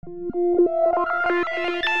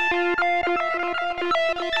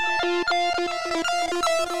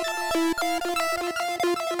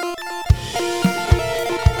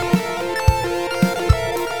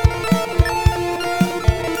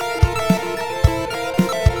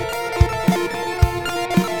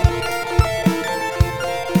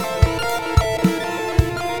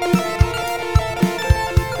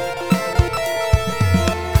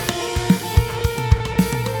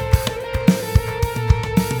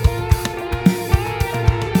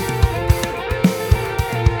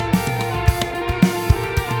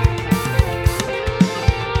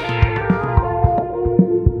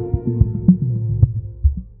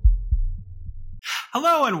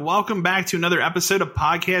Hello and welcome back to another episode of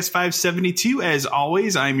Podcast 572. As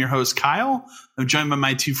always, I'm your host Kyle. I'm joined by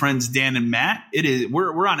my two friends Dan and Matt.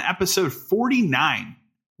 We're on episode 49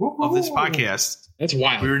 of this podcast. That's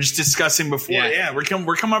wild. We were just discussing before. Yeah, we're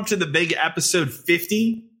coming up to the big episode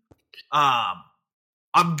 50.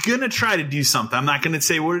 I'm gonna try to do something. I'm not gonna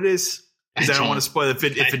say what it is because I don't want to spoil it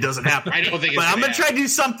if it doesn't happen. I don't think. But I'm gonna try to do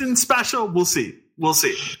something special. We'll see.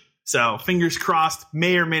 So fingers crossed,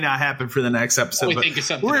 may or may not happen for the next episode. Think of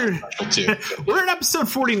something special too. We're in episode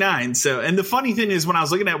 49. So, and the funny thing is, when I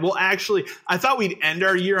was looking at, I thought we'd end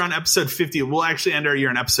our year on episode 50. We'll actually end our year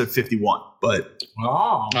on episode 51. But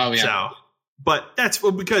yeah. So, but that's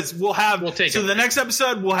because the next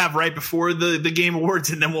episode we'll have right before the Game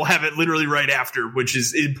Awards, and then we'll have it literally right after, which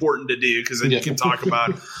is important to do because then you can talk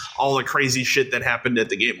about all the crazy shit that happened at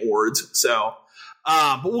the Game Awards. So.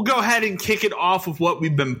 But we'll go ahead and kick it off with what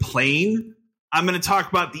we've been playing. I'm going to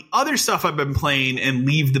talk about the other stuff I've been playing and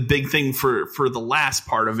leave the big thing for the last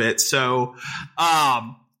part of it. So,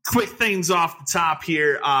 quick things off the top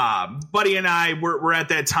here. Buddy and I, we're at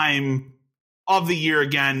that time of the year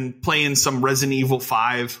again, playing some Resident Evil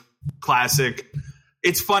 5 classic.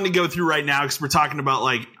 It's fun to go through right now because we're talking about,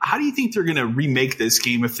 like, how do you think they're going to remake this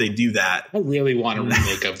game if they do that? I really want a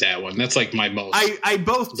remake of that one. That's like my most. I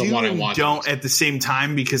both do and don't at the same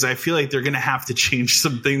time because I feel like they're going to have to change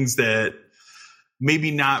some things that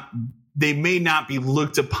they may not be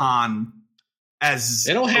looked upon as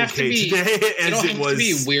it'll have okay to be today as it was to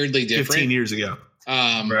be weirdly different 15 years ago.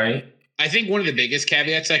 Right. I think one of the biggest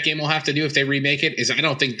caveats that game will have to do if they remake it is I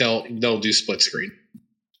don't think they'll do split screen.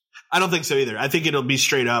 I don't think so either. I think it'll be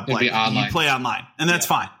straight up you play online, and that's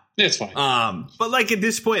fine. It's fine. But like at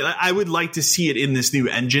this point, I would like to see it in this new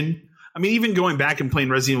engine. I mean, even going back and playing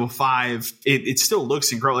Resident Evil 5, it still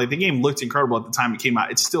looks incredible. Like the game looked incredible at the time it came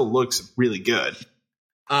out. It still looks really good.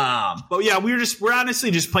 But yeah, we're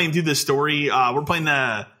honestly just playing through the story. We're playing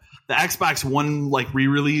the Xbox One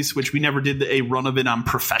re-release, which we never did a run of it on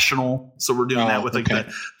professional. So we're doing that with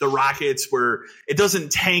the rockets where it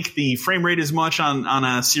doesn't tank the frame rate as much on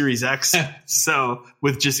a Series X. So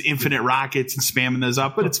with just infinite rockets and spamming those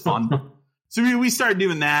up, but it's fun. So we started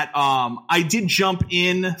doing that. I did jump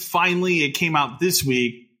in. Finally, it came out this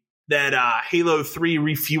week that Halo 3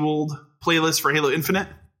 refueled playlist for Halo Infinite.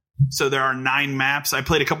 So there are 9 maps. I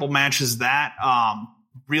played a couple matches of that.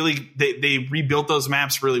 Really, they rebuilt those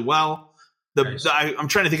maps really well. I'm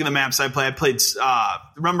trying to think of the maps I played. I played,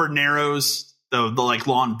 remember Narrows, the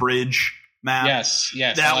lawn bridge map? Yes.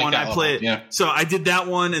 That one I played. Yeah. So I did that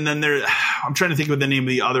one, and then I'm trying to think of the name of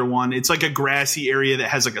the other one. It's like a grassy area that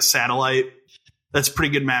has like a satellite. That's a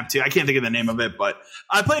pretty good map too. I can't think of the name of it, but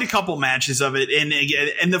I played a couple matches of it.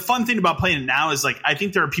 And the fun thing about playing it now is I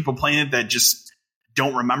think there are people playing it that just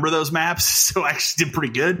don't remember those maps, so I actually did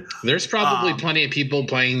pretty good. There's probably plenty of people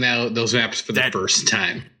playing those maps for the first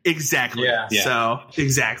time. Exactly. Yeah. So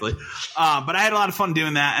exactly. But I had a lot of fun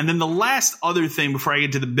doing that. And then the last other thing before I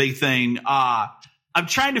get to the big thing, I'm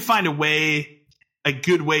trying to find a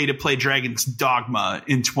good way to play Dragon's Dogma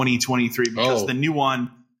in 2023 because the new one,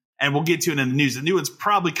 and we'll get to it in the news. The new one's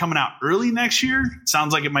probably coming out early next year.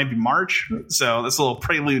 Sounds like it might be March. So that's a little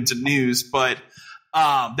prelude to news, but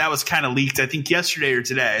that was kind of leaked, I think, yesterday or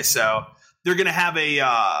today. So they're going to have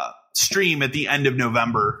a stream at the end of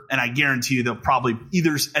November, and I guarantee you they'll probably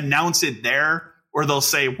either announce it there or they'll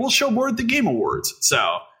say, we'll show more at the Game Awards.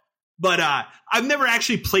 So, but I've never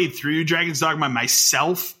actually played through Dragon's Dogma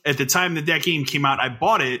myself. At the time that game came out, I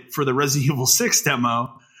bought it for the Resident Evil 6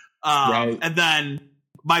 demo. And then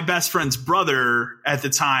my best friend's brother at the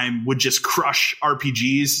time would just crush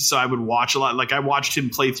RPGs. So I would watch a lot. Like I watched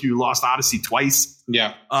him play through Lost Odyssey twice.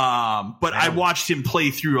 Yeah. But I watched him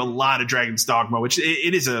play through a lot of Dragon's Dogma, which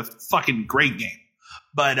it is a fucking great game.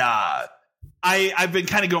 But I've been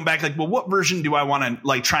kind of going back well, what version do I want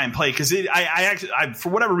to try and play? Cause I actually, for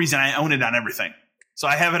whatever reason, I own it on everything. So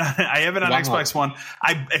I have it on Xbox One.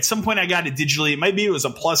 At some point I got it digitally. It was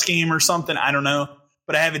a Plus game or something. I don't know. But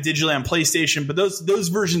but I have it digitally on PlayStation. But those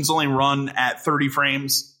versions only run at 30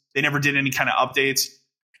 frames. They never did any kind of updates.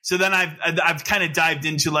 So then I've kind of dived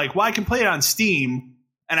into like, well, I can play it on Steam,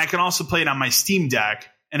 and I can also play it on my Steam Deck,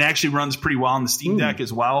 and it actually runs pretty well on the Steam Deck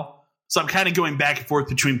as well. So I'm kind of going back and forth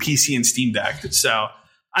between PC and Steam Deck. So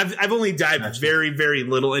I've only dived very, very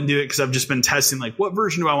little into it because I've just been testing like what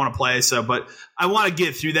version do I want to play. So, but I want to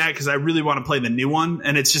get through that because I really want to play the new one,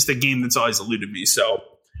 and it's just a game that's always eluded me. So,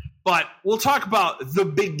 but we'll talk about the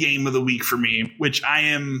big game of the week for me, which I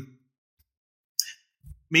am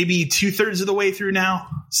maybe 2/3 of the way through now.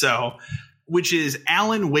 So, which is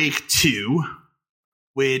Alan Wake 2,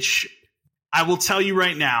 which I will tell you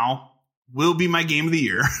right now will be my game of the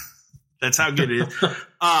year. That's how good it is.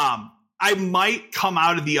 I might come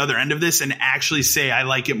out of the other end of this and actually say I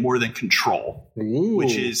like it more than Control,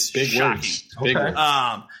 which is big shocking. Big words.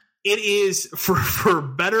 It is, for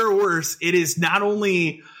better or worse, it is not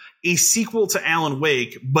only a sequel to Alan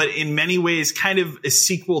Wake, but in many ways kind of a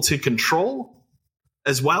sequel to Control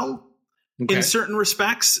as well. In certain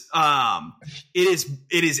respects. It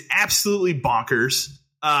is absolutely bonkers.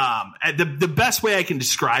 The best way I can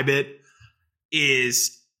describe it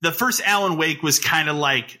is the first Alan Wake was kind of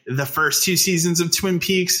like the first 2 seasons of Twin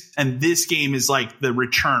Peaks, and this game is like the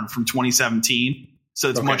return from 2017. So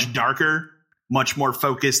it's much darker, much more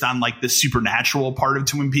focused on like the supernatural part of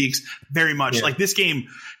Twin Peaks. Very much like this game.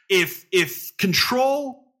 If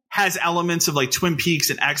Control has elements of like Twin Peaks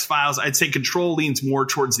and X-Files, I'd say Control leans more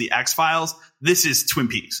towards the X-Files. This is Twin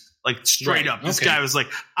Peaks. Like straight up. This guy was like,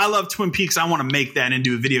 I love Twin Peaks. I want to make that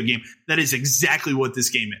into a video game. That is exactly what this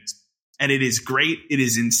game is. And it is great. It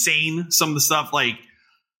is insane. Some of the stuff, like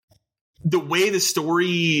the way the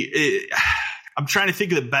story, I'm trying to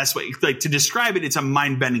think of the best way like to describe it. It's a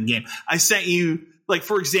mind-bending game. I sent you, like,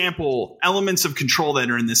 for example, elements of Control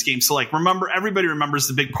that are in this game. So like, everybody remembers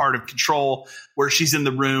the big part of Control where she's in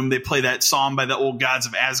the room. They play that song by the Old Gods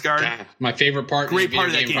of Asgard. God, my favorite part. Great part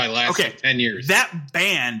of that game. Probably last like 10 years. That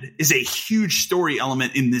band is a huge story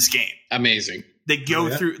element in this game. Amazing. They go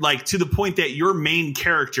through like to the point that your main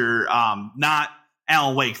character, not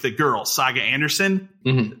Alan Wake, the girl, Saga Anderson,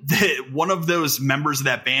 one of those members of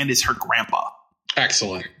that band is her grandpa.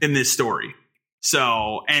 Excellent. In this story.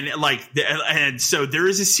 So, so there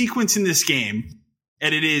is a sequence in this game,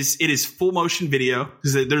 and it is full motion video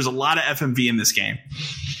because there's a lot of FMV in this game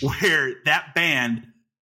where that band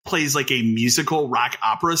plays like a musical rock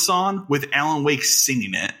opera song with Alan Wake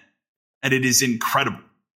singing it. And it is incredible.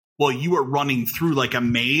 Well, you are running through like a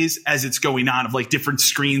maze as it's going on of like different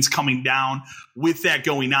screens coming down with that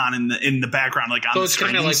going on in the background, like on the screens. So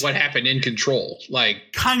it's kind of like what happened in Control,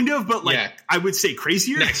 like kind of, but like I would say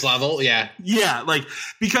crazier, next level, yeah, like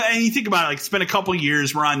because and you think about it, like it's been a couple of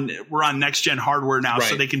years. We're on next gen hardware now,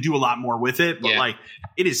 so they can do a lot more with it. But like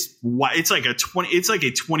it's like a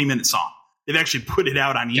 20-minute song. They've actually put it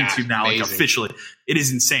out on YouTube now, amazing. Like officially. It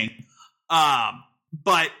is insane.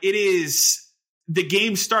 But it is. The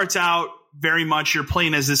game starts out very much you're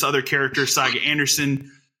playing as this other character, Saga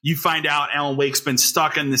Anderson. You find out Alan Wake's been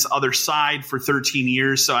stuck on this other side for 13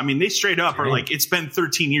 years. So, I mean, they straight up are like, it's been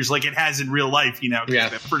 13 years like it has in real life, you know. The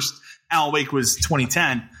first Alan Wake was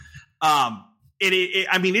 2010. I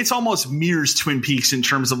mean, it's almost mirrors Twin Peaks in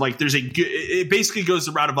terms of like there's a good, it basically goes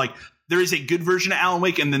the route of like there is a good version of Alan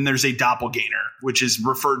Wake and then there's a doppelganger, which is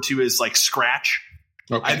referred to as like Scratch.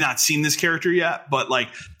 Okay. I've not seen this character yet, but like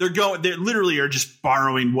they literally are just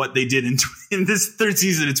borrowing what they did in this third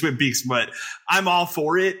season of Twin Peaks, but I'm all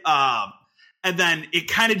for it. And then it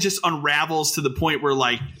kind of just unravels to the point where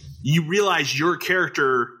like you realize your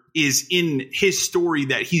character is in his story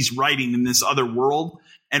that he's writing in this other world,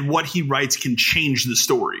 and what he writes can change the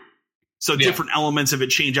story. So different elements of it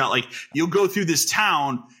change out. Like you'll go through this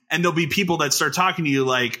town and there'll be people that start talking to you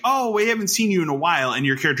like, oh, we haven't seen you in a while. And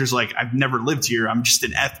your character's like, I've never lived here. I'm just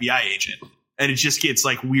an FBI agent. And it just gets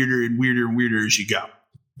like weirder and weirder and weirder as you go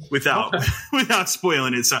without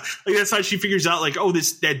spoiling it. So like, that's how she figures out like, oh,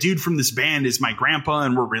 that dude from this band is my grandpa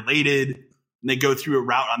and we're related. And they go through a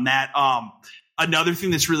route on that. Another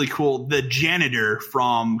thing that's really cool, the janitor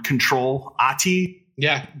from Control, Ati.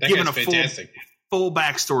 Yeah, that guy's fantastic. Full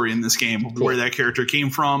backstory in this game where that character came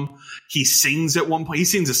from. He sings at one point. He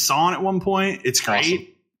sings a song at one point. It's great. Awesome.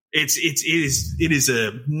 It is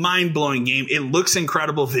a mind blowing game. It looks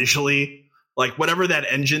incredible visually. Like whatever that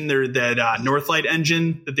engine there, that Northlight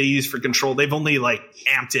engine that they use for Control, they've only like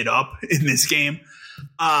amped it up in this game.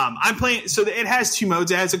 I'm playing. So it has 2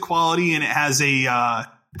 modes. It has a quality and it has a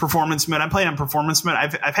performance mode. I'm playing on performance mode.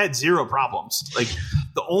 I've had 0 problems. Like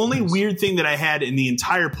the only weird thing that I had in the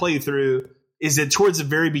entire playthrough is that towards the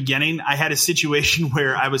very beginning, I had a situation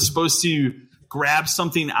where I was supposed to grab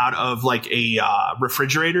something out of like a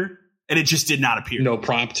refrigerator, and it just did not appear. No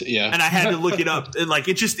prompt. Yeah. And I had to look it up. And like,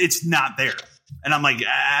 it's not there. And I'm like,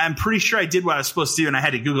 I'm pretty sure I did what I was supposed to do. And I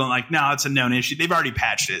had to Google and like, no, it's a known issue. They've already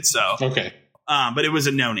patched it. So, okay. But it was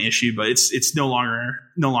a known issue, but it's no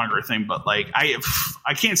longer a thing. But like, I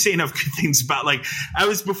can't say enough good things about like,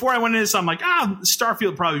 before I went into this, I'm like, Starfield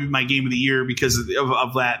would probably be my game of the year because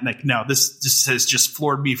of that. And like, no, this has just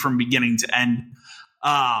floored me from beginning to end.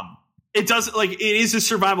 It does like, it is a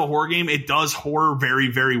survival horror game. It does horror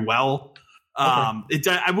very, very well.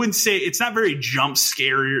 I wouldn't say it's not very jump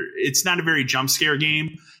scare. It's not a very jump scare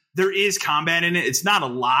game. There is combat in it. It's not a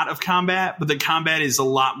lot of combat, but the combat is a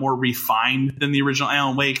lot more refined than the original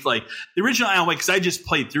Alan Wake. Like the original Alan Wake, because I just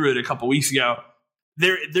played through it a couple weeks ago.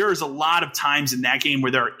 There is a lot of times in that game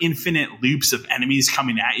where there are infinite loops of enemies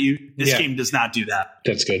coming at you. This game does not do that.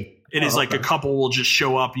 That's good. It is like a couple will just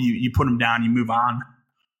show up. You put them down. You move on.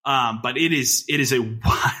 But it is a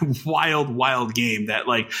wild game that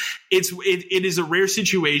like it is a rare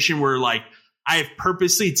situation where like I have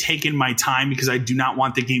purposely taken my time because I do not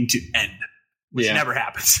want the game to end, which never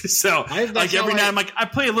happens. So like every night I'm like, I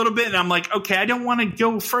play a little bit and I'm like, okay, I don't want to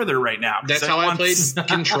go further right now. That's how I played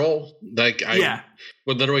Control. Like I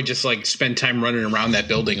would literally just like spend time running around that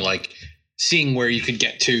building, like seeing where you could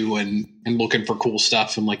get to and looking for cool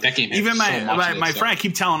stuff. And like that game. Even my friend, I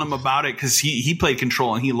keep telling him about it because he played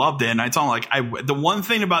Control and he loved it. And I told him like the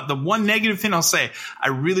one negative thing I'll say, I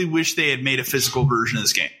really wish they had made a physical version of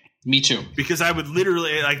this game. Me too. Because I would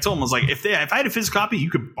literally, I told him, I was like, if I had a physical copy,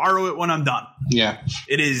 you could borrow it when I'm done. Yeah.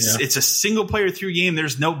 It's a single player through game.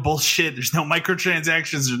 There's no bullshit. There's no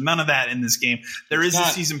microtransactions. There's none of that in this game. There is a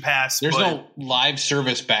season pass. There's no live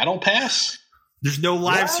service battle pass. There's no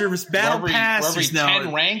live service battle pass. For every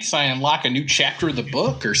 10 ranks, I unlock a new chapter of the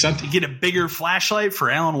book or something. You get a bigger flashlight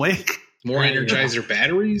for Alan Wake. More Energizer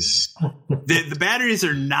batteries. The batteries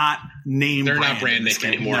are not named. They're not brand name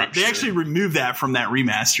anymore. No, they actually removed that from that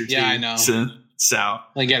remaster too. Yeah, I know. So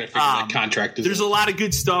I got to figure that contract. There's a lot of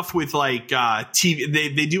good stuff with like TV.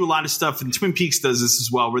 They do a lot of stuff, and Twin Peaks does this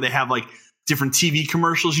as well, where they have like different TV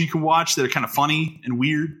commercials you can watch that are kind of funny and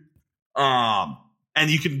weird. And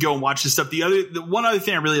you can go and watch this stuff. The one other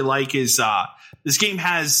thing I really like is this game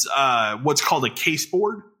has what's called a case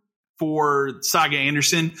board for Saga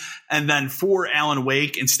Anderson, and then for Alan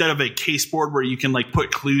Wake, instead of a case board where you can like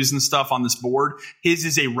put clues and stuff on this board, his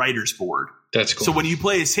is a writer's board. That's cool. So when you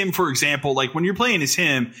play as him, for example, like when you're playing as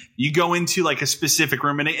him, you go into like a specific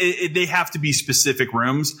room, and they have to be specific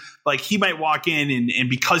rooms. Like he might walk in and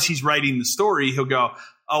because he's writing the story, he'll go,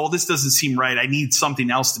 oh, well, this doesn't seem right. I need something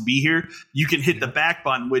else to be here. You can hit the back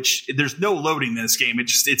button, which there's no loading in this game.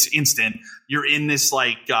 It's instant. You're in this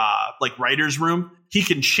like writer's room. He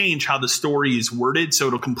can change how the story is worded, so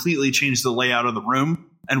it'll completely change the layout of the room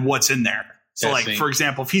and what's in there. So for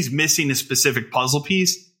example, if he's missing a specific puzzle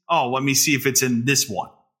piece, let me see if it's in this one.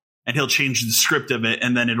 And he'll change the script of it,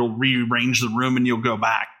 and then it'll rearrange the room and you'll go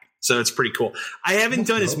back. So it's pretty cool. I haven't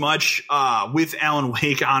done as much with Alan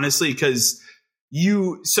Wake, honestly, because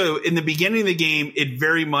so in the beginning of the game, it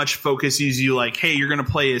very much focuses you like, hey, you're going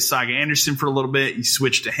to play as Saga Anderson for a little bit. You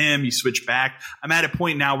switch to him, you switch back. I'm at a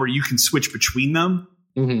point now where you can switch between them.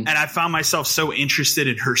 Mm-hmm. And I found myself so interested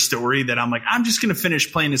in her story that I'm like, I'm just going to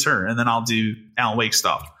finish playing as her and then I'll do Alan Wake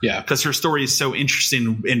stuff. Yeah. Because her story is so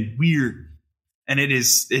interesting and weird. And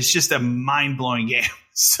it's just a mind blowing game.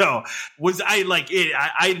 So was I like it?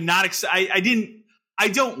 I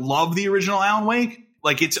don't love the original Alan Wake.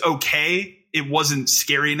 Like it's okay. It wasn't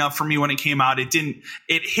scary enough for me when it came out. It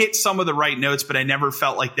hit some of the right notes, but I never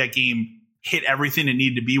felt like that game hit everything it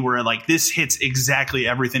needed to be, where like this hits exactly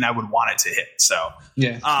everything I would want it to hit. So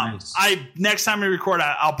yeah, nice. Next time we record,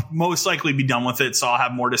 I'll most likely be done with it. So I'll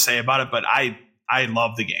have more to say about it, but I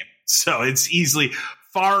love the game. So it's easily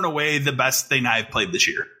far and away the best thing I've played this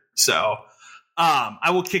year. So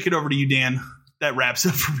I will kick it over to you, Dan. That wraps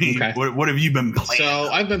up for me. Okay. What have you been playing?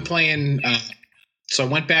 So I've been playing, so I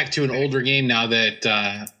went back to an older game now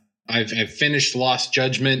that I've finished Lost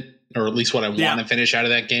Judgment, or at least what I want to finish out of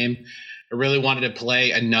that game. I really wanted to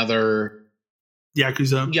play another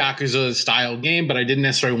Yakuza style game, but I didn't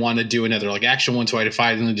necessarily want to do another like action one, so I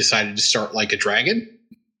finally decided to start Like a Dragon.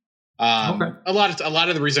 A lot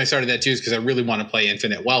of the reason I started that too is because I really want to play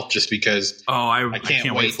Infinite Wealth, just because I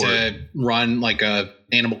can't wait to run like a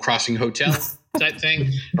Animal Crossing hotel type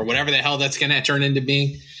thing, or whatever the hell that's going to turn into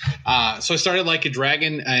being. So I started Like a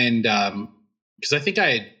Dragon, and because I think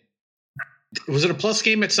I Was it a Plus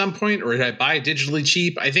game at some point, or did I buy it digitally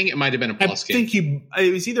cheap? I think it might have been a Plus game. I think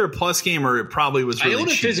it was either a Plus game or it probably was really cheap. I own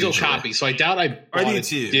a physical copy, so I doubt I bought a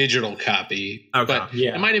too. digital copy. Okay. But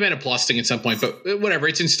it might have been a Plus thing at some point, but whatever.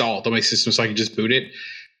 It's installed on my system, so I can just boot it.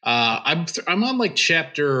 I'm on like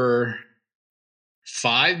chapter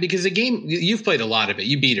 5 because the game, you've played a lot of it.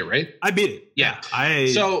 You beat it, right? I beat it. Yeah.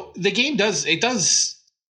 So the game does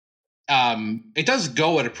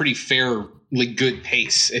go at a pretty fairly good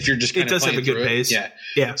pace if you're just kind of playing through it. It does have a good pace.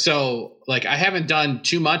 Yeah. So like I haven't done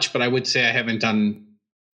too much, but I would say I haven't done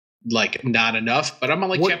like not enough. But I'm on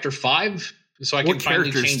like chapter 5, so I can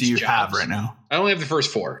finally change. What characters do you have right now? I only have the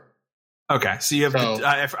first 4. Okay, so you have.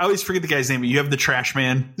 I always forget the guy's name, but you have the trash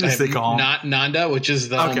man, as they call him. Not Nanda, which is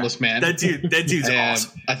the homeless man. That dude's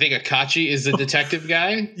awesome. I think Akachi is the detective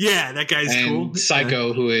guy. Yeah, that guy's cool.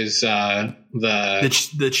 Psycho, who is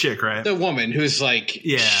the chick, right? The woman who's like,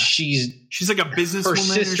 she's like a businesswoman. Her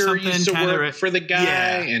sister or used to work for the guy,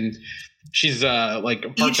 and she's like a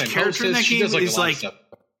part-time each character in that game is like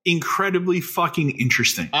incredibly fucking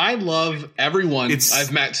interesting. I love everyone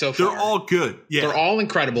I've met so far. They're all good. Yeah, they're all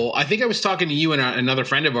incredible. I think I was talking to you and another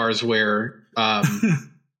friend of ours where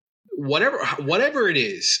whatever it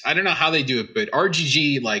is, I don't know how they do it, but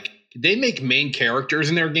RGG, like, they make main characters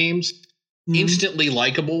in their games instantly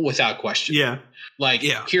likable without question. Yeah, like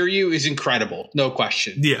Kiryu is incredible, no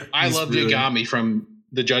question. Yeah, I love Yagami from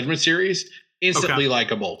the Judgment series, instantly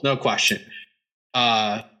likable, no question.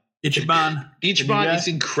 Ichiban is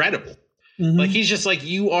incredible. Like, he's just like,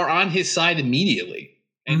 you are on his side immediately.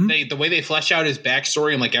 And the way they flesh out his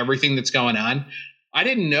backstory and like everything that's going on, I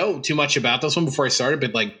didn't know too much about this one before I started,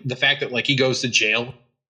 but like the fact that like he goes to jail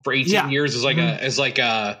for 18 years is like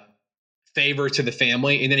a favor to the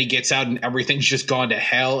family, and then he gets out and everything's just gone to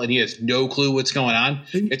hell and he has no clue what's going on.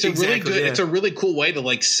 It's a really good it's a really cool way to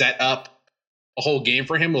like set up a whole game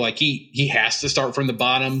for him. Like he has to start from the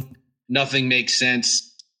bottom. Nothing makes sense.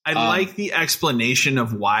 I like the explanation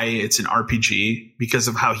of why it's an RPG because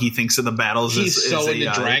of how he thinks of the battles. He's so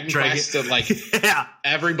into Dragon Quest that like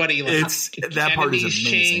everybody like that part is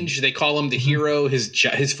amazing. Change. They call him the hero.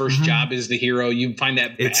 His first job is the hero. You find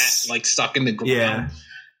that bat like stuck in the ground.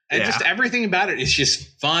 And just everything about it is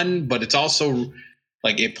just fun, but it's also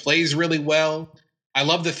like it plays really well. I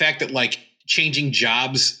love the fact that like changing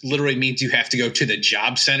jobs literally means you have to go to the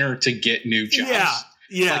job center to get new jobs.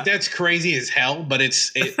 Yeah, like that's crazy as hell, but it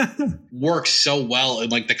works so well in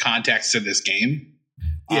like the context of this game.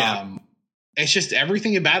 Yeah, it's just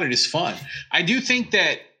everything about it is fun. I do think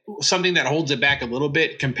that something that holds it back a little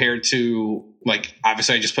bit compared to like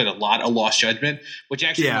obviously I just played a lot of Lost Judgment, which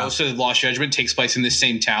actually most of the Lost Judgment takes place in the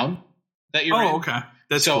same town that you're in. Oh, okay,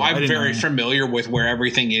 that's so cool. I'm very familiar with where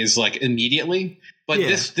everything is like immediately, but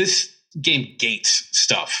this game gates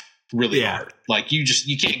stuff really hard. Like you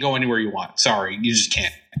can't go anywhere you want. Sorry, you just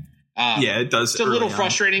can't. It does. It's a little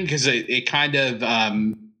frustrating because it kind of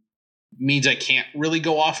means I can't really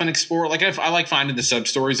go off and explore. Like I like finding the sub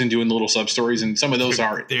stories and doing the little sub stories, and some of those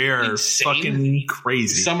are fucking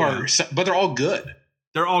crazy. Some are, but they're all good.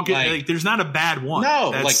 They're all good. Like, there's not a bad one.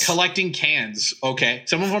 No, like collecting cans. Okay,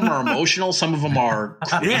 some of them are emotional. Some of them are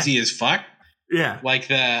crazy as fuck. Yeah, like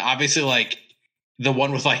obviously like the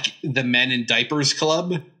one with like the Men in Diapers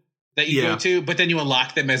Club that you go to, but then you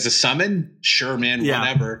unlock them as a summon. Sure, man,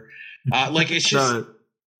 whatever. Like it's just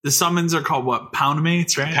the summons are called what? Pound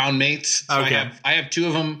mates, right? Pound mates. So okay. I have 2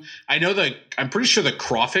 of them. I know I'm pretty sure the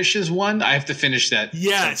crawfish is one. I have to finish that.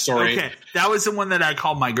 That story. Okay. That was the one that I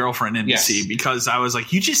called my girlfriend in to see because I was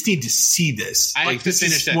like, you just need to see this. I have to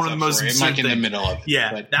finish that one of the most I'm like in the middle of it.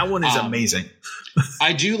 Yeah, but, that one is amazing.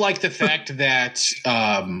 I do like the fact that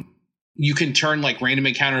you can turn like random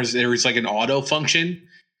encounters. There is like an auto function,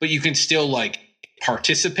 but you can still like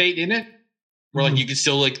participate in it. Where like you can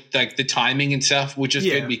still like the timing and stuff, which is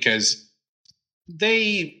good because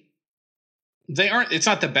they aren't. It's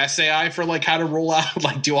not the best AI for like how to roll out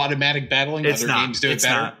like do automatic battling. Other games do it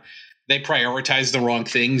better. They prioritize the wrong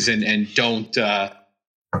things and don't.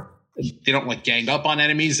 They don't like gang up on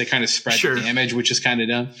enemies. They kind of spread the damage, which is kind of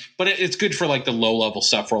dumb. But it's good for like the low level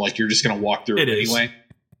stuff where like you're just going to walk through it anyway.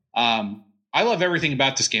 I love everything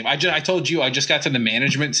about this game. I told you I just got to the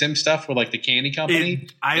management sim stuff with like the candy company.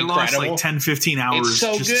 I lost like 10, 15 hours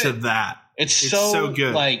to that. It's so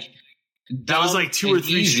good. Like that was like 2 or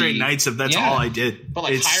 3 straight nights of that's all I did. But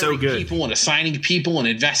like it's hiring so good. People and assigning people and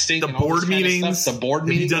investing. The and board meetings. Kind of stuff. The board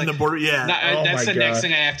meetings. You've done the board. Yeah. That's the next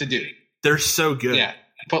thing I have to do. They're so good. Yeah.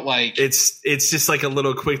 But like it's just like a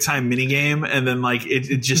little quick time mini game, and then like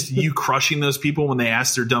it just you crushing those people when they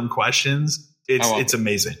ask their dumb questions. It's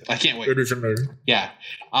amazing. I can't wait. It is amazing. Yeah.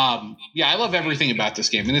 I love everything about this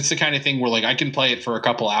game. And it's the kind of thing where like I can play it for a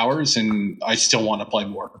couple hours and I still want to play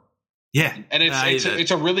more. Yeah. And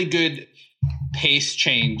it's a really good pace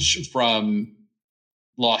change from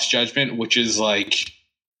Lost Judgment, which is like,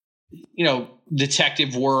 you know,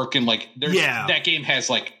 detective work and like that game has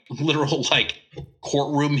like literal like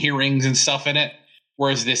courtroom hearings and stuff in it.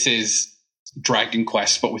 Whereas this is Dragon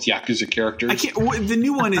Quest, but with Yakuza characters. The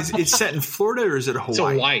new one it's set in Florida or is it Hawaii? It's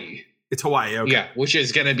Hawaii. It's Hawaii. Okay. Yeah, which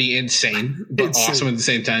is going to be insane, but awesome at the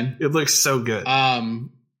same time. It looks so good. And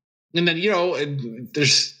then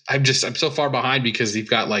I'm so far behind because you've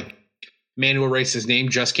got like Manuel Race's Name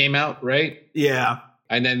just came out, right? Yeah.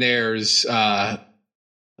 And then there's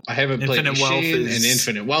I haven't played Machine, and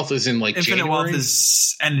Infinite Wealth is in like Infinite January. Wealth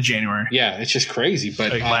is end of January. Yeah, it's just crazy.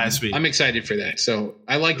 But like last week. I'm excited for that. So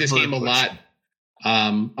I like this game a lot.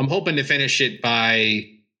 I'm hoping to finish it by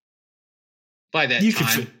that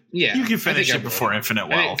time. You can finish it before Infinite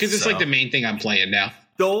Wealth. Because it's like the main thing I'm playing now.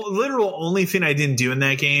 The literal only thing I didn't do in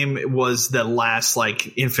that game was the last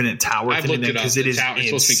like Infinite Tower thing because it is insane. It's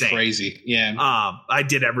supposed to be crazy. Yeah. I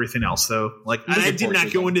did everything else though. Like I did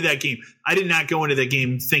not go into that game. I did not go into that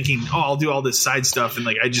game thinking, I'll do all this side stuff, and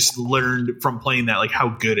like I just learned from playing that like how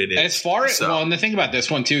good it is. As far as and the thing about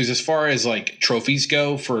this one too is as far as like trophies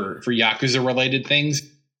go for Yakuza related things,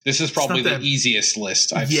 this is probably the easiest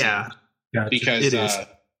list I've seen. Gotcha. Because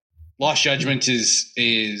Lost Judgment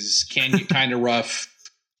can get kind of rough.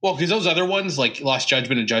 Well, because those other ones, like Lost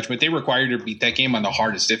Judgment and Judgment, they require you to beat that game on the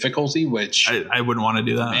hardest difficulty, which... I wouldn't want to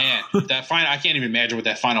do that. Man, I can't even imagine what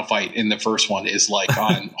that final fight in the first one is like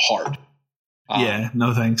on hard.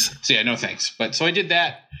 No thanks. So no thanks. But so I did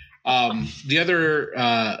that. The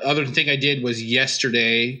other thing I did was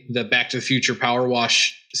yesterday, the Back to the Future Power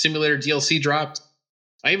Wash Simulator DLC dropped.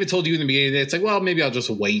 I even told you in the beginning that it's like, well, maybe I'll just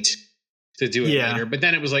wait to do it later. But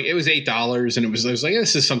then it was $8 and I was like,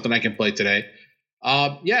 this is something I can play today.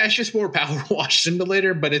 It's just more Power Wash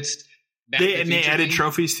Simulator, but it's they added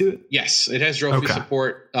trophies to it. Yes, it has trophy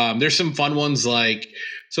support. There's some fun ones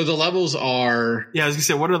so the levels are. Yeah, I was gonna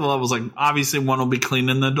say, what are the levels like? Obviously, one will be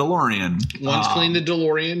cleaning the DeLorean. One's clean the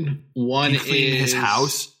DeLorean. One is his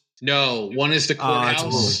house. No, one is the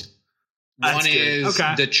courthouse. One is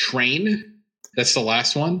the train. That's the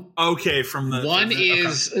last one. Okay, from the one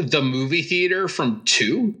is the movie theater from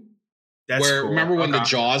 2. That's cool. Remember when the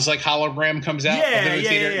Jaws hologram comes out? Yeah, of the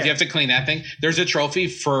theater? You have to clean that thing. There's a trophy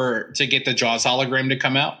to get the Jaws hologram to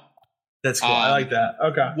come out. That's cool. I like that.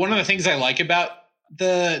 Okay. One of the things I like about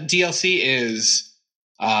the DLC is,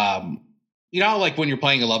 like when you're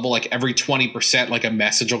playing a level, like every 20%, like a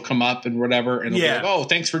message will come up and whatever, and it'll be like, "Oh,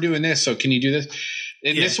 thanks for doing this. So can you do this?"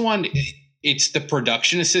 In this one, it's the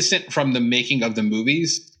production assistant from the making of the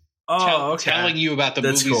movies telling you about the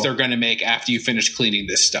movies they're going to make after you finish cleaning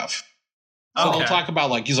this stuff. So they'll talk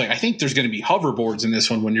about he's like, I think there's going to be hoverboards in this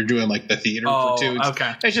one when you're doing like the theater for 2.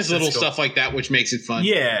 It's just little stuff like that, which makes it fun.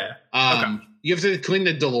 Yeah. You have to clean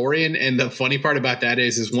the DeLorean. And the funny part about that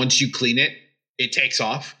is once you clean it, it takes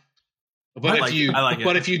off. But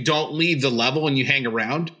if you don't leave the level and you hang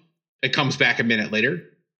around, it comes back a minute later.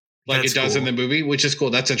 It does in the movie, which is cool.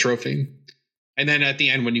 That's a trophy. And then at the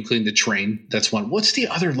end, when you clean the train, that's one. What's the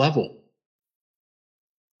other level?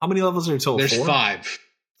 How many levels are total? There's 5.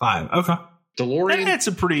 5. Okay. DeLorean. That's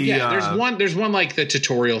a pretty. Yeah. There's one like the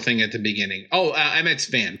tutorial thing at the beginning. Oh, Emmett's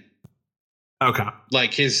van. Okay.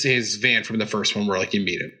 Like his van from the first one, where you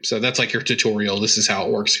meet him. So that's like your tutorial. This is how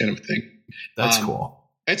it works, kind of a thing. That's cool.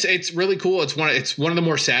 It's really cool. It's one of the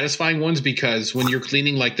more satisfying ones because when you're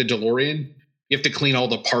cleaning the DeLorean, you have to clean all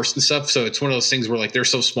the parts and stuff. So it's one of those things where they're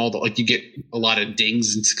so small that you get a lot of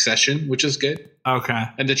dings in succession, which is good. Okay.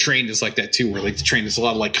 And the train is like that too, where the train is a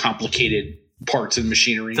lot of complicated parts and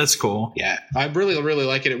machinery. That's cool. Yeah. I really, really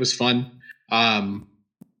like it. It was fun.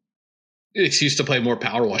 Excuse to play more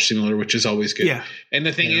Power Wash Simulator, which is always good. Yeah. And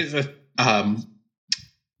the thing is that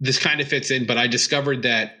this kind of fits in, but I discovered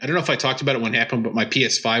that, I don't know if I talked about it when it happened, but my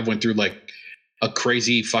PS5 went through a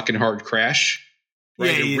crazy fucking hard crash.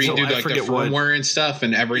 Right, to redo the firmware and stuff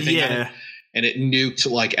and everything. Yeah. And it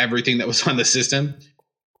nuked everything that was on the system.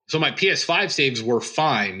 So my PS5 saves were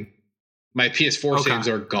fine. My PS4 saves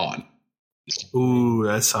are gone. Ooh,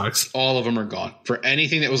 that sucks. All of them are gone. For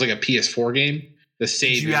anything that was a PS4 game, the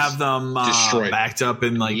save Did you have them destroyed. Backed up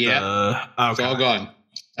in It's all gone.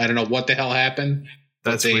 I don't know what the hell happened.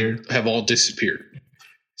 That's weird. Have all disappeared.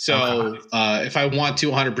 So if I want to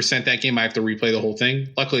 100% that game, I have to replay the whole thing.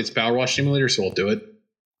 Luckily, it's Power Wash Simulator, so I'll do it.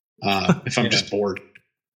 If I'm just bored.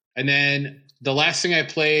 And then the last thing I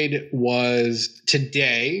played was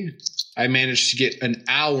today. I managed to get an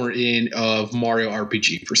hour in of Mario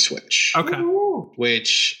RPG for Switch. Okay.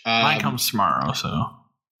 which mine comes tomorrow. So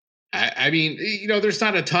I mean, there's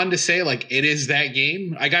not a ton to say. Like, it is that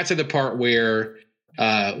game. I got to the part where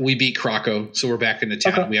we beat Krakow, so we're back in the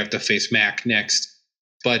town. Okay. We have to face Mac next.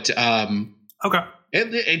 But okay.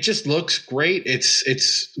 It just looks great.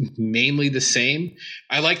 It's mainly the same.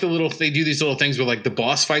 I like they do these little things where like the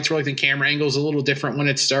boss fights where like the camera angle is a little different when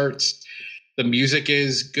it starts. The music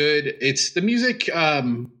is good. It's the music.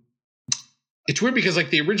 It's weird because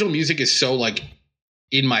like the original music is so like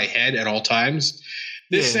in my head at all times.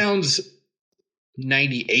 This sounds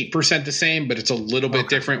 98% the same, but it's a little bit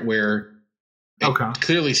different where it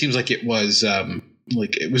clearly seems like it was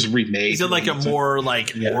remade. Is it like a more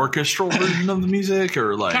like orchestral version of the music,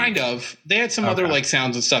 or like kind of? They had some other like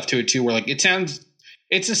sounds and stuff to it too, where like it's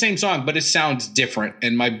the same song, but it sounds different,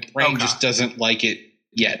 and my brain just doesn't like it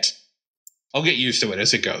yet. I'll get used to it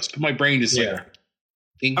as it goes, but my brain is like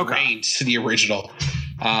ingrained to the original.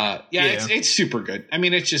 It's super good. I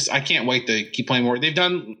mean, it's just I can't wait to keep playing more. They've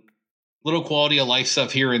done little quality of life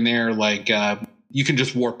stuff here and there, like you can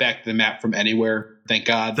just warp back to the map from anywhere. Thank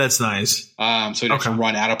God. That's nice. So you don't have to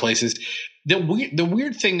run out of places. The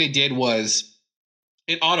weird thing they did was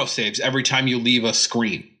it autosaves every time you leave a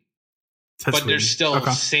screen. But there's still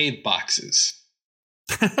save boxes.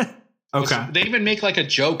 Okay. They even make like a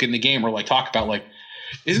joke in the game or like talk about like,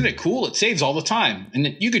 isn't it cool? It saves all the time.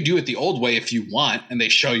 And you could do it the old way if you want. And they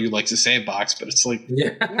show you like the save box, but it's like,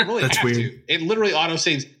 you don't really That's have weird. to. It literally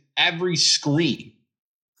autosaves every screen.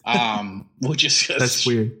 Which is just that's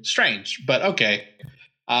weird. Strange, but okay.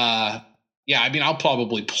 I mean, I'll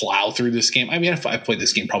probably plow through this game. I mean, I've played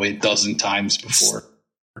this game probably a dozen times before.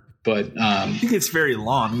 But I think it's very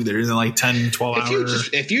long either. Isn't it like 10, 12 hours?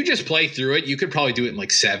 If you just play through it, you could probably do it in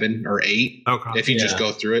like 7 or 8 if you just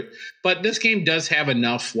go through it. But this game does have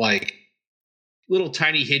enough like little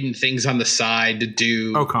tiny hidden things on the side to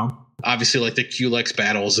do. Obviously, like the QLEX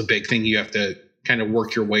battle is a big thing you have to kind of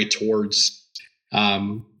work your way towards.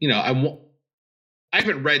 I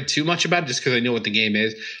haven't read too much about it just because I know what the game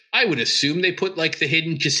is. I would assume they put like the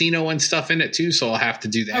hidden casino and stuff in it too, so I'll have to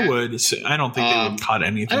do that. I would. I don't think they would cut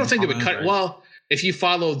anything. I don't think they would cut. Right? Well, if you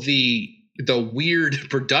follow the weird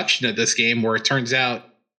production of this game, where it turns out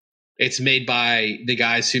it's made by the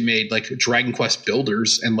guys who made like Dragon Quest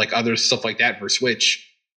Builders and like other stuff like that for Switch.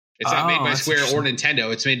 It's not made by Square or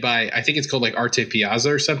Nintendo. It's made by, I think it's called like Arte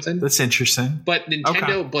Piazza or something. That's interesting. But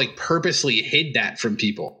Nintendo like purposely hid that from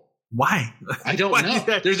people. Why? I don't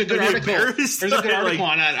know. There's a good article. There's a good article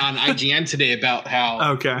on IGN today about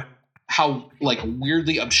how like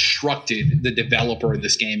weirdly obstructed the developer of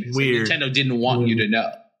this game is. Weird. Like, Nintendo didn't want you to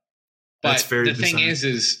know. But that's very the thing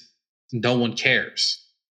is no one cares.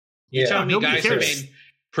 Yeah. You tell me guys who made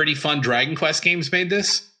pretty fun Dragon Quest games made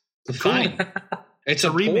this? Fine. It's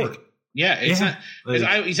a remake. Port. Yeah, it's not.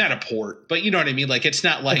 He's not a port, but you know what I mean. Like it's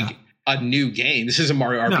not like a new game. This is a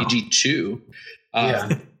Mario RPG 2.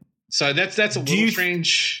 So that's a little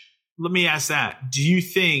strange. Let me ask that: do you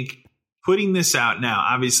think putting this out now?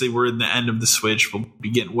 Obviously, we're in the end of the Switch. We'll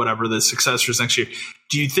be getting whatever the successor is next year.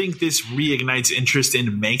 Do you think this reignites interest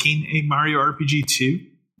in making a Mario RPG 2?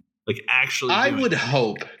 Like actually, I would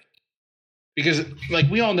hope, because like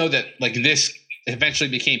we all know that like this eventually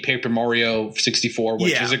became Paper Mario 64,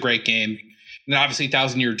 which is a great game. And then obviously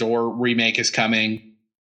Thousand Year Door remake is coming.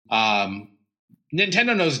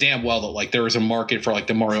 Nintendo knows damn well that like there is a market for like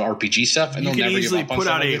the Mario RPG stuff, and they'll never give up on put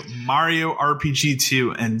out a Mario RPG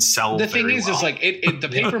 2 and sell. The thing is like the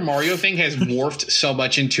Paper Mario thing has morphed so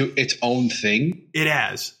much into its own thing. It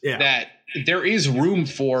has, that there is room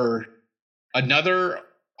for another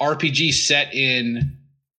RPG set in,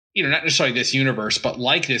 not necessarily this universe, but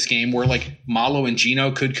like this game where like Malo and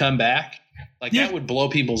Gino could come back. Like that would blow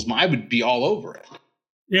people's mind. I would be all over it.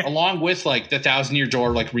 Yeah. Along with like the Thousand Year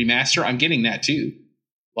Door like remaster, I'm getting that too.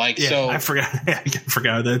 Like so, I forgot. I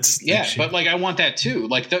forgot that's but like I want that too.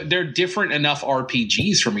 Like they're different enough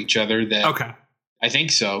RPGs from each other that I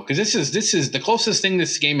think so, because this is the closest thing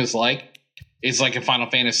this game is like a Final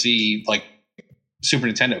Fantasy like Super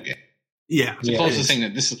Nintendo game. Yeah, it's the closest thing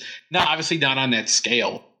that this is. Not obviously not on that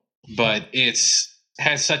scale, but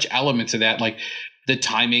has such elements of that, like the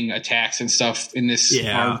timing attacks and stuff in this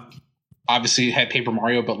are obviously had Paper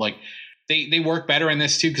Mario, but like they work better in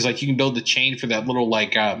this too, because like you can build the chain for that little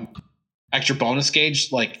like extra bonus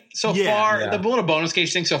gauge. Like far the little bonus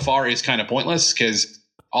gauge thing so far is kind of pointless, because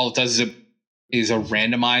all it does is a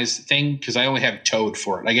randomized thing, because I only have Toad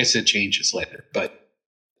for it. I guess it changes later, but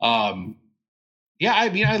I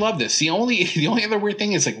mean, I love this. The only other weird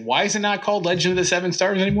thing is like, why is it not called Legend of the Seven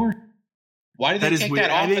Stars anymore? Why did they take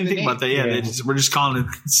that off? I didn't think about that. Yeah, we're just calling it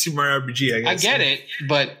Super Mario RPG. I guess. I get it,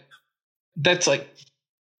 but that's like,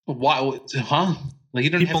 Why? Huh? Like, you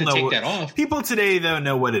don't have to take that off. People today, though,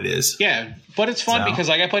 know what it is. Yeah, but it's fun because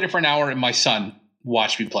like I played it for an hour and my son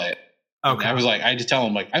watched me play it. Okay, and I was like, I had to tell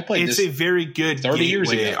him like I played this. It's a very good 30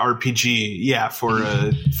 years ago RPG. Yeah,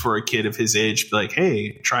 for a kid of his age, be like,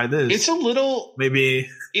 hey, try this. It's a little maybe.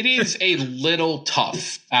 It is a little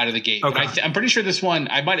tough out of the gate. Okay. I'm pretty sure this one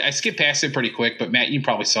I skipped past it pretty quick, but Matt, you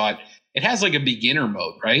probably saw it. It has like a beginner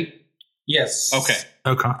mode, right? Yes. Okay.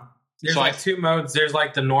 There's so two modes. There's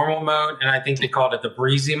like the normal mode, and I think they called it the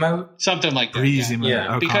breezy mode. Something like that. Breezy mode.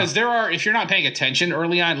 Yeah. Okay. Because if you're not paying attention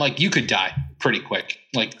early on, like you could die pretty quick.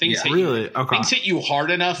 Like things hit you hard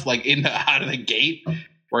enough, like out of the gate,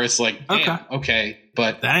 where it's like, damn, okay.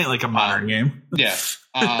 But that ain't like a modern game. Yeah.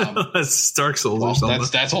 That's Dark Souls or something.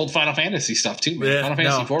 That's old Final Fantasy stuff too, man. Yeah, Final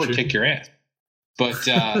Fantasy 4 would kick your ass. But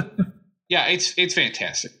yeah, it's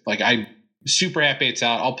fantastic. Like I'm super happy it's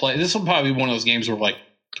out. I'll play. This will probably be one of those games where like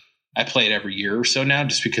I play it every year or so now,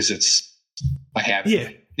 just because I have it. Yeah.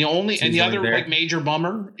 The other like major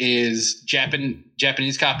bummer is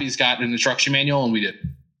Japanese copies got an instruction manual and we did.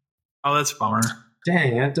 Oh, that's a bummer.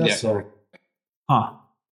 Dang, that does suck. Huh.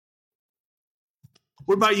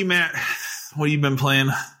 What about you, Matt? What have you been playing?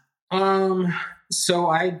 So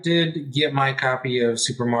I did get my copy of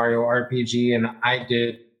Super Mario RPG, and I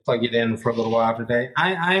did plug it in for a little while today.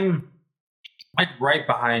 I'm like right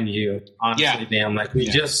behind you, honestly, Dan. Like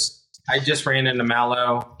I just ran into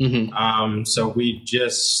Mallow. Mm-hmm. So we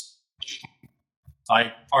just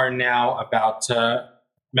like are now about to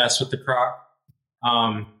mess with the croc.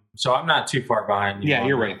 So I'm not too far behind you. Yeah,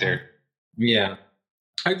 you're right there. Yeah.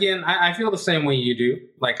 Again, I feel the same way you do.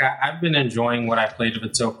 Like I've been enjoying what I played of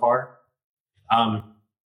it so far. I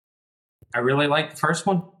really like the first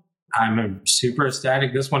one. I'm super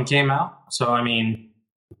ecstatic this one came out. So I mean,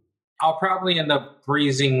 I'll probably end up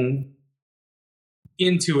breezing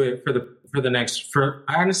into it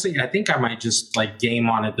honestly, I think I might just like game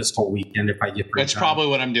on it this whole weekend if I get free That's time. probably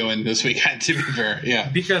what I'm doing this weekend, to be fair. Yeah.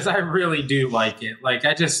 Because I really do like it. Like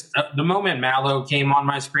I just the moment Mallow came on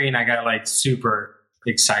my screen, I got like super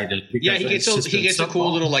excited. Yeah, he gets a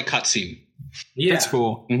cool little like cutscene. Yeah. That's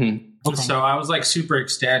cool. Mm-hmm. Okay. So I was like super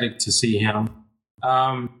ecstatic to see him.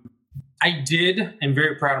 I am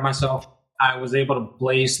very proud of myself. I was able to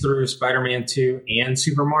blaze through Spider-Man 2 and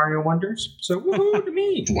Super Mario Wonders. So woohoo to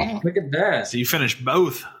me. Wow. Look at that. So you finished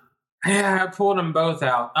both. Yeah, I pulled them both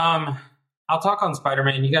out. I'll talk on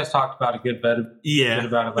Spider-Man. You guys talked about a good bit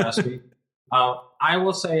about it last week. I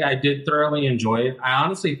will say I did thoroughly enjoy it. I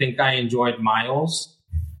honestly think I enjoyed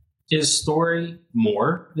his story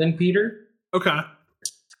more than Peter. Okay.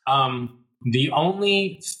 The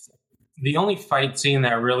only fight scene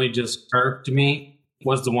that really just irked me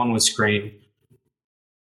was the one with Scream.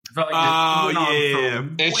 I felt like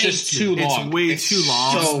it's just too long. It's way too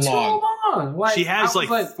long. So long. Like, she has like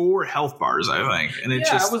 4 health bars, I think, and it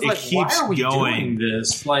keeps why are we going. Doing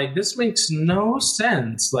this? Like, this makes no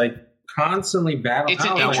sense. Like, constantly battle.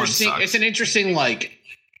 It's an interesting like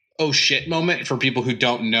oh shit moment for people who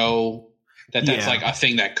don't know that's like a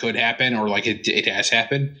thing that could happen or like it has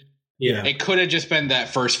happened. Yeah, it could have just been that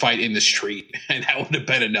first fight in the street, and that would have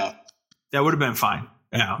been enough. That would have been fine.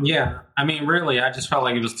 Yeah. Yeah. I mean, really, I just felt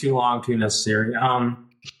like it was too long, too necessary.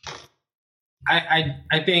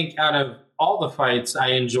 I think out of all the fights,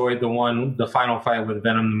 I enjoyed the final fight with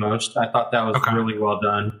Venom the most. I thought that was really well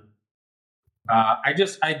done. I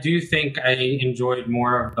do think I enjoyed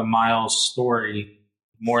more of the Miles story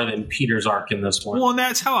more than Peter's arc in this one. Well, and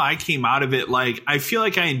that's how I came out of it. Like, I feel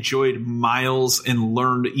like I enjoyed Miles and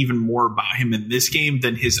learned even more about him in this game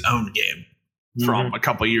than his own game from a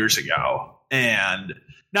couple years ago. And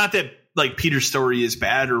not that like Peter's story is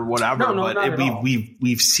bad or whatever, but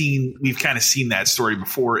we've kind of seen that story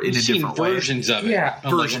before in a different way. Versions of it. Yeah.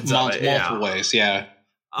 Versions of it. Multiple ways. Yeah.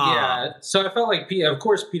 Yeah. So I felt like, of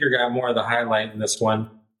course, Peter got more of the highlight in this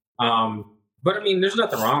one. But I mean, there's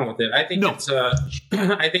nothing wrong with it. I think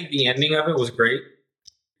I think the ending of it was great.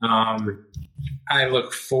 I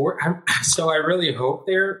look forward. So I really hope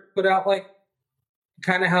they're put out like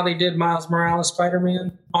kind of how they did Miles Morales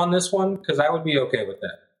Spider-Man on this one, because I would be okay with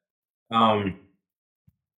that.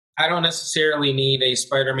 I don't necessarily need a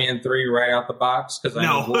Spider-Man 3 right out the box because I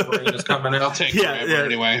know Wolverine is coming out. I'll take forever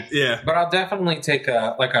anyway. Yeah, but I'll definitely take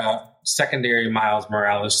a secondary Miles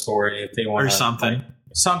Morales story if they want or something. Like,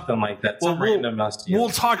 something like that. We'll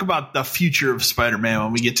talk about the future of Spider-Man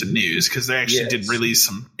when we get to news, because they actually did release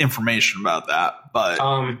some information about that. But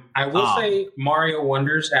I will say Mario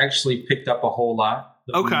Wonders actually picked up a whole lot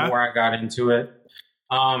the more I got into it.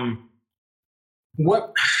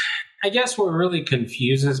 What really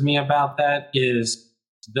confuses me about that is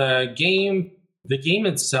the game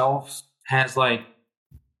itself has like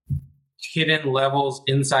hidden levels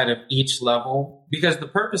inside of each level, because the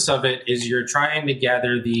purpose of it is you're trying to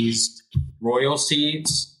gather these royal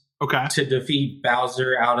seeds Okay. to defeat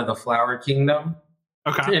Bowser out of the Flower Kingdom.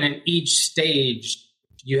 Okay. And in each stage,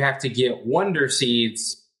 you have to get wonder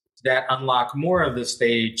seeds that unlock more of the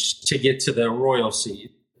stage to get to the royal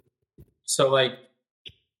seed. So, like,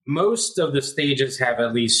 most of the stages have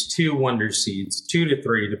at least 2 wonder seeds, 2 to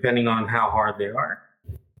 3, depending on how hard they are.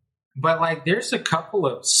 But, like, there's a couple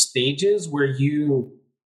of stages where you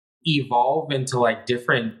evolve into, like,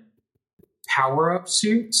 different power-up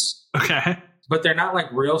suits. Okay. But they're not,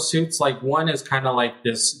 like, real suits. Like, one is kind of like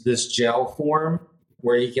this gel form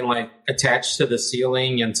where he can, like, attach to the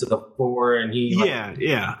ceiling and to the floor. And he, like,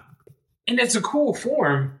 Yeah. and it's a cool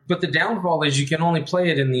form, but the downfall is you can only play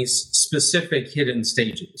it in these specific hidden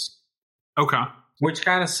stages. Okay. Which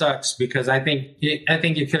kind of sucks, because I think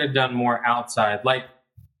it could have done more outside. Like,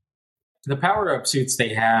 the power-up suits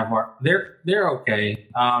they have they're okay.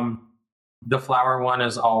 The flower one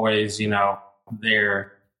is always,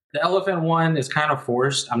 there. The elephant one is kind of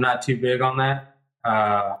forced. I'm not too big on that.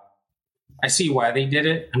 I see why they did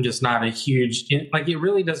it. I'm just not a huge, like, it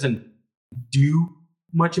really doesn't do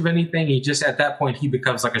much of anything. He just, at that point, he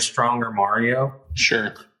becomes like a stronger Mario.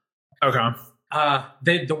 Sure. Okay.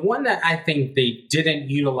 The one that I think they didn't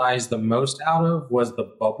utilize the most out of was the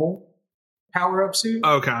bubble power-up suit.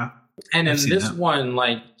 Okay. And in this that. one,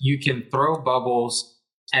 like, you can throw bubbles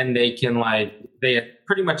and they can, like, they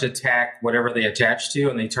pretty much attack whatever they attach to,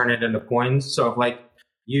 and they turn it into coins. So if, like,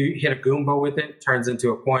 you hit a Goomba with it, it turns into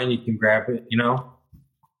a coin, you can grab it,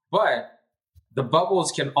 But the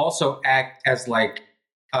bubbles can also act as like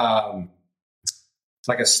a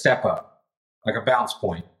step up, like a bounce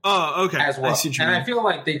point. Oh, okay. As well. I feel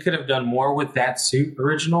like they could have done more with that suit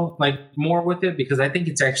more with it, because I think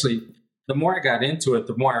it's actually, the more I got into it,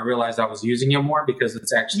 the more I realized I was using it more, because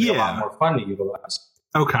it's actually a lot more fun to utilize.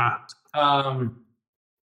 Okay.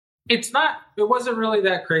 It wasn't really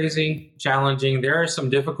that crazy challenging. There are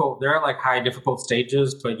like high difficult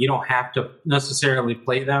stages, but you don't have to necessarily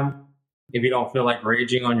play them if you don't feel like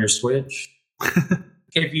raging on your Switch.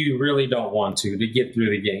 If you really don't want to get through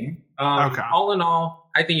the game. Okay. All in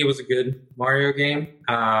all, I think it was a good Mario game.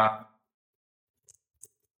 I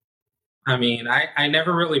mean, I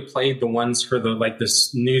never really played the ones for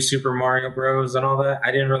this new Super Mario Bros. And all that.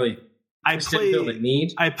 I didn't really. Didn't feel the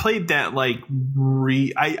need. I played that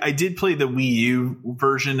I did play the Wii U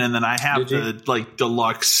version, and then I have the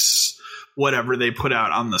deluxe whatever they put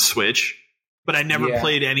out on the Switch. But I never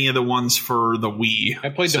played any of the ones for the Wii. I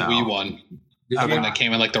played the Wii one. The one that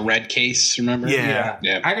came in like the red case, remember? Yeah.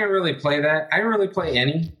 I didn't really play that. I didn't really play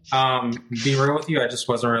any. Be real with you, I just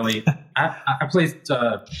wasn't really. I played.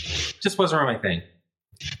 Just wasn't my thing.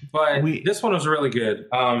 But this one was really good.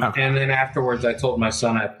 Okay. And then afterwards, I told my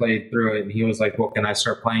son I played through it, and he was like, "Well, can I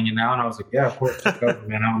start playing it now?" And I was like, "Yeah, of course, take over,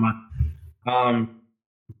 man. I don't mind."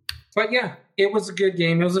 But yeah, it was a good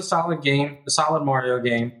game. It was a solid game, a solid Mario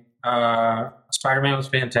game. Spider-Man was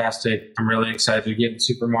fantastic. I'm really excited to get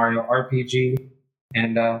Super Mario RPG,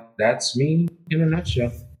 and that's me in a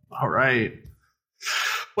nutshell. All right.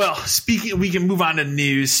 Well, we can move on to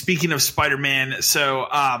news. Speaking of Spider-Man, so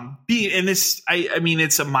it's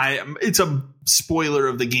a spoiler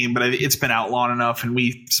of the game, but it's been out long enough, and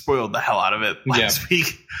we spoiled the hell out of it last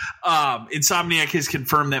week. Insomniac has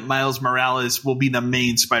confirmed that Miles Morales will be the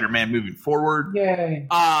main Spider-Man moving forward. Yay!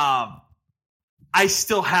 I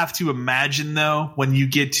still have to imagine, though, when you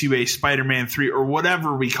get to a Spider-Man 3 or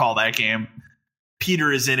whatever we call that game,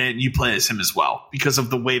 Peter is in it and you play as him as well, because of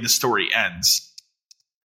the way the story ends.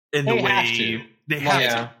 And they have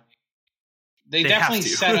to. They definitely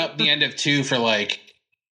set up the end of 2 for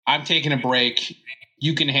I'm taking a break.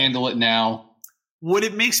 You can handle it now. What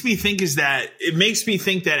it makes me think is that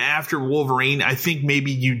after Wolverine, I think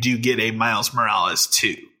maybe you do get a Miles Morales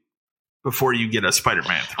 2 before you get a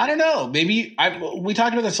Spider-Man 3. I don't know. Maybe we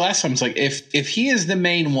talked about this last time. It's like if he is the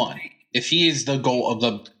main one, if he is the goal of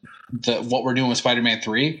the what we're doing with Spider-Man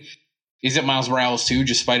 3. Is it Miles Morales 2,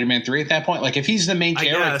 just Spider-Man 3 at that point? If he's the main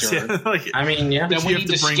character, then we need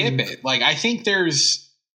to skip it. I think there's,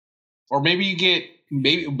 or maybe you get,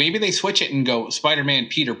 maybe they switch it and go Spider-Man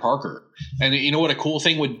Peter Parker. And you know what a cool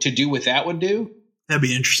thing to do with that would do? That'd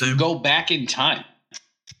be interesting. Go back in time.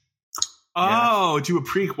 Oh, do a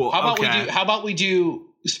prequel. How about we do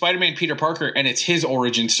Spider-Man Peter Parker, and it's his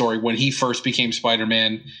origin story when he first became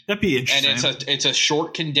Spider-Man. That'd be interesting. And it's a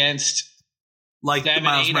short, condensed, like the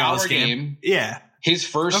Miles Morales game. Yeah. His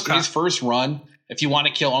first run. If you want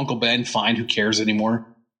to kill Uncle Ben, fine. Who cares anymore?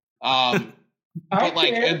 But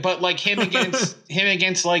him against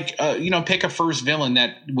pick a first villain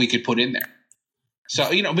that we could put in there. So,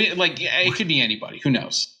 it could be anybody. Who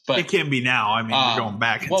knows? But it can be now. I mean, we're going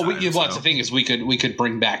back in time. That's the thing is we could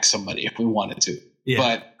bring back somebody if we wanted to.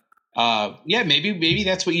 Yeah. But maybe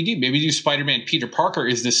that's what you do. Maybe do Spider-Man Peter Parker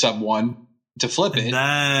is the sub one to flip it.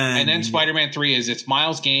 And then Spider-Man 3 is it's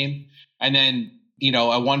Miles' game. And then,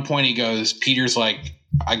 at one point he goes, Peter's like,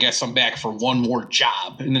 I guess I'm back for one more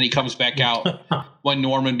job. And then he comes back out when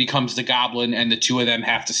Norman becomes the Goblin and the two of them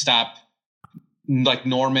have to stop like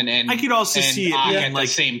Norman and I could also see it at the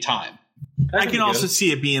same time. I can also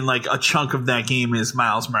see it being like a chunk of that game is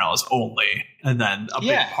Miles Morales only, and then a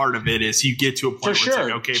big part of it is you get to a point where it's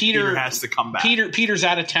like, okay, Peter has to come back. Peter's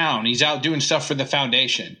out of town. He's out doing stuff for the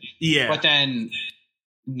Foundation. Yeah, but then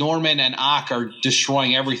Norman and Ock are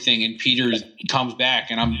destroying everything, and Peter comes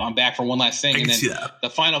back, and I'm back for one last thing. And then the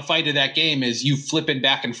final fight of that game is you flipping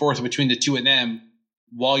back and forth between the two of them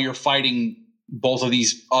while you're fighting both of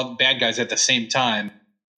these bad guys at the same time.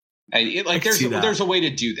 There's a way to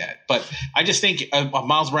do that, but I just think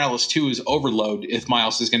Miles Morales 2 is overload if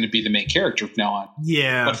Miles is going to be the main character from now on.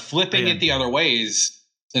 Yeah, but flipping it the other way is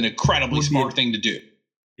an incredibly smart thing to do.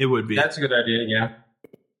 It would be. That's a good idea. Yeah,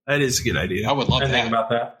 that is a good idea. I would love that. Think about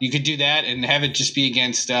that. You could do that and have it just be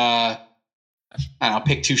against. I don't know.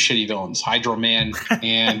 Pick two shitty villains, Hydro Man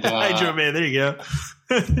and Hydro Man. There you go.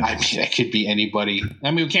 I mean, that could be anybody.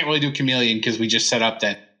 I mean, we can't really do Chameleon because we just set up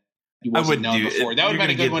that he wasn't known before. That would have been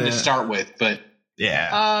a good one to start with, but yeah.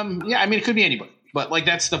 I mean, it could be anybody, but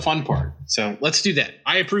that's the fun part. So let's do that.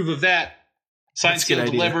 I approve of that. Science Skill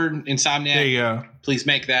delivered. Insomniac. There you go. Please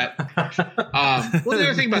make that. The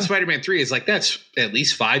other thing about Spider-Man 3 is that's at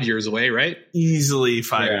least 5 years away, right? Easily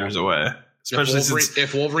 5 years away. Especially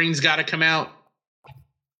if Wolverine's got to come out.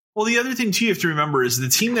 Well, the other thing too you have to remember is the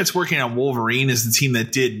team that's working on Wolverine is the team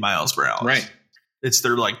that did Miles Morales. Right. It's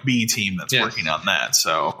their B team that's working on that.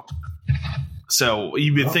 So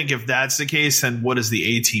you would think if that's the case, then what is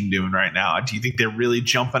the A team doing right now? Do you think they're really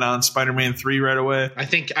jumping on Spider-Man 3 right away? I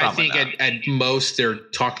think at most they're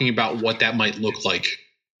talking about what that might look like.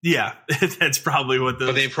 Yeah, that's probably what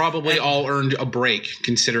But they probably all earned a break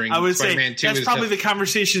considering I would Spider-Man 2 that's is probably the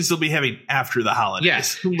conversations they'll be having after the holidays.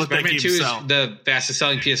 Yes. Spider-Man 2 is the fastest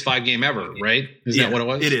selling PS5 game ever, right? Is that what it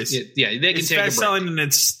was? It is. Yeah, they can it's take fast selling, and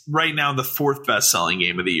it's right now the 4th best selling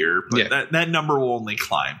game of the year. But that number will only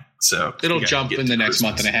climb. So it'll jump in the next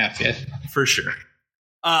month and a half, for sure.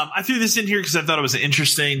 I threw this in here because I thought it was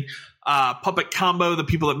interesting. Puppet Combo, the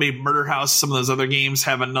people that made Murder House, some of those other games,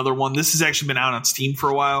 have another one. This has actually been out on Steam for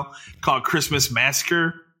a while, called Christmas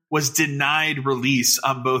Massacre. Was denied release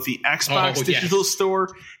on both the Xbox Digital Store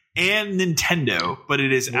and Nintendo, but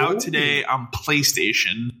it is out today on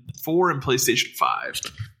PlayStation 4 and PlayStation 5.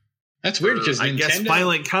 That's weird because I guess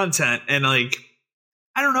violent content, and I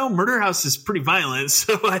don't know, Murder House is pretty violent,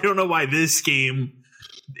 so I don't know why this game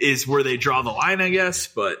is where they draw the line, I guess.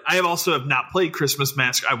 But I also have not played Christmas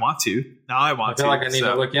Massacre. I want to. Now I want to. I feel like I need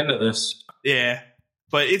to look into this. Yeah.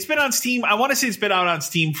 But it's been on Steam. I want to say it's been out on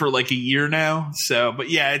Steam for a year now. So, but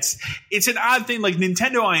yeah, it's an odd thing.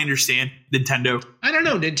 Nintendo, I understand. Nintendo. I don't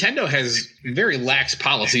know. Nintendo has very lax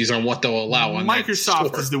policies on what they'll allow on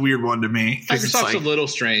Microsoft is the weird one to me. Microsoft's a little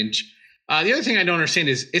strange. The other thing I don't understand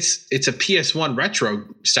is it's a PS1 retro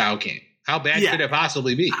style game. How bad could it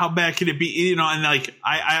possibly be? How bad could it be? And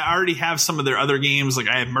I already have some of their other games.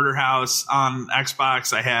 I have Murder House on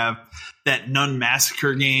Xbox. I have that Nun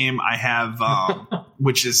Massacre game. I have,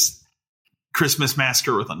 which is Christmas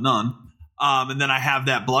Massacre with a nun. And then I have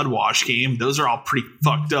that Blood Wash game. Those are all pretty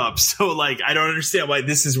fucked up. So I don't understand why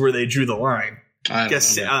this is where they drew the line. I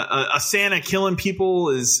guess a Santa killing people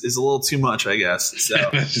is a little too much, I guess. So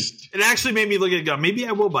it actually made me look at it go, maybe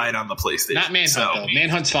I will buy it on the PlayStation. Not Manhunt, though.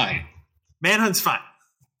 Manhunt's fine. Manhunt's fine.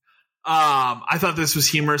 I thought this was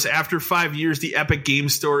humorous. After 5 years, the Epic Game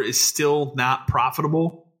Store is still not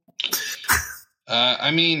profitable.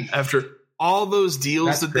 After all those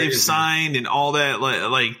deals that they've signed and all that,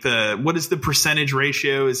 what is the percentage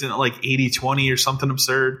ratio? Isn't it 80-20 or something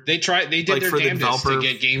absurd? They did their damnedest to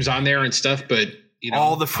get games on there and stuff, but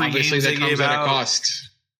all the free games that they comes gave at out. a cost.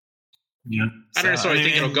 Yeah, I don't necessarily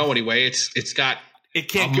think it'll go anyway. It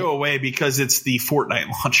can't go away because it's the Fortnite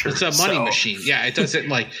launcher. It's a money machine. Yeah, it doesn't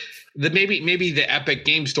maybe the Epic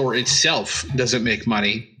Game Store itself doesn't make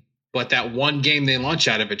money, but that one game they launch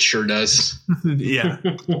out of it sure does. Yeah.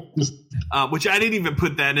 Which I didn't even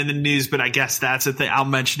put that in the news, but I guess that's a thing. I'll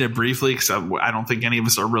mention it briefly because I don't think any of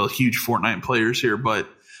us are real huge Fortnite players here, but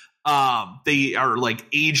they are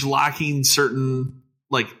age locking certain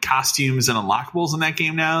costumes and unlockables in that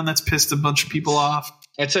game now, and that's pissed a bunch of people off.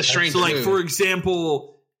 It's a strange move. For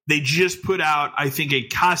example, They just put out, I think, a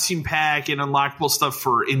costume pack and unlockable stuff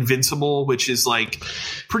for Invincible, which is like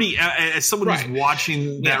pretty, as someone who's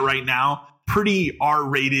watching that right now, pretty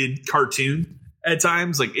R-rated cartoon at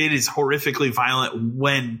times. Like, it is horrifically violent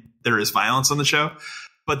when there is violence on the show,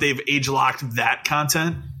 but they've age-locked that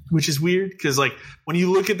content, which is weird because, like, when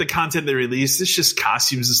you look at the content they release, it's just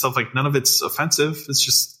costumes and stuff. Like, none of it's offensive. It's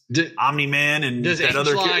just Omni-Man and that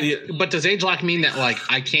other. But does age lock mean that, like,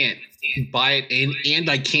 I can't buy it and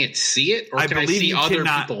I can't see it, or can I see other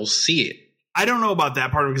people see it? I don't know about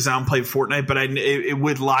that part because I don't play Fortnite, but it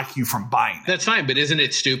would lock you from buying it. That's fine, but isn't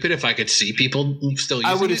it stupid if I could see people still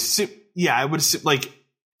using it? I would assume, like,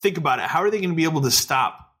 think about it. How are they going to be able to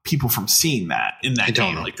stop people from seeing that in that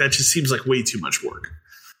game? Like, that just seems like way too much work.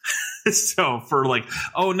 So for like,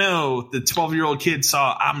 oh no, the 12-year-old kid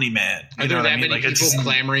saw Omni-Man. Are there that many people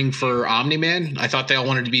clamoring for Omni-Man? I thought they all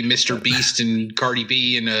wanted to be Mr. Beast and Cardi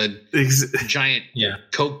B and a giant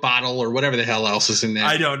Coke bottle or whatever the hell else is in there.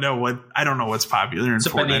 I don't know what's popular in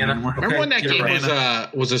Fortnite anymore. Remember when that game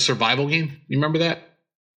was a survival game? You remember that?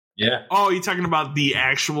 Yeah. Oh, you're talking about the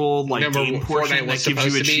actual game portion that gives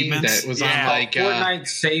you achievements? That was on Fortnite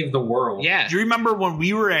saved the world. Yeah. Do you remember when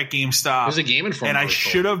we were at GameStop? It was a Game Informer. And I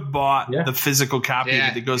should have bought the physical copy of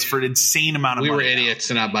it that goes for an insane amount of money. We were idiots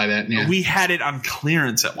to not buy that. Yeah. We had it on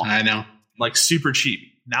clearance at one point. I know. Like super cheap.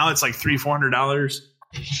 Now it's like $300-$400.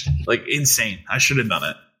 Like insane. I should have done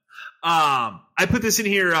it. I put this in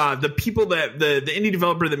here. The people that the indie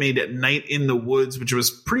developer that made Night in the Woods, which was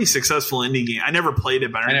pretty successful indie game. I never played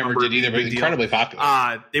it, but I never did either. But incredibly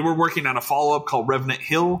popular. They were working on a follow up called Revenant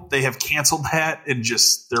Hill. They have canceled that and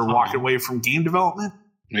they're walking away from game development.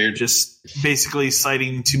 Weird. Just basically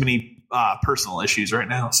citing too many personal issues right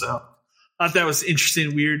now. So I thought that was interesting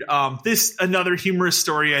and weird. This another humorous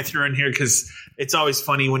story I threw in here because it's always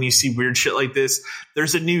funny when you see weird shit like this.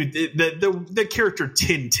 There's a new the character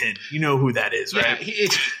Tintin. You know who that is, right?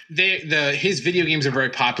 Yeah, his video games are very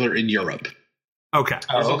popular in Europe. Okay.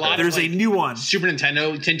 There's a new one. Super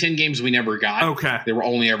Nintendo Tintin games we never got. Okay. They were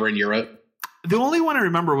only ever in Europe. The only one I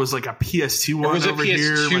remember was like a PS2 one. It was over a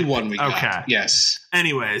PS2 here. one we got. Okay. Yes.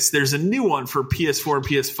 Anyways, there's a new one for PS4 and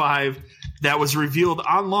PS5 that was revealed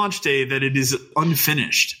on launch day that it is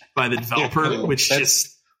unfinished by the developer, which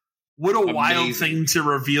just what a wild thing to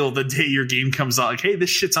reveal the day your game comes out. Like, hey, this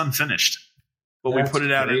shit's unfinished, but we put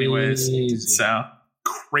it out anyways. So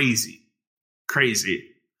crazy.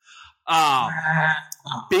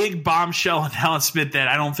 Big bombshell announcement that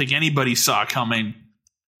I don't think anybody saw coming.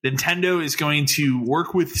 Nintendo is going to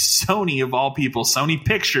work with Sony, of all people, Sony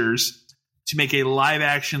Pictures, to make a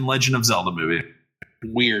live-action Legend of Zelda movie.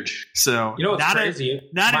 Weird. So, you know what's crazy?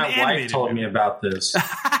 My wife told me about this.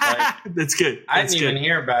 That's good. I didn't even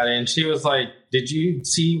hear about it, and she was like, "Did you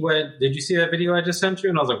see that video I just sent you?"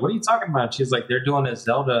 And I was like, "What are you talking about?" She's like, "They're doing a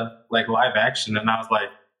Zelda like live action," and I was like,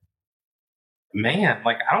 "Man,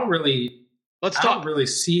 like I don't really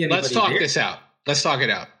see anybody." Let's talk this out. Let's talk it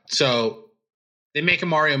out. So they make a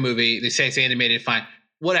Mario movie. They say it's animated. Fine,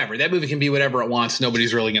 whatever. That movie can be whatever it wants.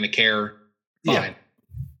 Nobody's really going to care. Fine. Yeah.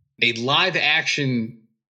 A live action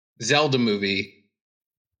Zelda movie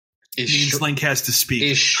means Link has to speak.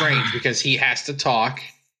 Is strange because he has to talk,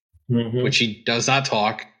 which he does not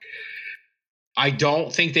talk. I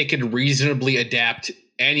don't think they could reasonably adapt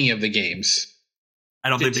any of the games. I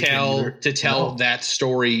don't think they can either. To tell that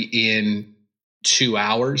story in 2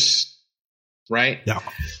 hours, right? Yeah.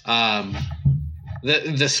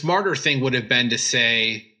 The smarter thing would have been to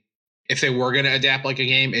say, if they were going to adapt like a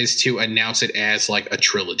game, is to announce it as like a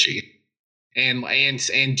trilogy, and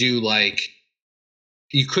do like,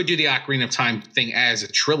 you could do the Ocarina of Time thing as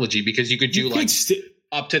a trilogy, because you could do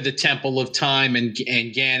up to the Temple of Time and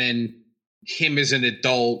Ganon, him as an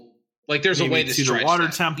adult. Like there's a way to stretch the Water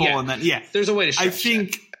Temple, and then there's a way to stretch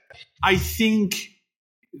I think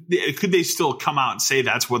could they still come out and say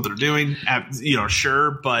that's what they're doing?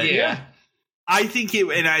 Sure, but I think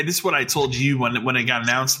this is what I told you when it got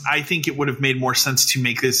announced. I think it would have made more sense to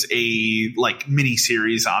make this a like mini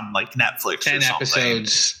series on like Netflix. 10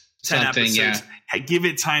 episodes. 10 episodes. Yeah. Give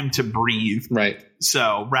it time to breathe. Right.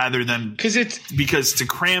 So rather than because to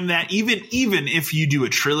cram that, even if you do a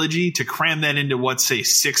trilogy, to cram that into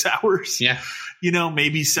 6 hours. Yeah.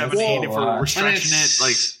 Maybe 7, 8 if we're stretching it.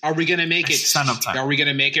 Like, are we going to make it? Are we going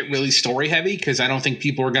to make it really story heavy? Because I don't think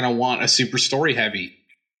people are going to want a super story heavy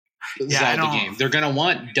Zelda game. They're going to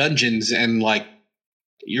want dungeons, and like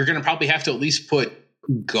you're going to probably have to at least put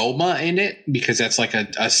Goma in it, because that's like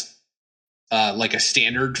a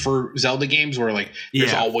standard for Zelda games, where like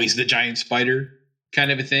there's always the giant spider kind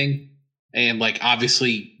of a thing. And like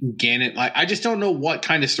obviously Ganon, like I just don't know what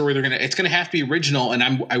kind of story it's going to have to be original, and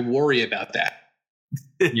I worry about that.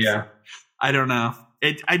 Yeah. I don't know.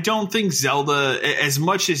 I don't think Zelda, as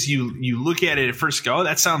much as you look at it at first go, oh,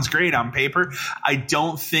 that sounds great on paper, I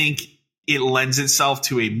don't think it lends itself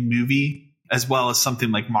to a movie as well as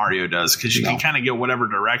something like Mario does, because you can kind of go whatever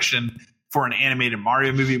direction for an animated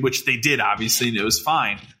Mario movie, which they did, obviously, and it was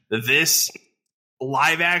fine. This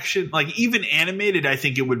live action, like even animated, I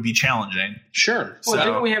think it would be challenging. Sure. Well,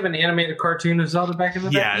 didn't we have an animated cartoon of Zelda back in the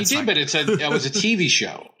day? Yeah, You did, but it was a TV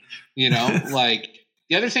show. Like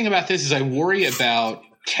the other thing about this is I worry about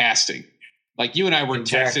casting. Like you and I were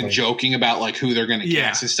texting, joking about like who they're going to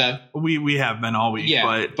cast and stuff. We have been all week.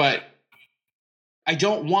 Yeah, but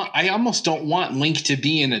I almost don't want Link to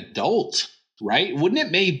be an adult, right? Wouldn't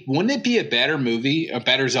it be a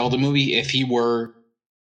better Zelda movie if he were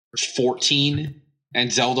 14 and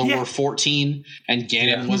Zelda were 14 and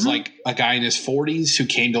Ganon was like a guy in his 40s who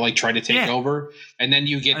came to like try to take over, and then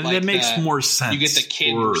you get that makes more sense. You get the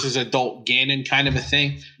kid versus adult Ganon kind of a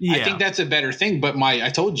thing. Yeah. I think that's a better thing. But I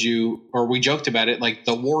told you, or we joked about it, like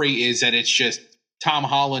the worry is that it's just Tom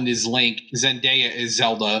Holland is Link, Zendaya is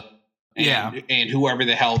Zelda, and whoever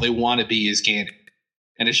the hell they want to be is Ganon.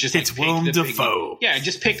 And it's just it's Willem Dafoe.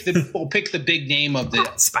 Just pick the big name of the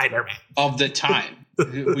Spider-Man of the time.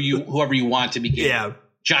 Whoever you want to be Ganon. Yeah.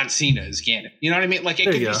 John Cena is Ganon. You know what I mean? Like it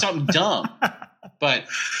could be something dumb. But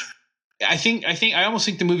I almost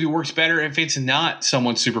think the movie works better if it's not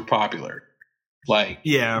someone super popular. Like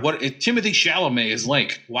Timothée Chalamet is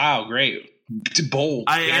Link. Wow, great. Bold.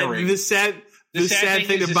 The sad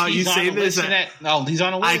thing about you saying this, he's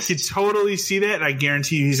on a list. I could totally see that, and I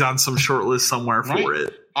guarantee you he's on some short list somewhere for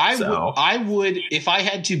it. I would, if I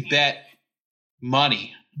had to bet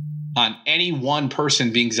money on any one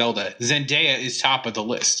person being Zelda, Zendaya is top of the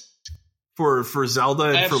list for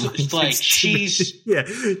Zelda. And for like she's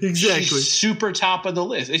exactly she's super top of the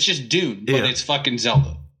list. It's just Dune, but it's fucking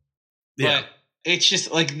Zelda. Yeah. But it's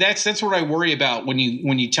just like that's what I worry about when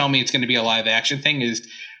you tell me it's going to be a live action thing, is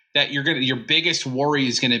that your biggest worry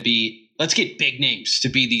is going to be, let's get big names to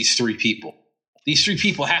be these three people. These three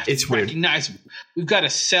people have to be recognizable. We've got to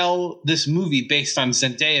sell this movie based on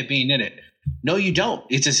Zendaya being in it. No, you don't.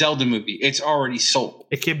 It's a Zelda movie. It's already sold.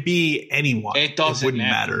 It could be anyone. It wouldn't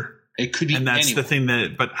matter. It could be anyone. And that's the thing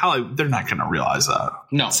but they're not going to realize that.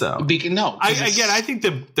 No. So no. I think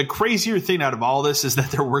the crazier thing out of all this is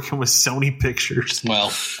that they're working with Sony Pictures.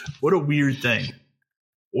 Well, what a weird thing.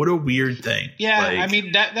 What a weird thing. Yeah, I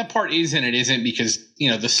mean, that part is and it isn't, because,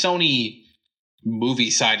 the Sony movie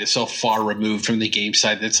side is so far removed from the game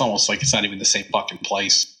side that it's almost like it's not even the same fucking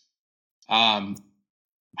place. I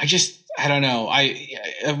don't know.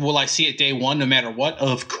 Will I see it day one no matter what?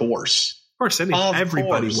 Of course. Of course,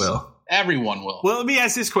 everybody will. Everyone will. Well, let me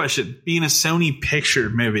ask this question. Being a Sony picture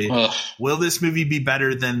movie, will this movie be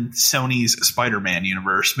better than Sony's Spider-Man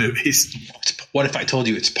universe movies? What if I told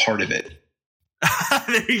you it's part of it?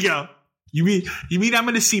 There you go. You mean I'm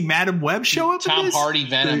going to see Madam Web show up? Tom Hardy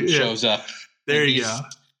Venom shows up. There you go.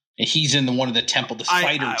 And he's in one of the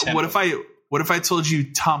spider temple. What if I told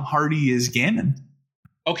you Tom Hardy is Ganon?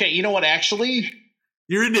 Okay, you know what? Actually,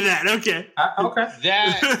 you're into that. Okay. Okay.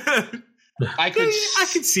 That I could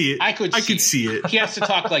see it. I could see it. He has to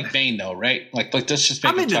talk like Bane, though, right? Like let's just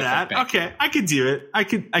make I'm into that. Like okay, I could do it. I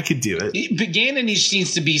could do it. But Ganon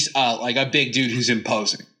needs to be like a big dude who's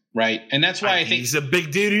imposing. Right, and that's why I think he's a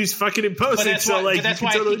big dude who's fucking imposing. But that's why I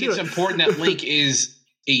think it's important that Link is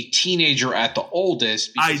a teenager at the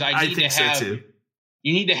oldest, because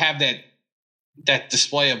you need to have that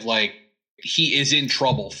display of like he is in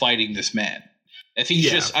trouble fighting this man. If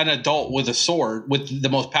he's just an adult with a sword, with the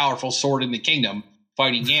most powerful sword in the kingdom,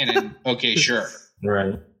 fighting Ganon, okay, sure,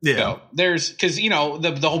 right, yeah. So because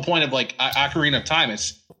the whole point of like Ocarina of Time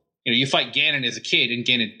is you fight Ganon as a kid and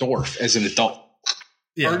Ganondorf as an adult.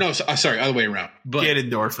 Yeah. Or no, sorry, other way around. But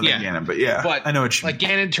Ganondorf and Ganon, but I know what you mean. Like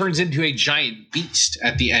Ganon turns into a giant beast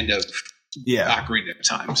at the end of Ocarina of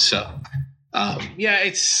Time. So,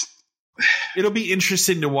 it'll be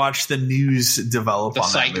interesting to watch the news develop the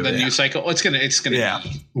news cycle. It's gonna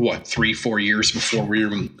be what 3-4 years before we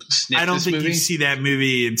even sniff. I don't think movie? you see that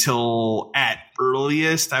movie until at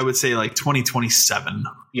earliest. I would say like 2027.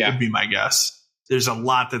 Would be my guess. There's a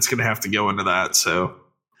lot that's going to have to go into that. So.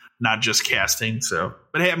 Not just casting, so.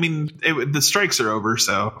 But hey, I mean, the strikes are over,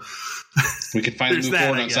 so. We can finally move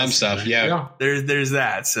forward on some stuff, yeah. There's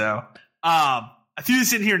that, so. I threw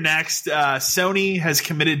this in here next. Sony has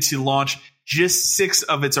committed to launch just 6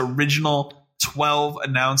 of its original 12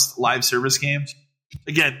 announced live service games.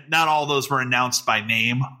 Again, not all of those were announced by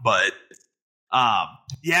name, but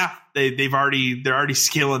they're already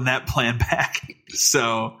scaling that plan back.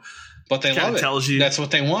 So. But they love it. Tells you, that's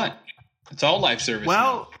what they want. It's all live service.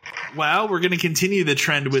 Well, Well, we're going to continue the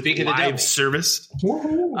trend with Speak of the devil. live service.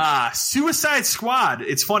 Suicide Squad.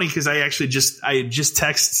 It's funny because I just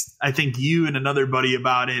text, I think you and another buddy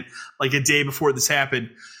about it like a day before this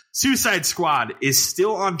happened. Suicide Squad is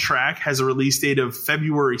still on track, has a release date of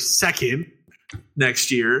February 2nd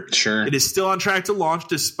next year. Sure. It is still on track to launch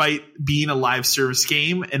despite being a live service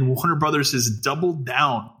game, and Warner Brothers has doubled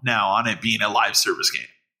down now on it being a live service game.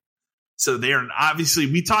 So they are obviously,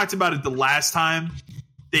 we talked about it the last time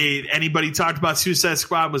anybody talked about Suicide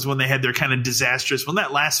Squad was when they had their kind of disastrous,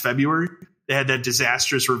 that last February, they had that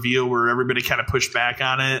disastrous reveal where everybody kind of pushed back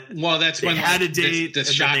on it. Well, that's when they had a date, the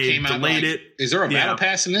shot came out. Like, is there a battle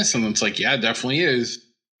pass in this? And it's like, yeah, it definitely is.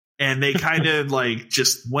 And they kind of like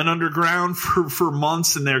just went underground for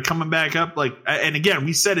months, and they're coming back up. Like, and again,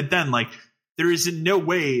 we said it then, like there is in no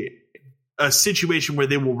way a situation where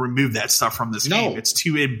they will remove that stuff from this game. It's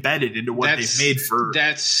too embedded into what they've made for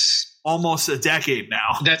almost a decade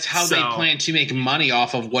now. That's how they plan to make money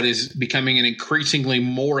off of what is becoming an increasingly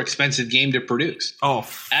more expensive game to produce.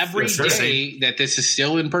 Every day that this is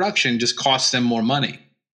still in production just costs them more money.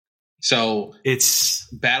 So it's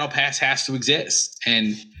Battle Pass has to exist.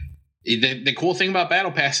 And the cool thing about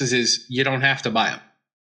Battle Passes is you don't have to buy them.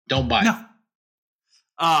 Don't buy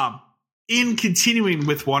them. In continuing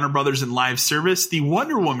with Warner Brothers and live service, the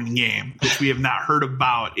Wonder Woman game, which we have not heard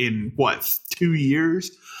about in 2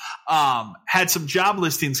 years, had some job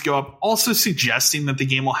listings go up, also suggesting that the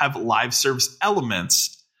game will have live service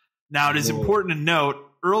elements. Now, it is important to note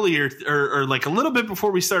earlier, or like a little bit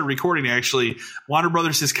before we started recording, actually, Warner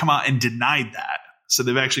Brothers has come out and denied that. So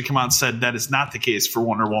they've actually come out and said that is not the case for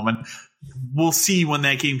Wonder Woman. We'll see when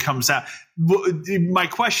that game comes out. My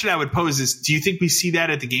question I would pose is, do you think we see that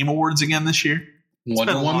at the Game Awards again this year?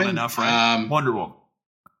 Wonder Woman? Enough, right? Wonder Woman.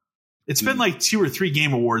 It's been like 2 or 3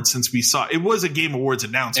 Game Awards since we saw it. It was a Game Awards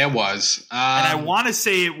announcement. It was. And I want to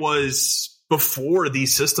say it was before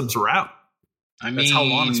these systems were out. That's how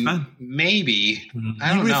long it's been. Maybe.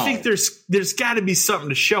 I don't know. You would think there's got to be something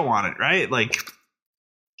to show on it, right? Like,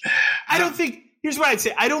 I don't think. Here's what I'd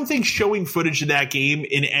say. I don't think showing footage of that game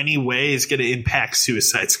in any way is going to impact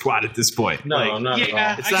Suicide Squad at this point. No, not at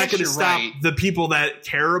all. It's not going to stop the people that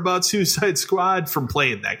care about Suicide Squad from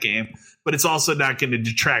playing that game, but it's also not going to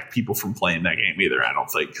detract people from playing that game either, I don't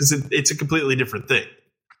think, because it's a completely different thing.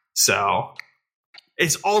 So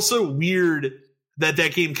it's also weird that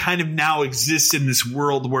game kind of now exists in this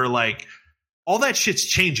world where, like, all that shit's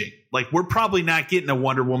changing. Like, we're probably not getting a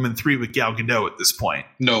Wonder Woman 3 with Gal Gadot at this point.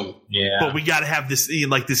 No. Yeah. But we got to have this,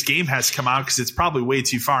 like, this game has to come out because it's probably way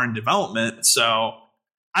too far in development. So,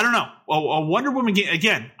 I don't know. A Wonder Woman game,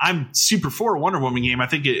 again, I'm super for a Wonder Woman game. I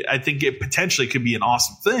think it potentially could be an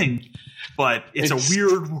awesome thing. But it's a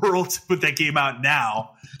weird world to put that game out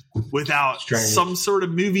now without some sort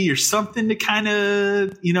of movie or something to kind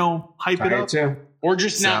of, hype it up. Or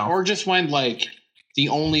just when, like, the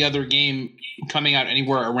only other game coming out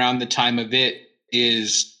anywhere around the time of it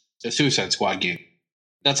is the Suicide Squad game.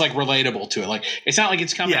 That's like relatable to it. Like, it's not like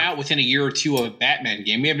it's coming out within a year or two of a Batman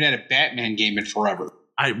game. We haven't had a Batman game in forever.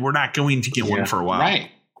 We're not going to get one for a while.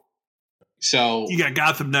 Right. So you got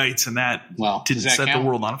Gotham Knights, and that didn't set the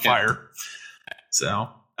world on fire. So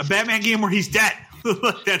a Batman game where he's dead.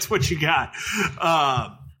 That's what you got.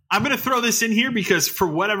 I'm going to throw this in here because for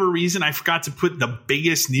whatever reason, I forgot to put the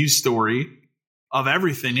biggest news story of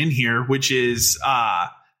everything in here, which is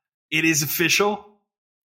it is official.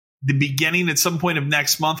 The beginning at some point of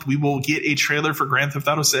next month, we will get a trailer for Grand Theft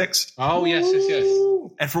Auto 6. Oh, yes.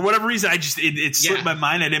 And for whatever reason, it slipped my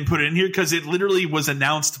mind. I didn't put it in here because it literally was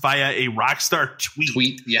announced via a Rockstar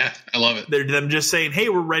tweet. Yeah, I love it. They're them just saying, hey,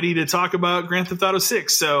 we're ready to talk about Grand Theft Auto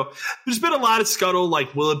 6. So there's been a lot of scuttle.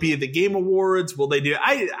 Like, will it be at the Game Awards? Will they do it?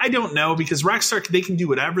 I don't know, because Rockstar, they can do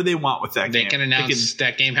whatever they want with that game. They can announce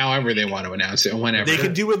that game however they want to announce it, whenever. They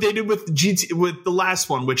can do what they did with with the last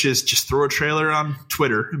one, which is just throw a trailer on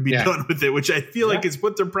Twitter and be done with it, which I feel like is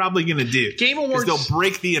what they're probably going to do. Game Awards, they'll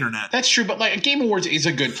break the internet. That's true, but like a Game Awards is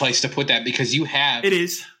a good place to put that because you have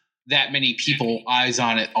that many people eyes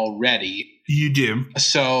on it already. You do.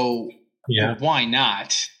 So why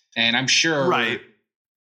not? And I'm sure, like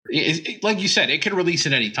you said, it could release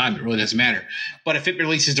at any time. It really doesn't matter. But if it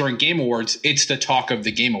releases during Game Awards, it's the talk of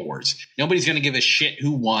the Game Awards. Nobody's going to give a shit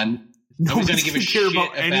who won. Nobody's going to give a shit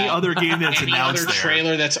about any other game that's any announced. Other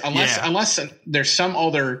trailer that's unless there's some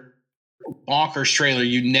other bonkers trailer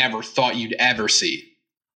you never thought you'd ever see.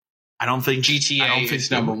 I don't think GTA is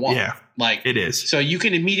number one. Yeah, like it is. So you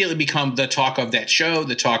can immediately become the talk of that show,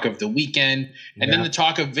 the talk of the weekend, and then the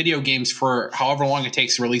talk of video games for however long it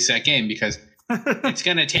takes to release that game, because it's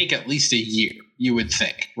going to take at least a year, you would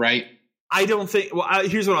think, right? I don't think. Well,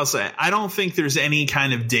 here's what I'll say. I don't think there's any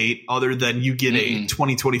kind of date other than you get a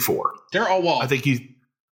 2024. They're all well. I think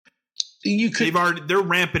you could. They're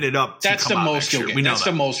ramping it up. That's the most you'll get. We know that's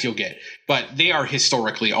the most you'll get. But they are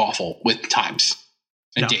historically awful with times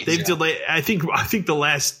and dates. They've delayed. I think the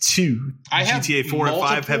last two GTA 4 and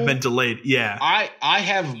 5 have been delayed. Yeah, I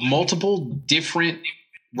have multiple different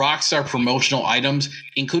Rockstar promotional items,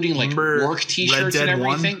 including like work T-shirts and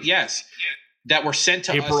everything. 1? Yes. That were sent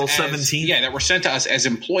to April us 17th. Yeah, that were sent to us as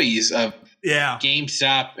employees of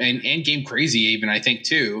GameStop and Game Crazy, even I think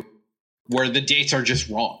too, where the dates are just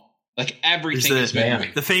wrong. Like everything is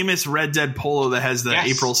the famous Red Dead polo that has the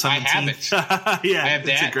April 17th. I have it. Yeah, I have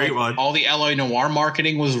that's that. a great one. All the LA Noire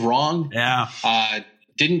marketing was wrong. Yeah.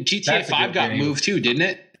 Didn't GTA 5 got moved too? Didn't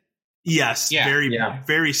it? Yes,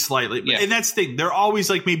 very slightly. Yeah. And that's the thing. They're always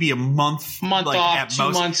like maybe a month like off, at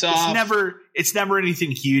 2 months off. It's never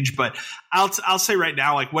anything huge. But I'll say right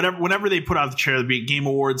now, like whenever they put out the trailer, be it Game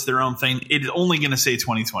Awards, their own thing, it's only going to say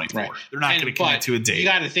 2024. Right. They're not going to commit to a date. You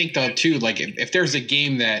got to think though too, like if there's a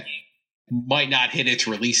game that might not hit its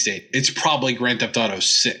release date, it's probably Grand Theft Auto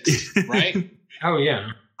 6, right? Oh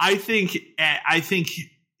yeah. I think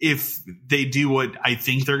if they do what I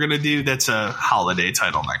think they're going to do, that's a holiday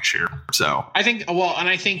title next year. So I think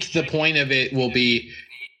the point of it will be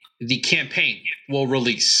the campaign will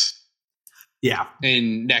release. Yeah.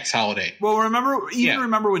 In next holiday. Well, remember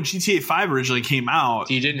when GTA 5 originally came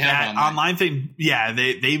out, you didn't have that online thing. Yeah,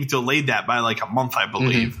 they've delayed that by like a month, I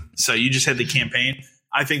believe. Mm-hmm. So you just had the campaign.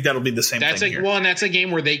 I think that'll be the same thing here. Well, and that's a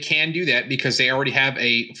game where they can do that because they already have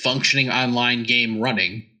a functioning online game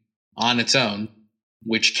running on its own,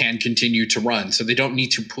 which can continue to run. So they don't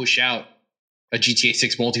need to push out a GTA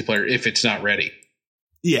 6 multiplayer if it's not ready.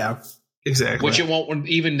 Yeah, exactly. Which it won't,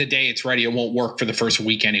 even the day it's ready, it won't work for the first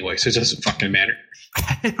week anyway. So it doesn't fucking matter.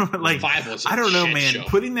 Like, 5 was I don't know, man. Show.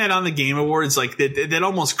 Putting that on the Game Awards, like that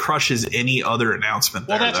almost crushes any other announcement.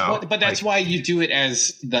 Well, that's why you do it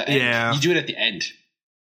as the end. Yeah. You do it at the end.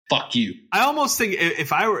 Fuck you. I almost think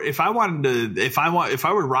if I were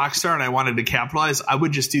Rockstar and I wanted to capitalize, I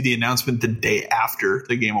would just do the announcement the day after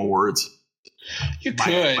the Game Awards. You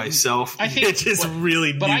could myself. I think it's just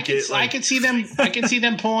really. But I can see them. I can see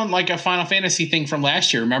them pulling like a Final Fantasy thing from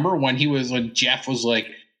last year. Remember when Jeff was like,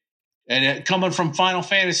 and coming from Final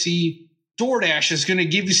Fantasy, DoorDash is going to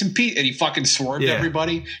give you some pizza, and he fucking swerved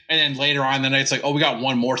everybody. And then later on in the night, it's like, oh, we got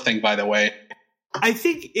one more thing, by the way. I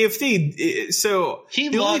think if they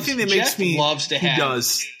only thing that makes me loves to have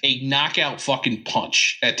a knockout fucking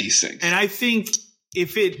punch at these things, and I think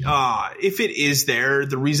if it is there,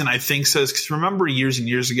 the reason I think so is because remember years and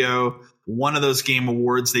years ago, one of those Game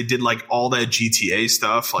Awards they did like all that GTA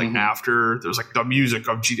stuff like after there was like the music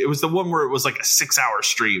of GTA. It was the one where it was like a 6-hour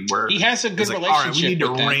stream where he has a good relationship. All right, we need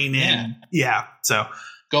to rein in, so.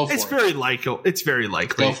 Go for it. It's very likely. It's very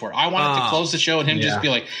likely. Go for it. I wanted to close the show and him just be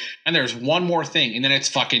like, and there's one more thing, and then it's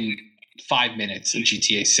fucking 5 minutes in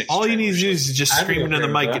GTA 6. All you need to do is just scream into the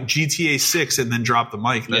mic at GTA 6 and then drop the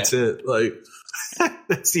mic. That's it. Like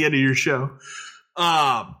that's the end of your show.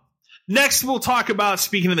 Next, we'll talk about,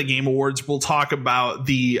 speaking of the Game Awards, we'll talk about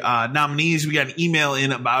the nominees. We got an email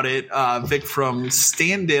in about it. Vic from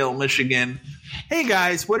Standale, Michigan. Hey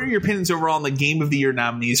guys, what are your opinions overall on the Game of the Year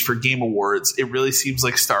nominees for Game Awards? It really seems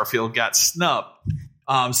like Starfield got snubbed.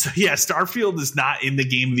 Starfield is not in the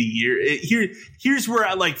Game of the Year. Here's where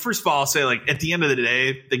I like. First of all, I'll say like at the end of the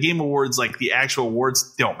day, the Game Awards, like the actual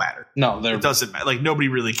awards, don't matter. No, it doesn't matter. Like nobody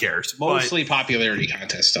really cares. Mostly popularity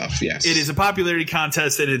contest stuff. Yes, it is a popularity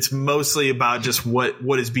contest, and it's mostly about just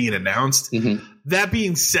what is being announced. Mm-hmm. That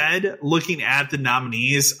being said, looking at the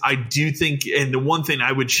nominees, I do think, and the one thing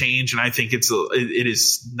I would change, and I think it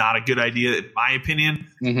is not a good idea in my opinion.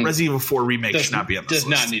 Mm-hmm. Resident Evil 4 remake should not be on this list.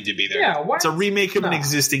 Does not need to be there. Yeah, what? It's a remake of an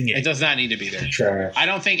existing game. It does not need to be there. Sure. I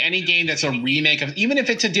don't think any game that's a remake of, even if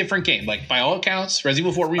it's a different game, like by all accounts,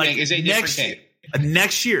 Resident Evil 4 remake is a different game.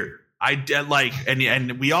 Next year, I like,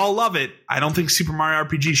 and we all love it. I don't think Super Mario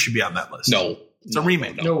RPG should be on that list. No. It's a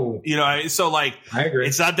remake. No. You know, so like, I agree.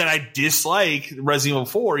 It's not that I dislike Resident Evil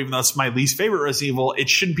 4, even though it's my least favorite Resident Evil. It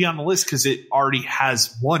shouldn't be on the list because it already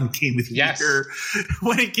has one Game of the Year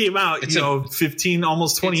when it came out, 15,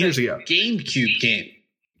 almost 20 years ago. GameCube game.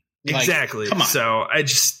 Exactly. Come on. So I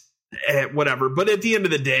just, whatever. But at the end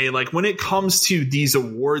of the day, like when it comes to these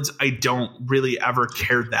awards, I don't really ever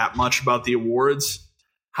care that much about the awards.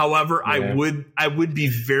 However, I would be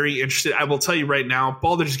very interested. I will tell you right now,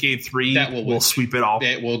 Baldur's Gate 3 will sweep it all.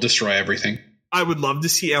 It will destroy everything. I would love to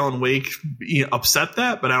see Alan Wake upset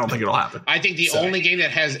that, but I don't think it'll happen. I think the only game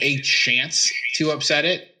that has a chance to upset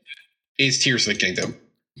it is Tears of the Kingdom.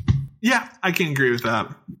 Yeah, I can agree with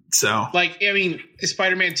that. So, like, I mean,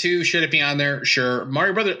 Spider-Man 2, should it be on there? Sure.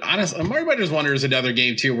 Mario Brothers Wonder is another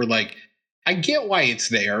game too where, like, I get why it's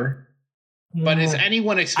there, but is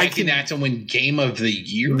anyone expecting that to win Game of the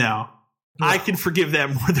Year? No. I can forgive that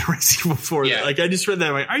more than Resident Evil 4. Yeah. Like, I just read that.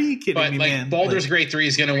 I'm like, are you kidding me, man? Baldur's Gate 3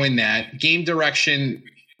 is going to win that. Game direction,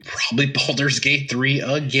 probably Baldur's Gate 3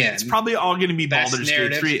 again. It's probably all going to be Baldur's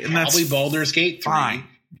Gate 3. And probably Baldur's Gate 3. Fine.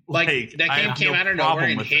 Like, that game came out of nowhere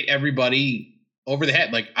and hit everybody over the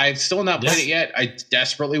head. Like, I've still not played it yet. I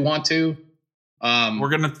desperately want to. We're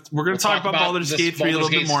gonna talk about Baldur's Gate 3 a little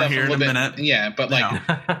bit more here in a minute. Yeah, but like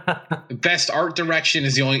best art direction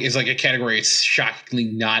is like a category it's shockingly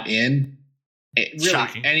not in.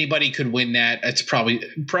 Shocking. Anybody could win that. It's probably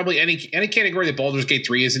any category that Baldur's Gate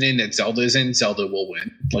 3 isn't in, that Zelda is in, Zelda will win.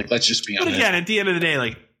 Like, let's just be honest. But again, at the end of the day,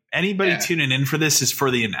 like, anybody tuning in for this is for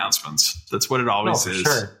the announcements. That's what it always is.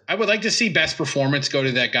 Sure. I would like to see best performance go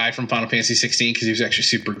to that guy from Final Fantasy 16 because he was actually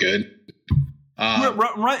super good.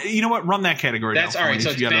 You know what? Run that category. That's all right.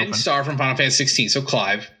 So it's Ben Starr from Final Fantasy 16. So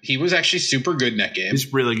Clive, he was actually super good in that game.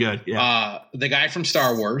 He's really good. Yeah. The guy from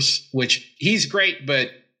Star Wars, which he's great,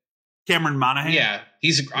 but Cameron Monaghan. Yeah,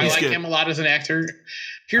 I like him a lot as an actor.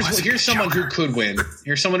 Here's someone who could win.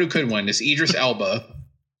 Here's someone who could win. This Idris Elba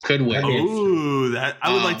could win. Ooh, that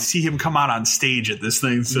I would like to see him come out on stage at this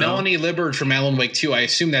thing. So. Melanie Liburd from Alan Wake 2. I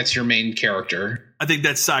assume that's your main character. I think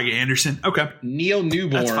that's Saga Anderson. Okay. Neil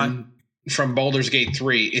Newborn from Baldur's Gate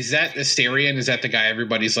 3. Is that Astarion? Is that the guy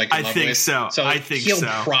everybody's like in love with? So. I think he'll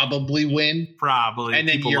probably win. Probably. And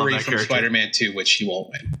then Yuri from Spider-Man 2, which he won't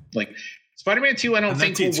win. Like, Spider-Man 2, I don't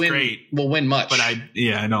think will win much. But I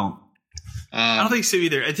don't. I don't think so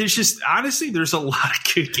either. There's just, honestly, there's a lot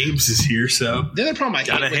of good games this year. So the other problem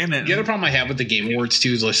I have with the Game Awards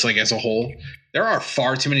too is just like as a whole, there are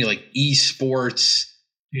far too many like esports.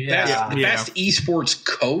 Best esports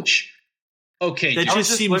coach. Okay, that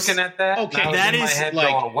just seems looking at that. Okay, that is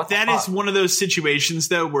like that is one of those situations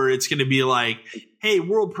though where it's going to be like, hey,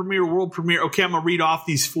 world premiere. Okay, I'm gonna read off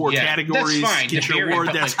these 4 categories. That's fine. Get your award.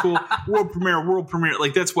 That's cool. World premiere.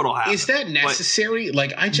 Like, that's what'll happen. Is that necessary? But,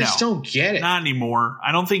 like, I just don't get it. Not anymore.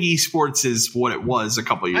 I don't think esports is what it was a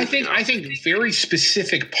couple years ago. I think very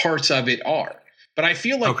specific parts of it are. But I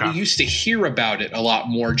feel like we used to hear about it a lot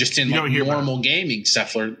more just in like normal gaming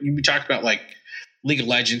stuff. We talked about like League of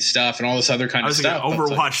Legends stuff and all this other kind of stuff.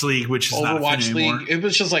 Overwatch League, which is Overwatch League. It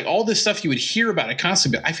was just like all this stuff you would hear about it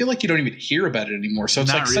constantly. I feel like you don't even hear about it anymore. So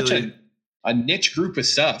it's such a niche group of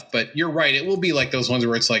stuff. But you're right. It will be like those ones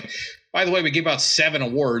where it's like, by the way, we gave out 7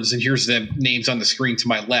 awards and here's the names on the screen to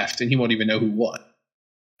my left, and he won't even know who won.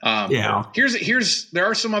 There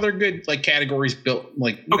are some other good like categories built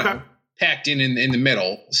like packed in the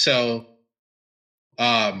middle. So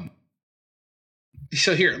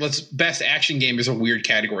So here, best action game is a weird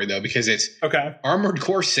category though, because it's Armored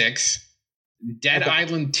Core 6, Dead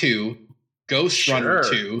Island 2, Ghost Runner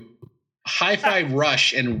 2, Hi-Fi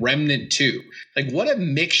Rush, and Remnant 2. Like, what a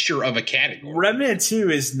mixture of a category. Remnant 2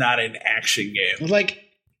 is not an action game. Like,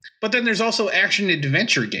 but then there's also action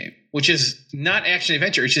adventure game, which is not action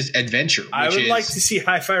adventure, it's just adventure. I would like to see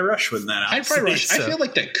Hi-Fi Rush win that. Hi-Fi Rush, I feel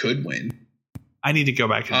like that could win. I need to go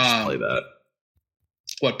back and just play that.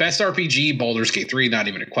 What, best RPG, Baldur's Gate 3, not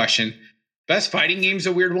even a question. Best fighting game's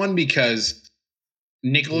a weird one because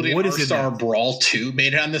Nickelodeon All-Star Brawl 2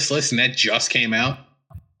 made it on this list, and that just came out.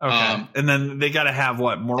 Okay. And then they got to have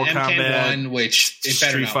what? Mortal Kombat 1, which it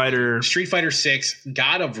better Street Fighter 6,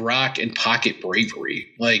 God of Rock, and Pocket Bravery.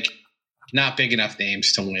 Like, not big enough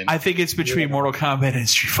names to win. I think it's between Mortal Kombat and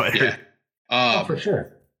Street Fighter. Yeah. For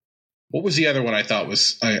sure. What was the other one I thought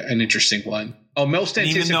was an interesting one? Oh, most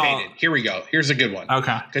anticipated. Here we go. Here's a good one.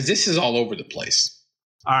 Okay. Because this is all over the place.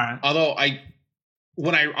 All right. Although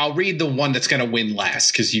I'll read the one that's going to win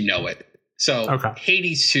last because you know it. So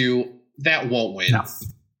Hades 2, that won't win. No.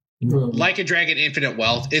 Like a Dragon Infinite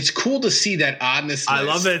Wealth. It's cool to see that on this list. I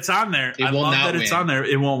love that it's on there. I love that it's on there.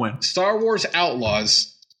 It won't win. Star Wars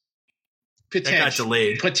Outlaws.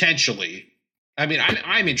 Potentially. I mean,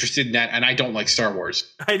 I'm interested in that, and I don't like Star Wars.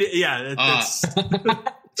 That's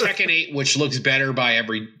Tekken 8, which looks better by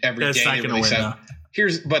every day. Not gonna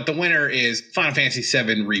win, but the winner is Final Fantasy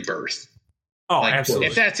VII Rebirth. Oh, absolutely!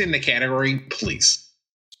 If that's in the category, please.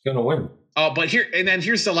 It's gonna win. Oh, but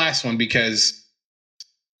here's the last one because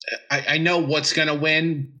I know what's gonna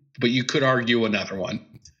win, but you could argue another one.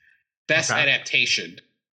 Best adaptation.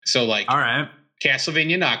 So all right,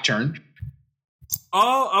 Castlevania Nocturne.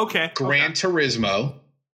 Oh, okay. Gran Turismo.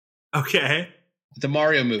 Okay. The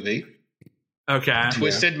Mario movie. Okay.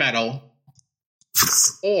 Twisted Metal.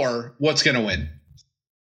 Or what's going to win?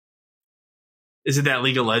 Is it that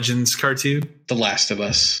League of Legends cartoon? The Last of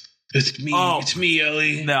Us. It's me,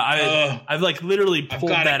 Ellie. No, I've like literally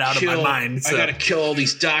pulled that out of my mind. So. I gotta kill all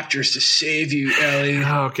these doctors to save you, Ellie.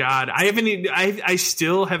 Oh God, I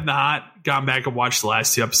still have not gone back and watched the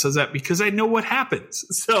last 2 episodes of that because I know what happens.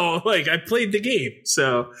 So like I played the game,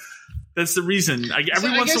 so that's the reason.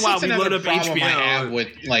 Every once in a while we load up HBO. I have with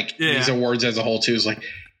like these awards as a whole too is like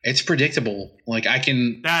it's predictable. Like I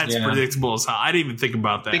can. That's predictable as hell. I didn't even think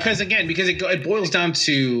about that because it boils down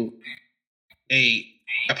to a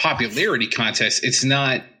popularity contest. It's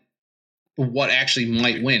not what actually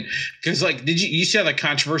might win. Because like, did you see the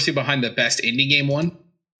controversy behind the best indie game one?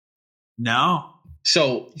 No.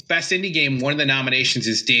 So best indie game, one of the nominations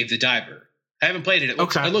is Dave the Diver. I haven't played it. It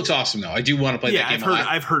looks awesome though. I do want to play that game.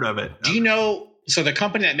 I've heard of it. Do you know? So the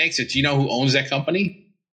company that makes it, do you know who owns that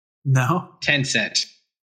company? No. Tencent.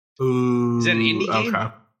 Ooh. Is that an indie game?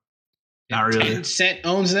 Okay. Not really. Tencent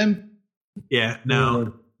owns them? Yeah.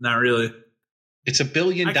 No. Not really. It's $1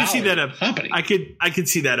 billion I can see that company. I could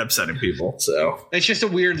see that upsetting people. So it's just a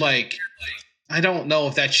weird like. I don't know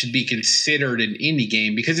if that should be considered an indie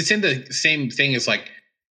game because it's in the same thing as like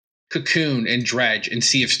Cocoon and Dredge and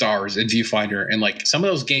Sea of Stars and Viewfinder and like some of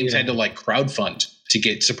those games had to like crowdfund to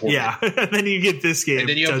get support. Yeah, and then you get this game, and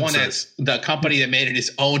then you have one that's the company that made it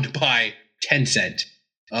is owned by Tencent.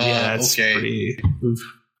 That's pretty. Oof.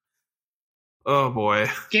 Oh boy,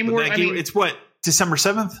 Game Award. It's what December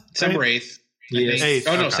 7th, December 8th. Yes.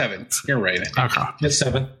 Oh no, 7th. You're right. Okay, it's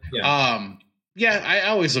 7. Yeah. Yeah, I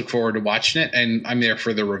always look forward to watching it, and I'm there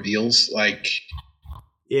for the reveals. Like,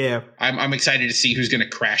 yeah, I'm excited to see who's going to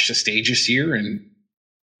crash the stage this year and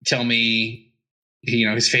tell me,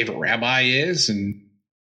 his favorite rabbi is. And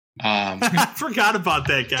I forgot about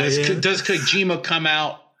that guy. Does Kojima come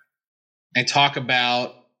out and talk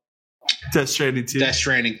about Death Stranding 2? Death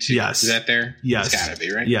Stranding 2. Yes. Is that there? Yes. It's got to be,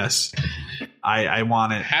 right? Yes. I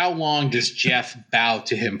want it. How long does Jeff bow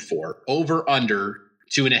to him for? Over, under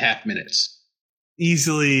 2.5 minutes.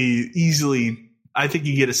 Easily. I think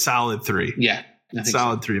you get a solid 3. Yeah.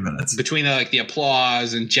 Solid 3 minutes. Between the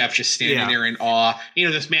applause and Jeff just standing there in awe.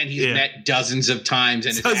 This man he's met dozens of times.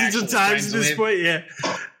 And dozens of times at this point. Yeah.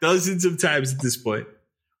 Dozens of times at this point.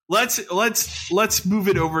 Let's move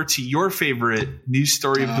it over to your favorite news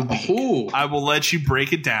story of the week. I will let you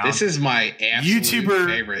break it down. This is my absolute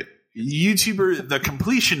favorite. YouTuber The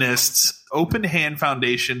Completionists Open Hand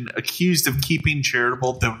Foundation accused of keeping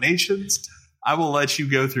charitable donations. I will let you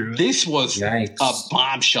go through it. This was a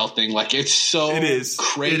bombshell thing. Like it's so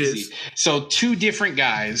crazy. It is. So 2 different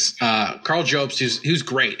guys, Carl Jobst, who's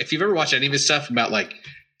great. If you've ever watched any of his stuff about like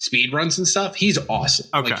speed runs and stuff, he's awesome.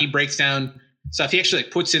 Okay. Like he breaks down stuff. He actually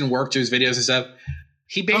puts in work to his videos and stuff.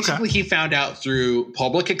 He basically he found out through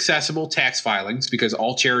public accessible tax filings, because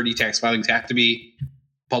all charity tax filings have to be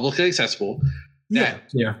publicly accessible.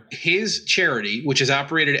 That his charity, which has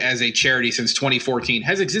operated as a charity since 2014,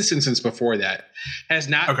 has existed since before that, has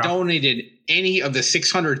not donated any of the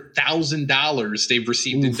 $600,000 they've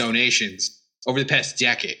received in donations over the past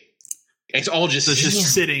decade. It's all just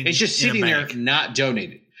sitting. It's just sitting there, not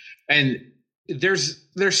donated. And there's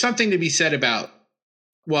something to be said about,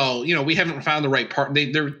 well, we haven't found the right part.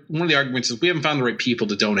 One of the arguments is we haven't found the right people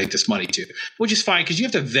to donate this money to, which is fine because you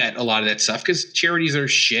have to vet a lot of that stuff because charities are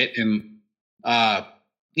shit and.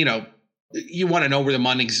 You want to know where the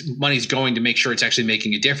money's going to make sure it's actually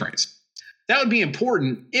making a difference. That would be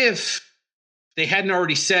important if they hadn't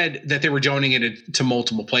already said that they were donating it to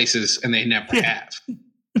multiple places, and they never have.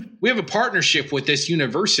 We have a partnership with this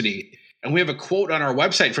university, and we have a quote on our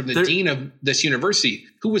website from the dean of this university,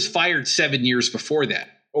 who was fired 7 years before that.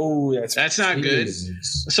 Oh, that's not good.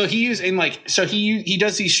 So he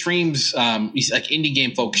does these streams. He's like indie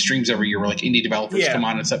game folk streams every year, where like indie developers come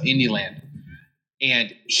on and stuff, Indie Land.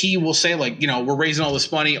 And he will say, like, we're raising all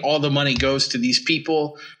this money. All the money goes to these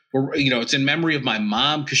people. It's in memory of my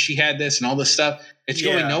mom because she had this and all this stuff. It's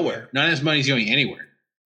going nowhere. None of his money's going anywhere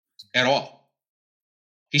at all.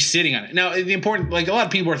 He's sitting on it. Now, the important, like, a lot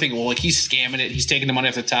of people are thinking, well, like, he's scamming it. He's taking the money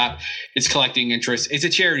off the top. It's collecting interest. It's a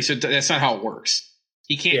charity, so that's not how it works.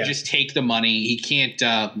 He can't just take the money. He can't,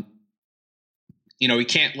 he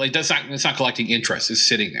can't, like, it's not collecting interest. It's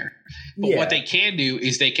sitting there. But what they can do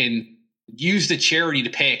is they can use the charity to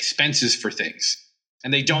pay expenses for things,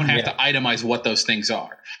 and they don't have to itemize what those things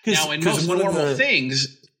are. Now, in most normal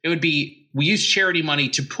things, it would be, we use charity money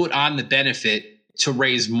to put on the benefit to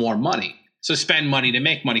raise more money. So spend money to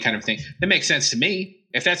make money kind of thing. That makes sense to me.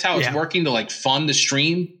 If that's how it's working to like fund the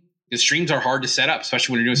stream, the streams are hard to set up,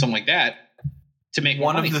 especially when you're doing something like that. To make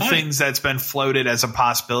one of the things that's been floated as a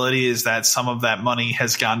possibility is that some of that money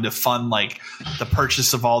has gone to fund like the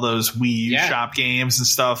purchase of all those Wii U shop games and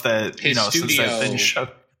stuff that his studio, since that thing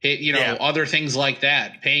shut. other things like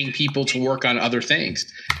that, paying people to work on other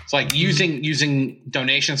things. It's like using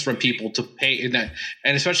donations from people to pay that.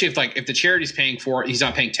 And especially if the charity's paying for it, he's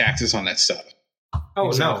not paying taxes on that stuff. Oh,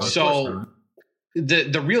 no. So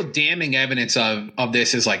the real damning evidence of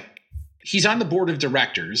this is like, he's on the board of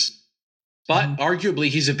directors, but arguably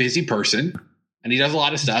he's a busy person and he does a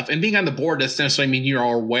lot of stuff. And being on the board doesn't necessarily mean you're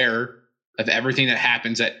aware of everything that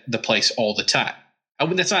happens at the place all the time. I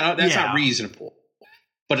mean, that's not reasonable.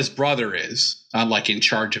 But his brother is in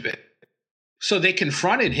charge of it. So they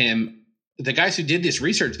confronted him. The guys who did this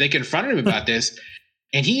research, they confronted him about this.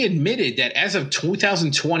 And he admitted that as of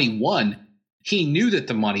 2021, he knew that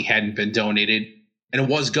the money hadn't been donated and it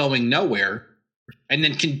was going nowhere. And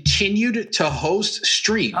then continued to host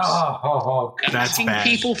streams. Asking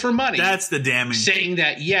people for money. That's the damning. Saying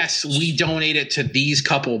that, yes, we donated to these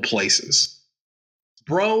couple places.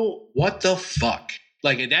 Bro, what the fuck?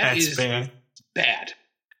 Like, that's bad.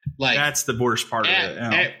 Like, that's the worst part of it.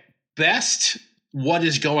 At best, what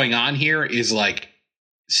is going on here is like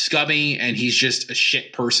scummy, and he's just a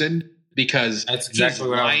shit person because that's exactly he's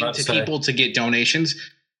what lying I was to about to say. people to get donations.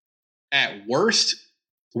 At worst,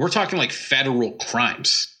 we're talking like federal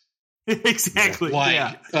crimes. Exactly.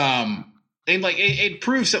 And like it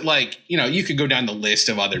proves that, like, you could go down the list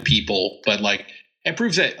of other people, but like it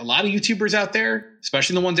proves that a lot of YouTubers out there,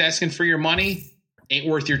 especially the ones asking for your money, ain't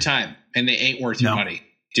worth your time, and they ain't worth your money.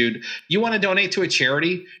 Dude, you want to donate to a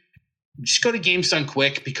charity? Just go to Games Done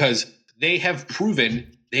Quick, because they have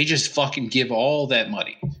proven they just fucking give all that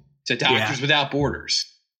money to Doctors Without Borders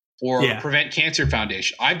or Prevent Cancer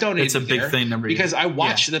Foundation. I've donated. It's a big thing because I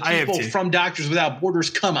watch the people from Doctors Without Borders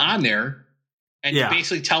come on there and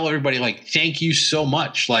basically tell everybody, like, thank you so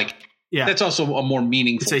much. Like, that's also a more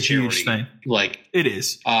meaningful. It's a charity. huge thing. Like, it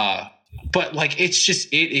is. But like, it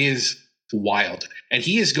is wild, and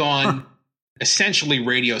he has gone. Essentially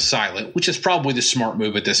radio silent, which is probably the smart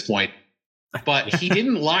move at this point. But he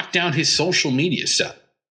didn't lock down his social media stuff.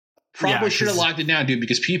 Probably should have locked it down, dude,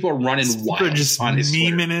 because people are running wild just on his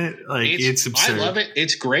Twitter. Memeing it. Like, it's absurd. I love it.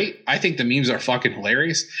 It's great. I think the memes are fucking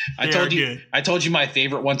hilarious. I told you my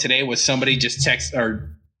favorite one today was somebody just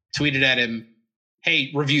tweeted at him,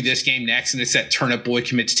 hey, review this game next. And it's that Turnip Boy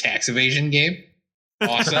Commits Tax Evasion game.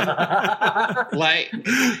 Awesome. Like,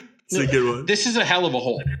 it's a good one. This is a hell of a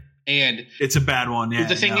hole. And it's a bad one. Yeah.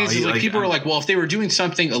 The thing is people are like, well, if they were doing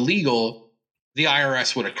something illegal, the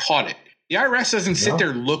IRS would have caught it. The IRS doesn't sit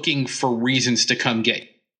there looking for reasons to come get you.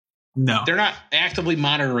 No, they're not actively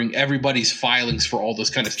monitoring everybody's filings for all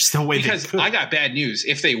this kind of stuff. Because I got bad news.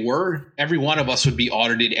 If they were, every one of us would be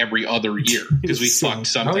audited every other year because we fucked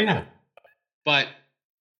something. Oh, yeah. But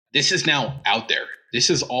this is now out there.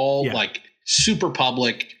 This is all like super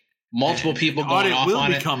public. Multiple people going off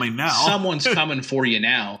on it. Coming now. Someone's coming for you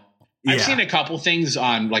now. I've seen a couple things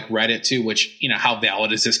on like Reddit too, which, how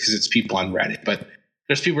valid is this? Because it's people on Reddit. But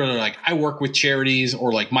there's people that are like, I work with charities,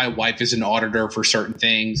 or like my wife is an auditor for certain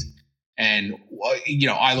things. And,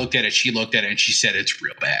 I looked at it, she looked at it, and she said it's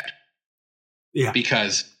real bad. Yeah.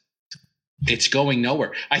 Because it's going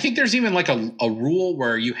nowhere. I think there's even like a rule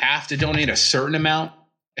where you have to donate a certain amount.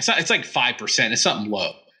 It's like 5%. It's something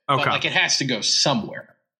low. Okay. But like it has to go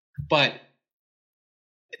somewhere. But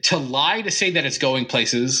to lie to say that it's going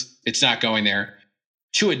places, it's not going there.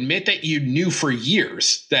 To admit that you knew for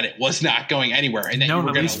years that it was not going anywhere, and that you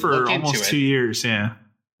were going to look into it. Almost 2 years, yeah.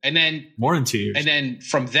 And then more than 2 years. And then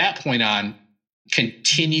from that point on,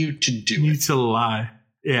 continue to do it. To lie.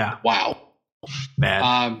 Yeah. Wow.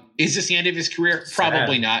 Bad. Is this the end of his career?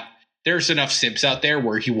 Probably not. There's enough simps out there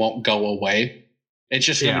where he won't go away. It's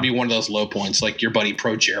just going to be one of those low points like your buddy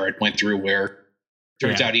Pro Jared went through, where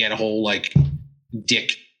turns out he had a whole like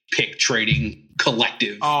dick pic trading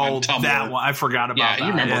collective on Tumblr. That one. I forgot about that. Yeah,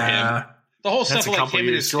 you remember him. The whole stuff like him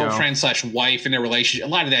and his girlfriend / wife and their relationship. A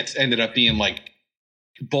lot of that ended up being like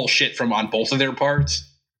bullshit on both of their parts.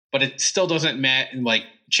 But it still doesn't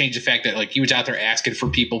change the fact that like he was out there asking for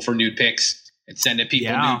people for nude pics and sending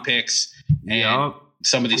people nude pics. And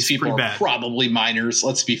some of these people are probably minors.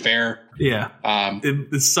 Let's be fair. Yeah.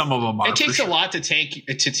 Some of them are. It takes a lot to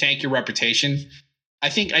tank your reputation. I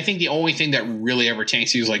think the only thing that really ever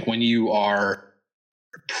tanks you is like when you are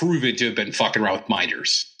proven to have been fucking around with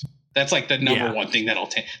minors. That's like the number one thing that'll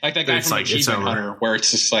tank. Like that guy from Achievement Hunter, where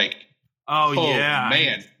it's just like, oh yeah,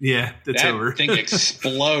 man, yeah, that's that over. Thing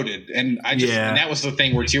exploded, and and that was the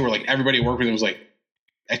thing where like everybody who worked with him was like,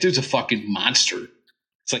 that dude's a fucking monster.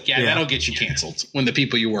 It's like, that'll get you canceled when the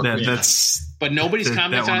people you work with. But nobody's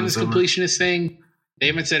commented on this completionist thing. They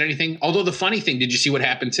haven't said anything. Although the funny thing, did you see what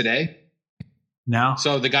happened today? No.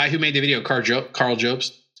 So the guy who made the video, Carl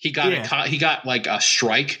Jobst, he got like a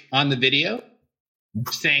strike on the video,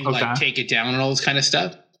 saying like take it down and all this kind of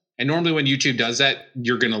stuff. And normally when YouTube does that,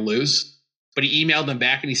 you're going to lose. But he emailed them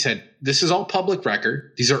back and he said, this is all public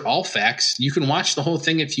record. These are all facts. You can watch the whole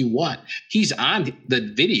thing if you want. He's on the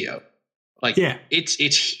video. Like, it's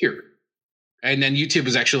here. And then YouTube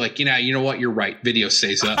was actually like, you know what? You're right. Video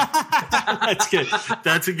stays up. That's good.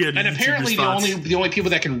 That's a good. And apparently the only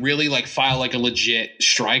people that can really like file like a legit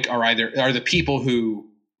strike are the people who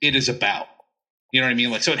it is about. You know what I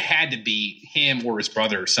mean? Like, so it had to be him or his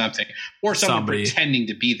brother or something, or someone pretending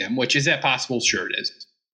to be them. Which, is that possible? Sure, it is.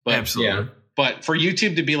 But, absolutely. But for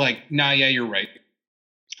YouTube to be like, nah, yeah, you're right.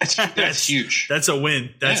 That's huge. That's a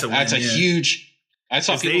win. That's a win. That's a huge. I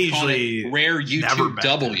saw people call it rare YouTube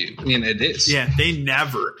W. I mean, it is. Yeah, they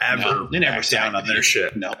never, ever they never down on their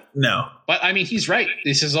shit. No. But I mean, he's right.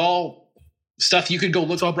 This is all stuff you could go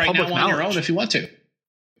look up right now on your own if you want to.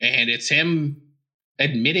 And it's him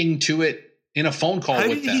admitting to it in a phone call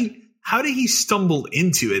with them. How did he stumble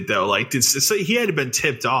into it though? Like, he had to been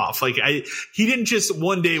tipped off. Like, he didn't just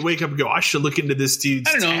one day wake up and go, I should look into this dude's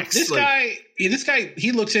I don't know. text. This guy,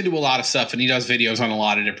 he looks into a lot of stuff and he does videos on a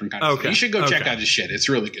lot of different kinds of stuff. You should go check out his shit. It's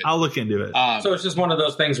really good. I'll look into it. So it's just one of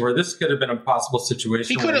those things where this could have been a possible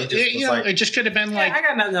situation. He could have, it just could have been like, I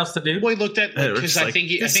got nothing else to do. Well, he looked at, because I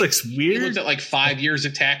think looks weird. He looked at like 5 years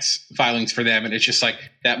of tax filings for them, and it's just like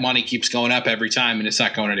that money keeps going up every time and it's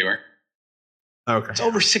not going anywhere. Okay. It's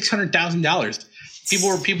over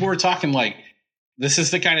 $600,000. People were talking like, this is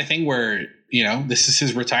the kind of thing where, this is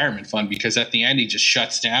his retirement fund, because at the end he just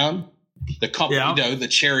shuts down the company, the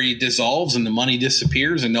cherry dissolves and the money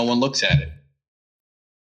disappears and no one looks at it.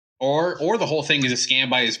 Or the whole thing is a scam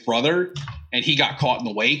by his brother and he got caught in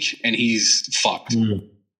the wake and he's fucked.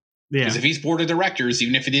 Because if he's board of directors,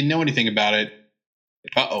 even if he didn't know anything about it,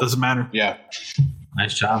 doesn't matter. Yeah.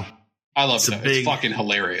 Nice job. I love it. It's fucking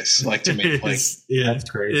hilarious. Like, to me, like, that's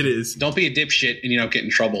crazy. It is. Don't be a dipshit and get in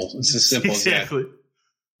trouble. It's as simple as that.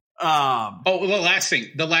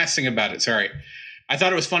 The last thing about it. Sorry, I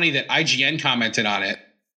thought it was funny that IGN commented on it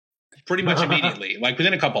pretty much immediately, like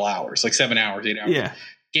within a couple hours, like 7 hours, 8 hours. Yeah.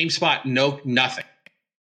 GameSpot, nothing,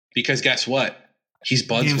 because guess what? He's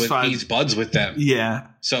buds with them. Yeah.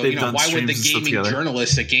 So why would the gaming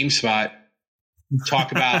journalists at GameSpot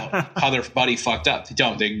talk about how their buddy fucked up? They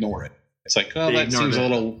don't. They ignore it. It's like, that seems a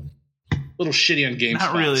little shitty on GameSpot's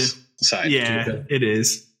Not really. side. Yeah, it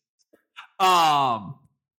is.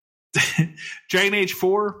 Dragon Age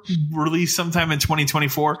 4 released sometime in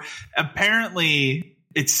 2024. Apparently,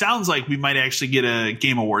 it sounds like we might actually get a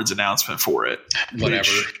Game Awards announcement for it.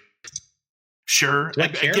 Whatever. Sure.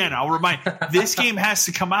 Again, I'll remind, this game has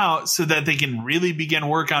to come out so that they can really begin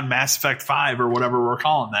work on Mass Effect 5 or whatever we're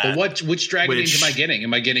calling that. But which Dragon Age am I getting?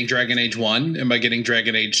 Am I getting Dragon Age 1? Am I getting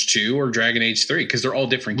Dragon Age 2 or Dragon Age 3? Because they're all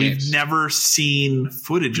different games. We've never seen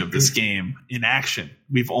footage of this game in action.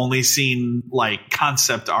 We've only seen like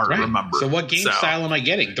concept art, remember. So what game style am I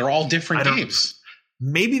getting? They're all different games.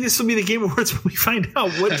 Maybe this will be the Game Awards when we find out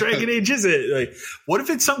what Dragon Age is it. Like, what if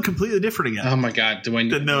it's something completely different again? Oh my god! Do I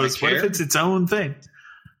care? What if it's its own thing?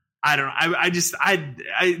 I don't know.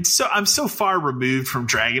 I'm so far removed from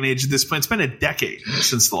Dragon Age at this point. It's been a decade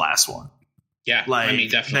since the last one. Yeah,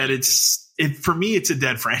 definitely. That for me, it's a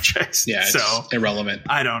dead franchise. Yeah, it's irrelevant.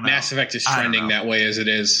 I don't know. Mass Effect is trending that way as it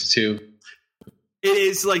is too. It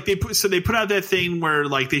is like they put out that thing where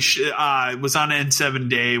like they was on N7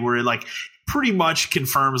 Day where it like pretty much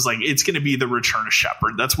confirms like it's going to be the return of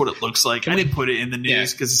Shepard. That's what it looks like. I didn't put it in the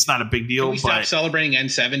news because it's not a big deal. Can we stop celebrating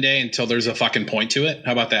N7 Day until there's a fucking point to it?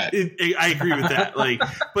 How about that? I agree with that. Like,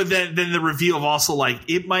 but then the reveal of also like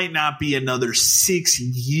it might not be another 6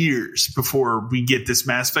 years before we get this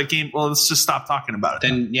Mass Effect game. Well, let's just stop talking about it.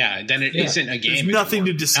 Then it isn't a game. There's nothing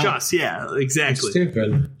to discuss. Yeah, exactly. It's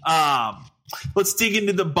stupid. Let's dig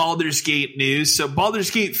into the Baldur's Gate news. So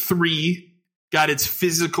Baldur's Gate 3 got its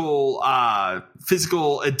physical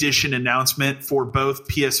edition announcement for both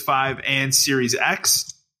PS5 and Series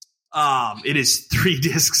X. It is 3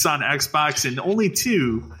 discs on Xbox and only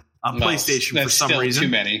 2 on PlayStation for some reason. Too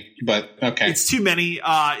many, but okay. It's too many.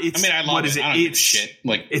 I love it.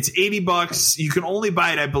 It's $80. You can only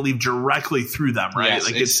buy it, I believe, directly through them, right? Yes,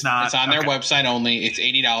 it's not. It's on their website only. It's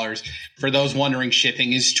 $80. For those wondering,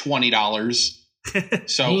 shipping is $20. So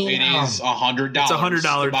it is $100. It's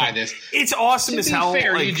 $100 to buy this. It's awesome as hell.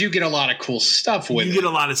 Fair, you do get a lot of cool stuff with it. You get a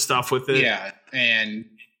lot of stuff with it. Yeah, and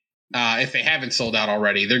if they haven't sold out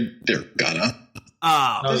already, they're gonna.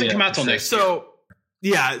 Doesn't come out till next year.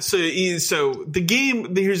 Yeah, so the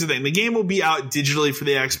game. Here's the thing: the game will be out digitally for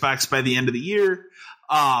the Xbox by the end of the year.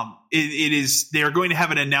 It is. They are going to have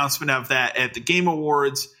an announcement of that at the Game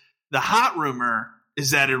Awards. The hot rumor is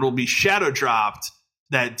that it will be shadow dropped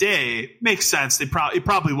that day, makes sense. It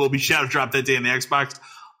probably will be shadow drop that day in the Xbox,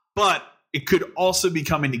 but it could also be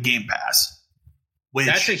coming to Game Pass. Which,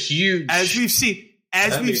 that's a huge, as we've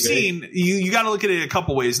seen, you got to look at it a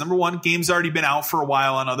couple ways. Number one, game's already been out for a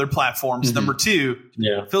while on other platforms. Mm-hmm. Number two,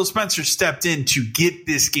 Phil Spencer stepped in to get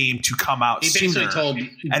this game to come out sooner. He basically told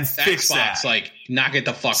and fix that, like, knock it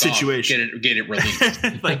the fuck situation. Off, get it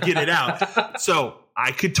released, like get it out. So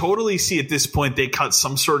I could totally see at this point they cut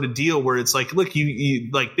some sort of deal where it's like, look, you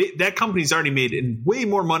like that company's already made way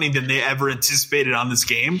more money than they ever anticipated on this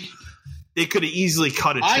game. They could have easily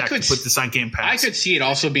cut a check to put this on Game Pass. I could see it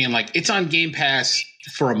also being like, it's on Game Pass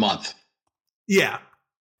for a month. Yeah.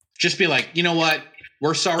 Just be like, you know what?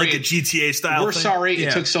 We're sorry. Like a GTA style We're sorry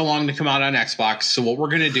it took so long to come out on Xbox. So what we're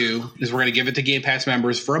going to do is we're going to give it to Game Pass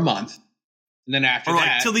members for a month. And then after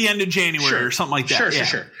that. Till the end of January or something like that.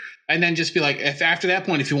 Sure. And then just be like, if after that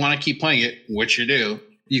point, if you want to keep playing it, which you do,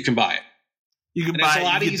 you can buy it. You can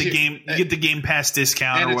buy it. You get the Game Pass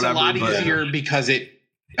discount or whatever. And it's a lot easier because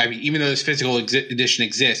even though this physical edition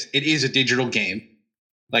exists, it is a digital game.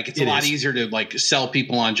 Like, it's a lot easier to like sell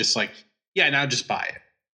people on just like, now just buy it.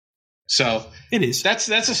 So it is. That's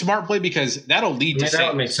a smart play because that'll lead to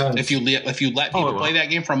sales. Makes sense. If you let people play that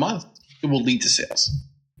game for a month, it will lead to sales.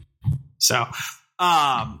 So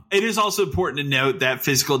it is also important to note that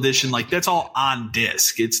physical edition, like, that's all on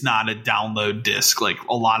disc. It's not a download disc. Like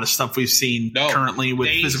a lot of stuff we've seen currently with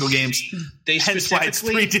physical games. Hence why it's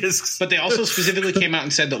 3 discs. But they also specifically came out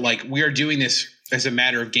and said that, like, we are doing this as a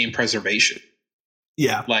matter of game preservation.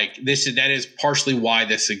 Yeah. Like, that is partially why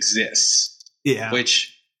this exists. Yeah.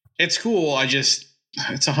 Which, it's cool. It's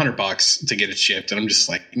 $100 to get it shipped. And I'm just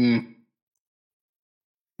like,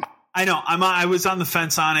 I know. I was on the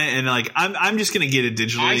fence on it, and like I'm just gonna get it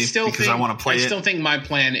digitally because I want to play it. I still think my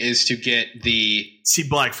plan is to get the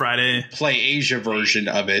Black Friday Play Asia version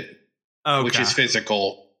of it, which is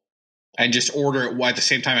physical, and just order it at the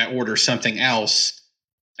same time I order something else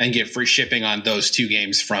and get free shipping on those 2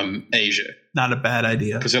 games from Asia. Not a bad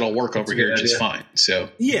idea because it'll work over here just fine. So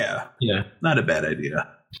yeah, not a bad idea.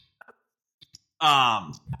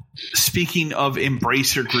 Speaking of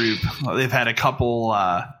Embracer Group, they've had a couple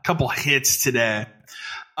hits today.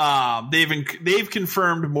 They've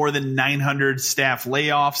confirmed more than 900 staff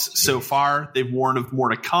layoffs so far. They've warned of more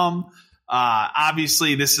to come.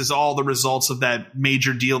 Obviously, this is all the results of that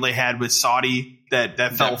major deal they had with Saudi that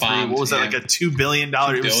fell through. What was that, like a $2 billion?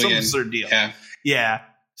 It was some sort of deal. Yeah.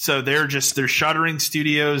 So they're shuttering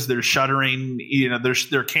studios. They're shuttering,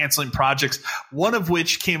 they're canceling projects, one of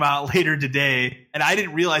which came out later today. And I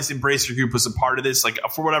didn't realize Embracer Group was a part of this. Like,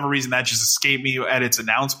 for whatever reason, that just escaped me at its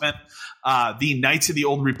announcement. The Knights of the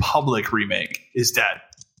Old Republic remake is dead.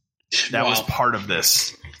 That was part of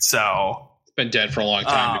this. So it's been dead for a long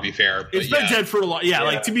time, to be fair. It's been dead for a long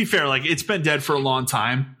like, to be fair, like, it's been dead for a long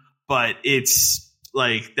time, but it's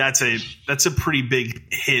like, that's a pretty big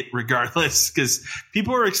hit regardless, because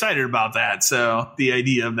people are excited about that. So the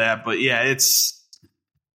idea of that, but it's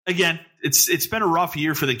been a rough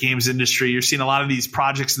year for the games industry. You're seeing a lot of these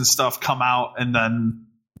projects and stuff come out, and then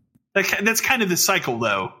that's kind of the cycle,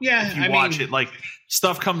 though. Yeah, if you watch it, like,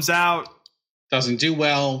 stuff comes out, doesn't do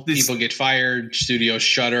well, people get fired, studios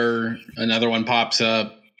shutter, another one pops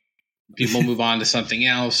up, people move on to something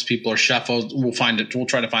else, people are shuffled. We'll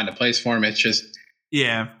try to find a place for them. It's just,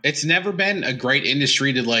 it's never been a great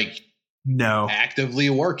industry to actively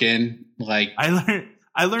work in. Like, I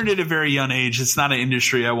learned at a very young age, it's not an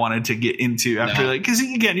industry I wanted to get into after, because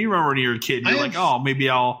again, you remember when you were a kid, you're like, oh, maybe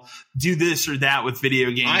I'll do this or that with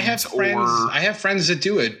video games. I have friends that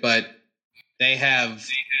do it, but they have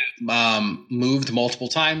moved multiple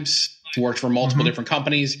times, worked for multiple different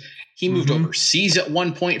companies. He moved overseas at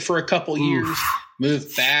one point for a couple years,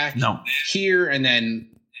 moved back here, and then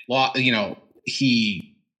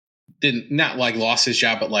he didn't lost his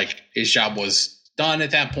job, but like his job was done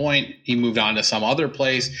at that point. He moved on to some other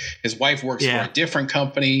place. His wife works for a different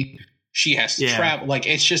company. She has to travel. Like,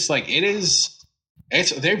 it's just like, they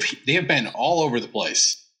have been all over the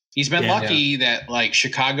place. He's been lucky that like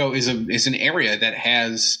Chicago is an area that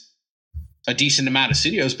has a decent amount of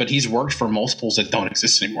studios, but he's worked for multiples that don't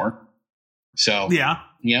exist anymore. So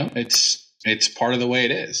it's part of the way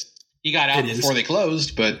it is. He got out before they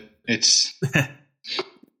closed, but it's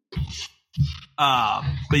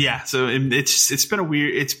but yeah, so it's been a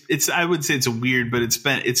weird, I would say it's a weird, but it's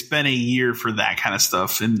been a year for that kind of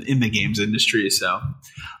stuff in the games industry. So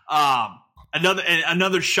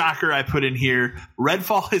another shocker I put in here,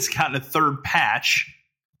 Redfall has gotten a 3rd patch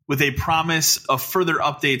with a promise of further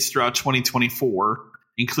updates throughout 2024,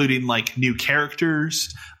 including like new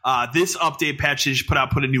characters. This update patch they just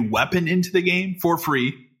put a new weapon into the game for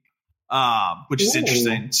free. which is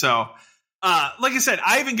interesting. So, like I said,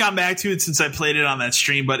 I haven't gone back to it since I played it on that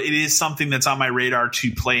stream, but it is something that's on my radar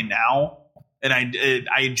to play now. And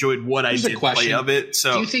I enjoyed what I did play of it.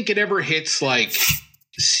 So, do you think it ever hits like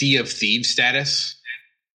Sea of Thieves status?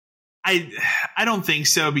 I don't think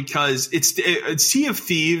so, because it's Sea of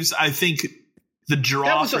Thieves. I think the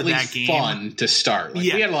draw for that game fun to start. Like, we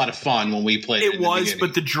had a lot of fun when we played. It was,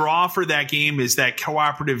 but the draw for that game is that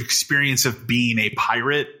cooperative experience of being a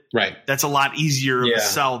pirate. Right. That's a lot easier to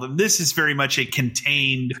sell than this is very much a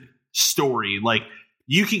contained story. Like,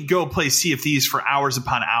 you can go play Sea of Thieves for hours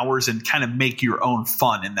upon hours and kind of make your own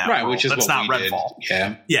fun in that world. Which is that's what not we Redfall.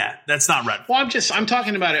 Did. Yeah, that's not Redfall. Well, I'm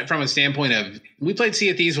talking about it from a standpoint of, we played Sea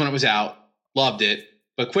of Thieves when it was out, loved it,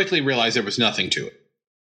 but quickly realized there was nothing to it.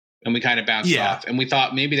 And we kind of bounced off, and we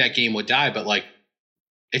thought maybe that game would die, but like,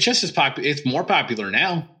 it's just as popular. It's more popular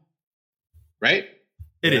now, right?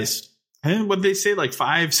 It is. And what they say, like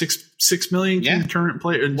 6 million concurrent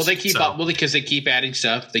players. Well, they keep up. Well, because they keep adding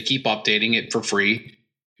stuff, they keep updating it for free.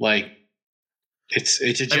 Like, it's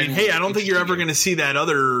a. I mean, hey, I don't think you're ever going to see that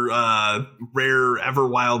other rare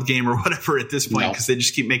Everwild game or whatever at this point, because they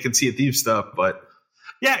just keep making Sea of Thieves stuff, but.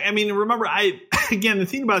 Yeah, I mean, remember, the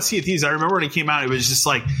thing about Sea of Thieves, I remember when it came out, it was just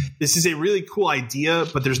like, this is a really cool idea,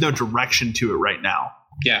 but there's no direction to it right now.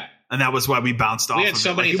 Yeah. And that was why we bounced off. We had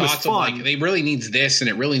so many thoughts of like, it really needs this, and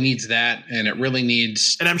it really needs that, and it really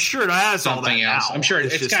needs. And I'm sure it has something all that else. now. I'm sure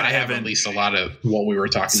it's got to have at least a lot of what we were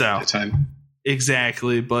talking about at the time.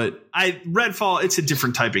 Exactly. But Redfall, it's a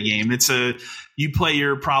different type of game. You play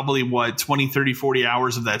your probably 20, 30, 40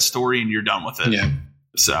 hours of that story and you're done with it. Yeah.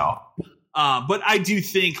 So. But I do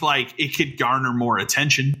think like it could garner more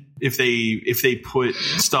attention if they put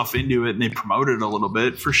stuff into it and they promote it a little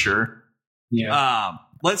bit, for sure. Yeah.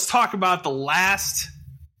 Let's talk about the last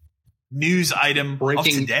news item of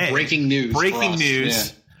today. Breaking news.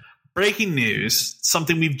 Yeah. Breaking news.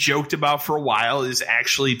 Something we've joked about for a while is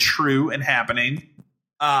actually true and happening.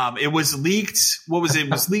 It was leaked. What was it?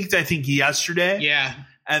 It was leaked, I think, yesterday. Yeah.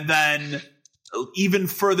 And then even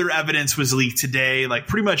further evidence was leaked today, like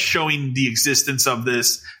pretty much showing the existence of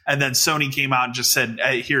this. And then Sony came out and just said,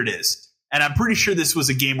 hey, here it is. And I'm pretty sure this was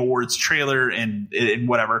a Game Awards trailer and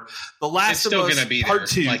whatever. The Last of Us Part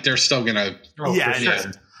 2. Like, they're still going to.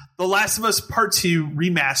 Yeah. The Last of Us Part 2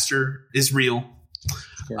 remaster is real.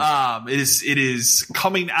 It is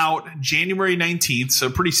coming out January 19th, so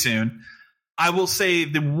pretty soon. I will say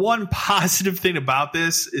the one positive thing about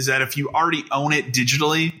this is that if you already own it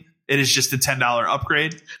digitally, it is just a $10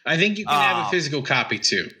 upgrade. I think you can have a physical copy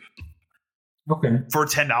too. Okay. For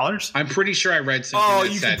 $10? I'm pretty sure I read something. Oh,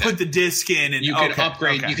 you can put the disc in and you can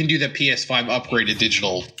upgrade. Okay. You can do the PS5 upgrade to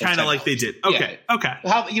digital. Kind of like they did. Okay. Yeah. Okay.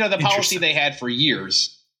 How the policy they had for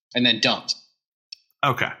years and then dumped.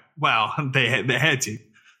 Okay. Well, they had to.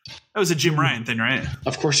 That was a Jim Ryan thing, right?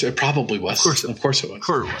 Of course, it probably was. Of course it was. Of course it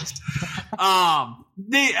was.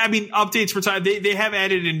 Updates for time. They have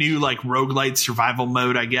added a new like roguelite survival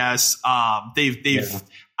mode, I guess. They've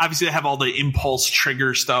obviously they have all the impulse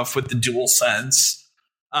trigger stuff with the DualSense.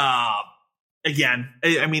 Again,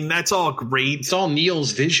 I mean that's all great. It's all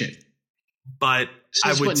Neil's vision, but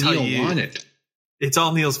I would tell you, wanted. It's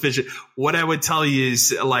all Neil's vision. What I would tell you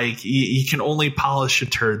is like you can only polish a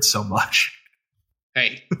turd so much.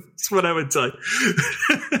 Hey, that's what I would tell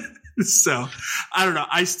you. So, I don't know.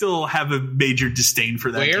 I still have a major disdain for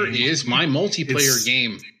that. Where is my multiplayer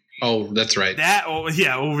game? Oh, that's right.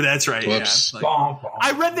 That's right. Whoops. Yeah.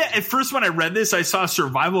 I read that at first when I read this, I saw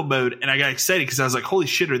survival mode and I got excited because I was like, holy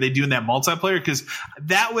shit, are they doing that multiplayer? Because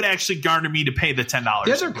that would actually garner me to pay the $10.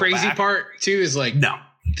 The other crazy part, too, is like, no.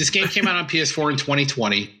 This game came out on PS4 in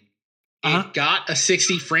 2020. It got a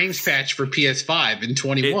 60 frames patch for PS5 in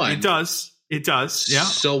 21. It does. It does, yeah.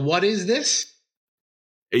 So what is this?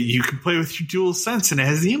 You can play with your DualSense, and it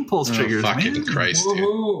has the impulse triggers. Fucking Christ,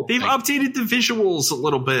 dude. They've updated the visuals a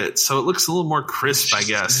little bit, so it looks a little more crisp, I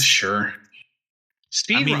guess. Sure.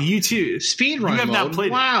 Speedrun. You too. Speedrun. You have not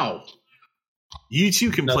played it. You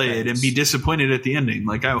too can play it and be disappointed at the ending,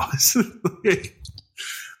 like I was.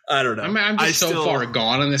 I don't know. I mean, I'm just so far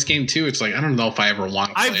gone on this game too. It's like I don't know if I ever want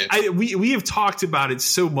to play it. We have talked about it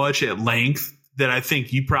so much at length that I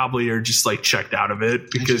think you probably are just like checked out of it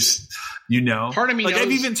because part of me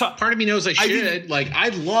knows. Part of me knows I should. I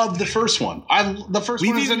love the first one. The first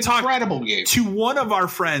one is an incredible game. To one of our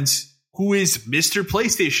friends who is Mr.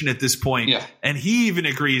 PlayStation at this point, and he even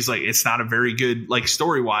agrees like it's not a very good like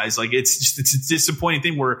story wise. Like it's a disappointing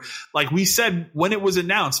thing where like we said when it was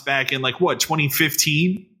announced back in like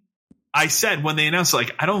 2015. I said when they announced,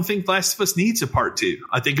 like, I don't think Last of Us needs a part 2.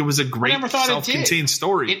 I think it was a great self-contained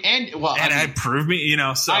story. It proved me, you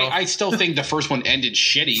know. So I still think the first one ended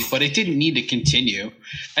shitty, but it didn't need to continue.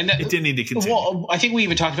 And it didn't need to continue. Well, I think we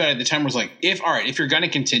even talked about it at the time. Was like, if you're going to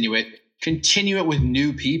continue it with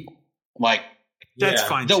new people. Like, that's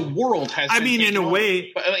fine. The world has. I mean, in a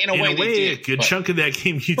way, a good chunk of that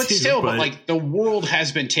game, but like the world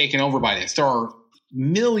has been taken over by this. There are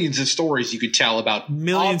millions of stories you could tell about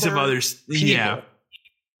millions of others. People. Yeah.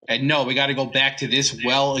 And no, we got to go back to this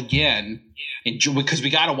well again, because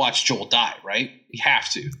we got to watch Joel die, right? We have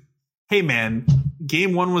to. Hey, man,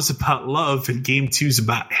 game 1 was about love, and game 2 is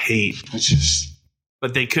about hate. It's just.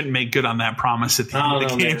 But they couldn't make good on that promise at the end of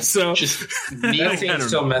the game. Man. So just that scene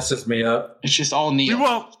still messes me up. It's just all Neil.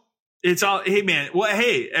 Well, it's all. Hey, man. Well,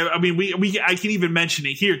 hey. I mean, I can even mention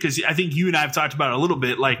it here because I think you and I have talked about it a little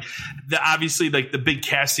bit. Like, obviously, like the big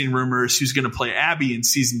casting rumors who's going to play Abby in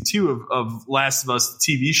season 2 of Last of Us, the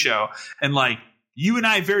TV show, and like you and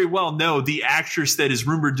I very well know the actress that is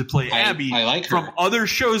rumored to play Abby I like her. From other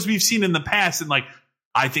shows we've seen in the past, and like.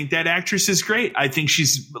 I think that actress is great. I think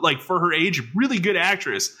she's, like, for her age, really good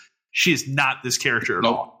actress. She is not this character at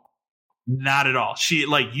all. Not at all. She,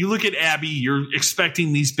 like, you look at Abby, you're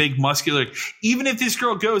expecting these big muscular. Even if this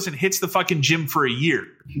girl goes and hits the fucking gym for a year,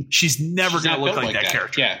 she's never going to look like that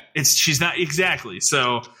character. Yeah. She's not exactly.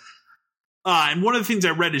 So, and one of the things I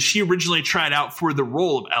read is she originally tried out for the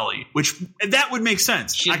role of Ellie, which that would make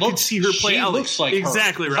sense. I could see her play Ellie. Looks like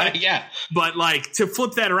exactly her. Right. Yeah. But like to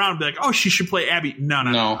flip that around and be like, oh, she should play Abby.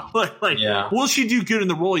 No. Will she do good in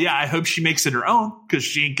the role? Yeah. I hope she makes it her own because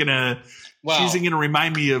she ain't gonna. Well, she isn't gonna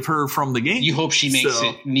remind me of her from the game. You hope she makes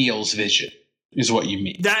it Neil's vision. Is what you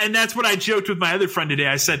mean. And that's what I joked with my other friend today.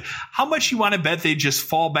 I said, how much you want to bet they just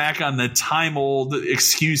fall back on the time old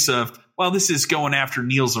excuse of, well, this is going after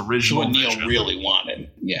Neil's original. That's what Neil really wanted.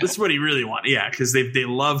 Yeah. That's what he really wanted. Yeah. Because they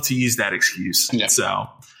love to use that excuse. Yeah. So,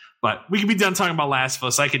 but we could be done talking about Last of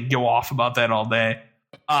Us. I could go off about that all day.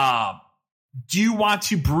 Do you want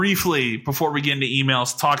to briefly, before we get into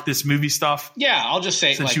emails, talk this movie stuff? Yeah. I'll just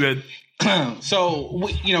say, since you had. So,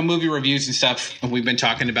 movie reviews and stuff, and we've been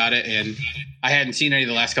talking about it, and I hadn't seen any of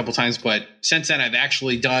the last couple times, but since then I've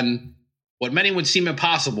actually done what many would seem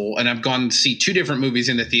impossible, and I've gone to see 2 different movies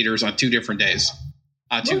in the theaters on 2 different days,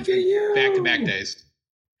 2 back-to-back days.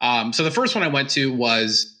 So the first one I went to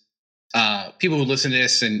was people who listen to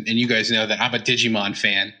this, and you guys know that I'm a Digimon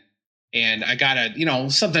fan, and I got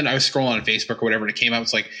something I was scrolling on Facebook or whatever, and it came out.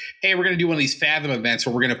 It's like, hey, we're going to do one of these Fathom events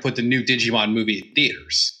where we're going to put the new Digimon movie in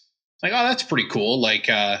theaters. Like, oh, that's pretty cool. Like,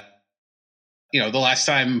 the last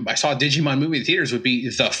time I saw a Digimon movie in theaters would be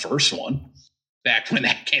the first one back when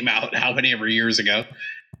that came out, how many ever years ago.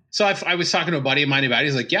 So I was talking to a buddy of mine about it.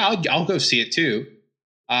 He's like, yeah, I'll go see it too.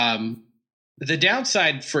 The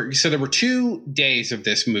downside so there were 2 days of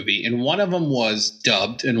this movie, and one of them was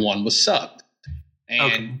dubbed and one was subbed.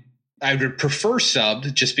 And I would prefer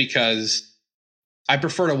subbed just because I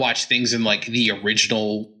prefer to watch things in like the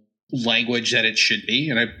original language that it should be,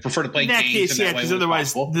 and I prefer to play games in that way. Because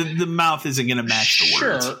otherwise the mouth isn't going to match the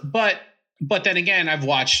words. Sure, but then again, I've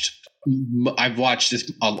watched all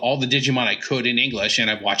the Digimon I could in English, and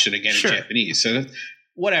I've watched it again in Japanese. So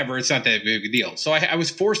whatever, it's not that big a deal. So I was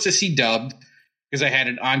forced to see dubbed because I had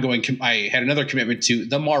an ongoing. I had another commitment to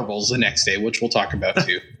the Marvels the next day, which we'll talk about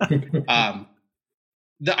too.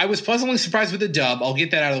 I was pleasantly surprised with the dub. I'll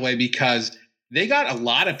get that out of the way because they got a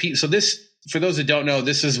lot of people. So this. For those that don't know,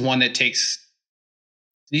 this is one that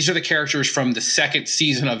these are the characters from the 2nd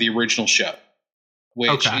season of the original show,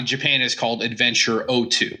 which in Japan is called Adventure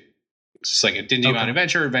 02. It's like a Digimon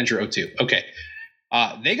Adventure 02. Okay.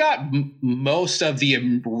 They got most of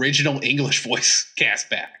the original English voice cast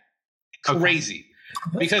back. Crazy.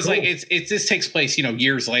 Because cool. Like this takes place,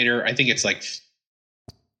 years later. I think it's like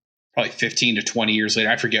probably 15 to 20 years later.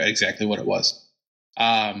 I forget exactly what it was.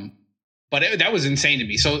 But that was insane to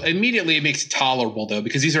me. So immediately it makes it tolerable, though,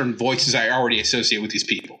 because these are voices I already associate with these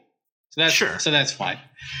people. So that's fine.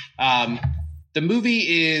 The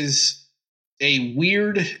movie is a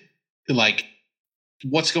weird, like,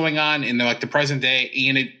 what's going on in the present day,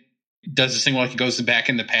 and it does this thing like it goes back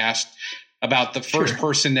in the past about the first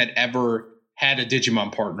person that ever had a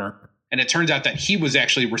Digimon partner, and it turns out that he was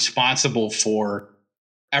actually responsible for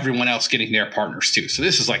everyone else getting their partners too. So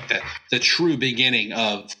this is like the true beginning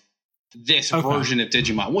of this version of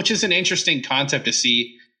Digimon, which is an interesting concept to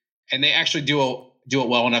see, and they actually do it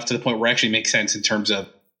well enough to the point where it actually makes sense in terms of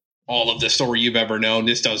all of the story you've ever known.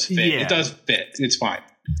 This does fit. Yeah. It does fit. It's fine.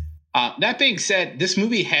 That being said, this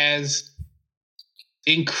movie has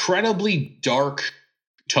incredibly dark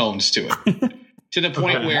tones to it. to the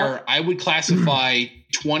point where I would classify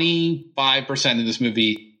 25% of this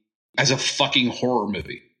movie as a fucking horror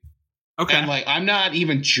movie. Okay. And like, I'm not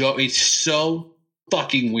even joking. It's so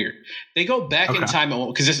fucking weird. They go back in time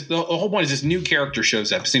because the whole point is this new character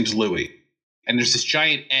shows up. His name's Louis. And there's this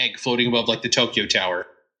giant egg floating above like the Tokyo Tower,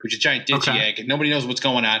 which is a giant Digi egg. And nobody knows what's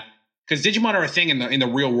going on because Digimon are a thing in the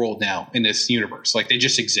real world now in this universe. Like they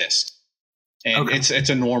just exist. And it's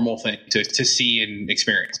a normal thing to see and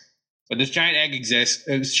experience. But this giant egg exists,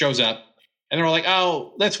 it shows up, and they're all like,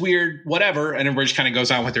 oh, that's weird, whatever. And everybody just kind of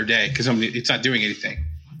goes on with their day because it's not doing anything.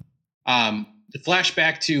 The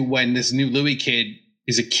flashback to when this new Louis kid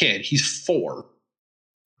is a kid, he's 4.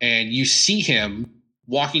 And you see him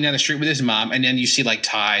walking down the street with his mom, and then you see like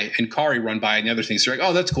Tai and Kari run by and the other things. So you're like,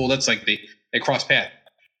 oh, that's cool. That's like they cross paths.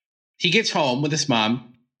 He gets home with his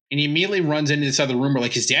mom, and he immediately runs into this other room where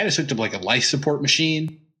like his dad is hooked up like a life support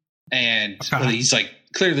machine. And he's like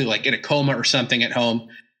clearly like in a coma or something at home.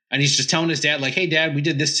 And he's just telling his dad like, hey, Dad, we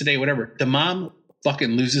did this today, whatever. The mom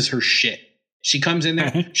fucking loses her shit. She comes in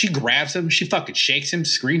there, she grabs him, she fucking shakes him,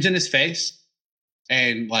 screams in his face.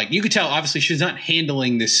 And like, you could tell, obviously, she's not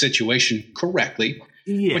handling this situation correctly.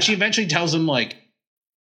 Yeah. But she eventually tells him like,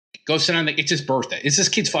 go sit on it's his birthday. It's this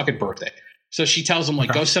kid's fucking birthday. So she tells him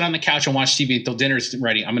like, go sit on the couch and watch TV until dinner's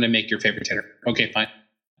ready. I'm going to make your favorite dinner. Okay, fine.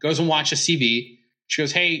 Goes and watches TV. She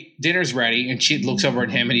goes, hey, dinner's ready. And she looks over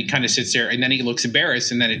at him and he kind of sits there and then he looks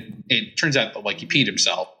embarrassed. And then it turns out that like he peed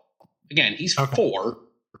himself. Again, he's 4.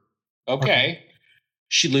 Okay.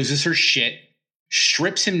 She loses her shit,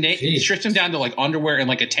 strips him down to like underwear and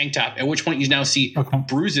like a tank top, at which point you now see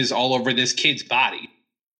bruises all over this kid's body.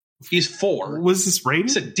 He's 4. Was this rated?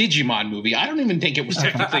 It's a Digimon movie. I don't even think it was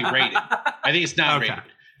technically rated. I think it's not rated.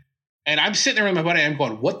 And I'm sitting there with my buddy. I'm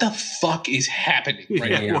going, what the fuck is happening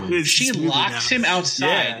right now? She locks him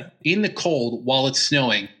outside in the cold while it's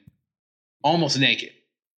snowing, almost naked.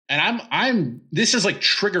 And I'm this is like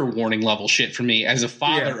trigger warning level shit for me as a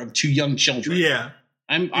father of 2 young children. Yeah.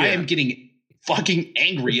 I am getting fucking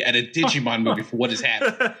angry at a Digimon movie for what has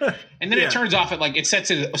happened. And then it turns off at like it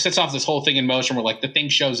sets off this whole thing in motion where like the thing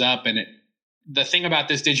shows up and the thing about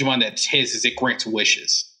this Digimon that's his is it grants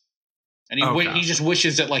wishes. And he just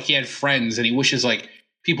wishes that like he had friends and he wishes like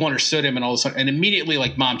people understood him and all this and immediately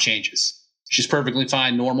like mom changes. She's perfectly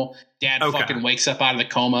fine, normal. Dad fucking wakes up out of the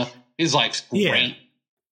coma. His life's great.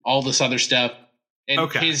 All this other stuff. And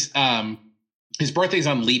his birthday's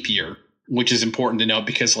on leap year, which is important to note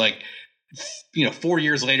because like 4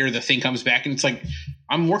 years later the thing comes back and it's like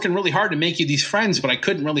I'm working really hard to make you these friends, but I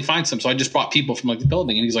couldn't really find some, so I just brought people from like the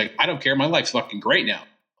building. And he's like, I don't care, my life's fucking great now.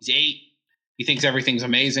 He's 8. He thinks everything's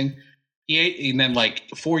amazing. And then like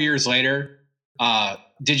 4 years later,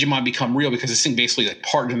 Digimon become real because this thing basically like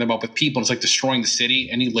partnered them up with people and it's like destroying the city,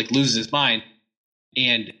 and he like loses his mind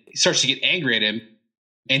and he starts to get angry at him.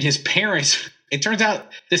 And his parents, it turns out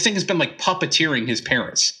this thing has been like puppeteering his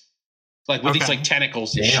parents, like with these like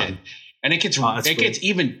tentacles and shit. And it gets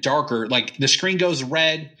even darker. Like the screen goes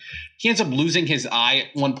red. He ends up losing his eye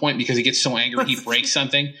at one point because he gets so angry he breaks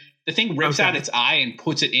something. The thing rips out its eye and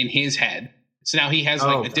puts it in his head. So now he has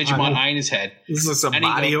like a Digimon eye in his head. Is this a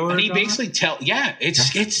body organ? And he basically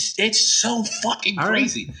it's so fucking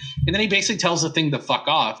crazy. And then he basically tells the thing to fuck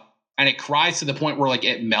off, and it cries to the point where like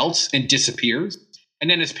it melts and disappears. And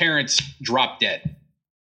then his parents drop dead.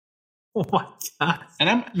 Oh my God. And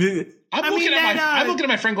I'm looking at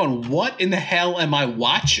my friend going, what in the hell am I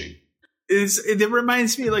watching? It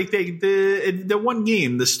reminds me like the one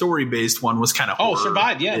game, the story based one was kind of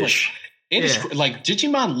Survive, yeah. Like, it is like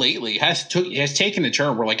Digimon lately has taken a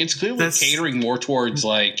turn where like it's clearly catering more towards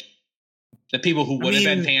like the people who would have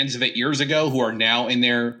been fans of it years ago who are now in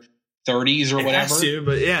their 30s or whatever.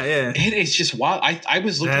 But it is just wild. I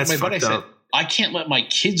was looking at my buddy. I said, I can't let my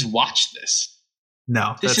kids watch this.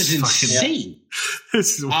 No, this is insane.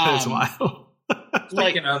 This is wild.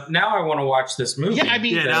 Speaking of, now I want to watch this movie. Yeah, I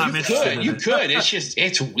mean, you could.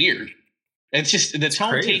 It's weird. It's just the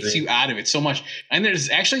tone takes you out of it so much. And there's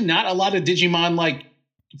actually not a lot of Digimon like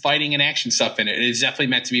fighting and action stuff in it. It is definitely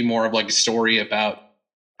meant to be more of like a story about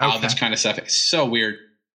how this kind of stuff is. So weird.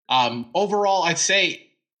 Overall, I'd say,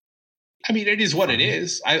 I mean, it is what it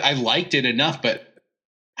is. I liked it enough, but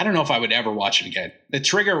I don't know if I would ever watch it again.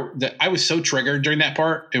 I was so triggered during that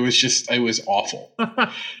part. It was awful.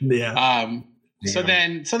 So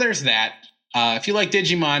there's that. If you like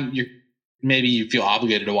Digimon, maybe you feel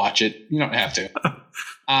obligated to watch it. You don't have to.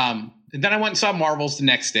 And then I went and saw Marvels the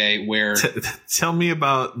next day where tell me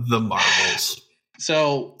about the Marvels.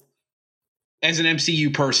 So as an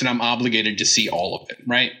MCU person, I'm obligated to see all of it,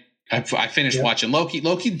 right? I finished watching Loki.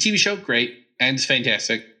 Loki, the TV show, great. And it's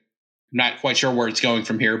fantastic. not quite sure where it's going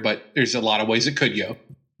from here, but there's a lot of ways it could go.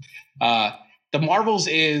 The Marvels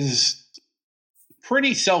is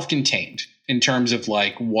pretty self-contained in terms of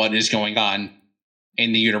like what is going on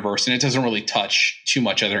in the universe, and it doesn't really touch too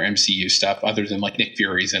much other MCU stuff other than like Nick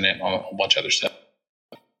Fury's in it and a whole bunch of other stuff.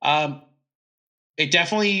 It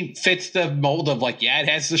definitely fits the mold of like, yeah, it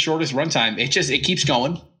has the shortest runtime. It keeps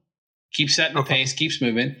going, keeps setting the pace, keeps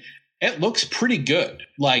moving. It looks pretty good.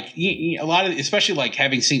 Like a lot of, especially like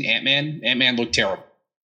having seen Ant-Man looked terrible.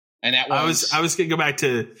 And that was I was gonna go back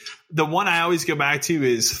to the one I always go back to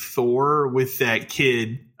is Thor with that kid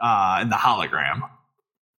in the hologram.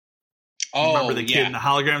 Oh, remember the kid in the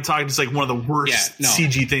hologram talking? It's like one of the worst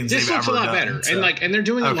CG things this they've looks ever a lot done. better. So. And they're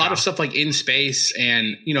doing a lot of stuff like in space,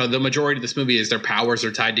 and you know the majority of this movie is their powers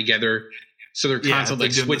are tied together, so they're constantly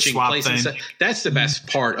like switching places and stuff. That's the best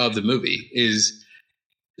part of the movie is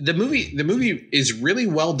the movie is really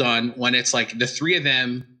well done when it's like the three of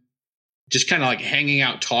them just kind of like hanging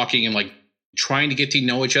out, talking, and like trying to get to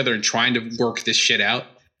know each other and trying to work this shit out.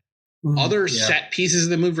 Other set pieces of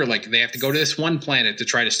the movie are like they have to go to this one planet to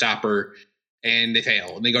try to stop her, and they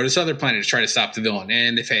fail. And they go to this other planet to try to stop the villain,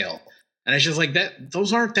 and they fail. And it's just like that.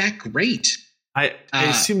 Those aren't that great. I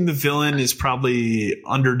assume the villain is probably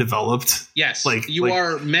underdeveloped. Yes, you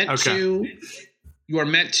are meant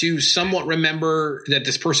to somewhat remember that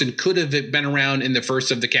this person could have been around in the first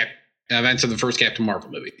of the events of the first Captain Marvel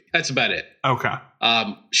movie. That's about it. Okay.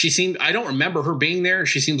 She seemed. I don't remember her being there.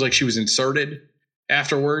 She seems like she was inserted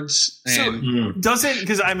afterwards. So doesn't,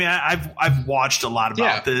 because I mean I've watched a lot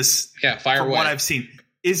about this. Yeah, fire away. What I've seen,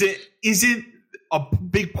 is it a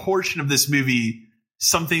big portion of this movie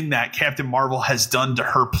something that Captain Marvel has done to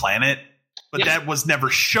her planet, but that was never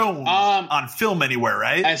shown on film anywhere,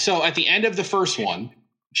 right? And so at the end of the first one,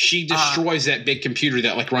 she destroys that big computer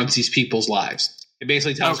that like runs these people's lives. It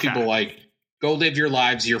basically tells people like, go live your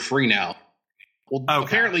lives. You're free now. Well,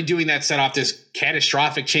 apparently doing that set off this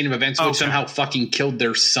catastrophic chain of events which somehow fucking killed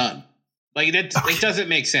their son. Like that, it doesn't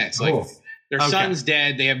make sense. Like their son's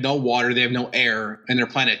dead. They have no water. They have no air, and their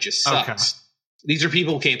planet just sucks. These are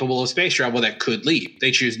people capable of space travel that could leave.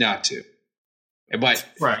 They choose not to. But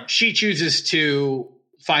she chooses to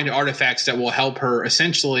find artifacts that will help her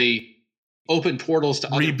essentially open portals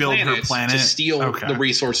to other planets to steal the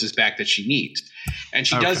resources back that she needs. And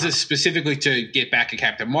she does this specifically to get back at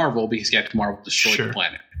Captain Marvel because Captain Marvel destroyed the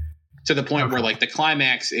planet. To the point where like the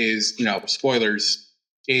climax is, you know, spoilers,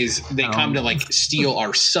 is they come to like steal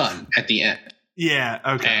our son at the end. Yeah,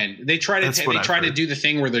 okay. And they try to do the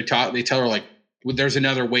thing where they tell her like, well, there's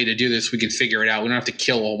another way to do this. We can figure it out. We don't have to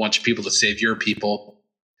kill a whole bunch of people to save your people.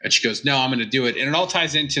 And she goes, no, I'm going to do it. And it all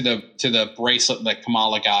ties into the bracelet that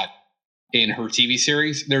Kamala got in her TV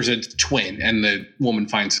series. There's a twin, and the woman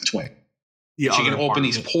finds a twin. She can open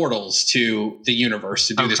these portals to the universe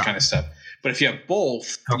to do this kind of stuff. But if you have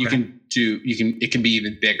both, it can be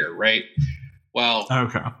even bigger, right? Well,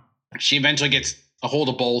 she eventually gets a hold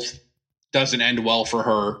of both. Doesn't end well for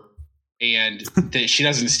her, and she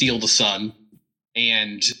doesn't steal the son.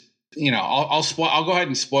 And you know, I'll go ahead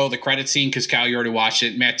and spoil the credit scene because Kyle, you already watched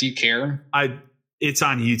it. Matt, do you care? It's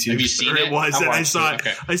on YouTube. Have you seen it? It was. I saw it.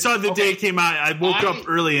 Okay. I saw it the day it came out. I woke up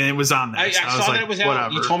early and it was on there. I saw that it was out.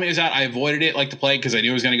 Whatever. You told me it was out. I avoided it like the plague because I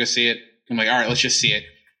knew I was going to go see it. I'm like, all right, let's just see it.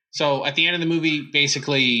 So at the end of the movie,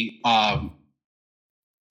 basically,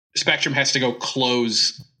 Spectrum has to go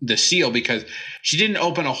close the seal because she didn't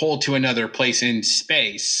open a hole to another place in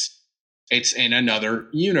space. It's in another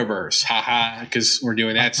universe. Haha, because we're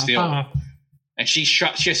doing that still. And she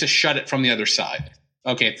has to shut it from the other side.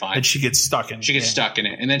 Okay, fine. And she gets stuck in it. She gets stuck in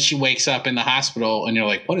it. And then she wakes up in the hospital and you're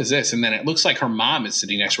like, what is this? And then it looks like her mom is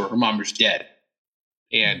sitting next to her. Her mom is dead.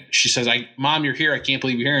 And she says, Mom, you're here. I can't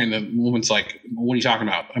believe you're here. And the woman's like, what are you talking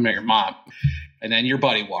about? I'm not your mom. And then your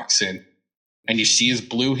buddy walks in and you see his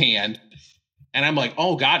blue hand. And I'm like,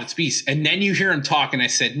 oh, God, it's Beast. And then you hear him talk. And I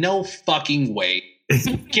said, no fucking way.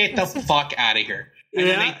 Get the fuck out of here. And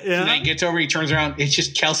then he gets over, he turns around. It's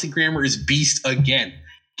just Kelsey Grammer is Beast again.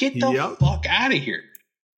 Get the fuck out of here.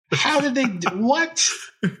 How did they do what?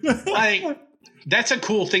 Like, that's a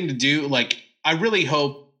cool thing to do. Like, I really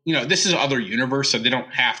hope, you know, this is other universe, so they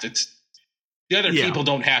don't have to. The other people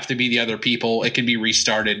don't have to be the other people. It can be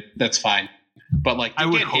restarted. That's fine. But like, I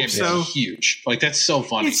would hope so. Huge. Like, that's so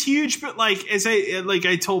funny. It's huge, but like,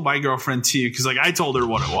 I told my girlfriend too, because like I told her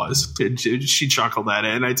what it was. She chuckled at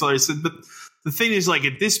it, and I told her, I said, but the thing is, like,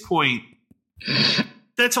 at this point,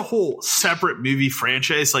 that's a whole separate movie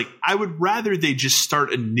franchise. Like, I would rather they just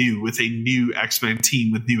start anew with a new X-Men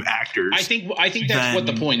team with new actors. I think that's what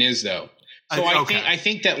the point is, though. So I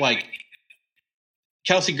think that like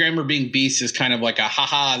Kelsey Grammer being Beast is kind of like a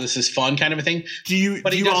haha, this is fun kind of a thing. Do you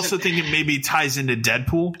also think it maybe ties into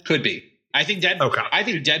Deadpool? Could be. I think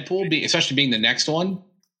Deadpool, especially being the next one,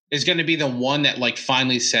 is going to be the one that like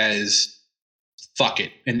finally says, fuck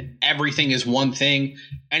it. And everything is one thing.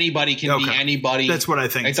 Anybody can be anybody. That's what I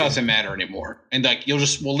think. It doesn't matter anymore. And like,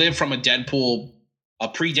 we'll live from a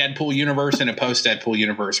pre-Deadpool universe and a post-Deadpool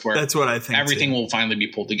universe where that's what I think everything will finally be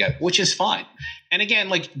pulled together, which is fine. And again,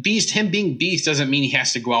 like him being Beast doesn't mean he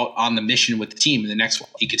has to go out on the mission with the team in the next one.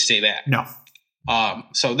 He could stay back. No.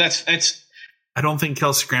 So that's I don't think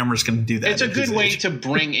Kelsey Grammer is going to do that. It's a good way to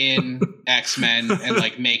bring in X-Men and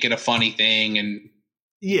like make it a funny thing. And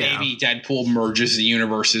maybe Deadpool merges the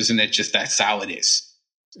universes and that's how it is.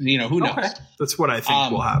 Who knows? That's what I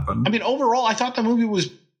think will happen. I mean, overall, I thought the movie was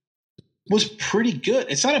pretty good.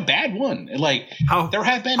 It's not a bad one. Like there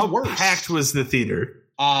have been worse. How packed was the theater?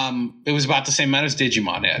 It was about the same amount as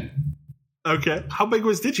Digimon had. Okay. How big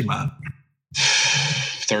was Digimon?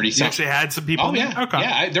 30. You actually had some people. Oh yeah. Okay.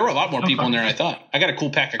 Yeah, there were a lot more people in there than I thought. I got a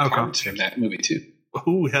cool pack of cards from that movie too.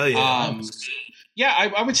 Oh hell yeah.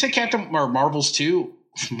 I would say Captain or Marvels too.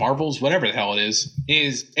 Marvels, whatever the hell it is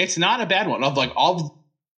it's not a bad one. Of like all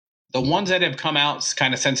the ones that have come out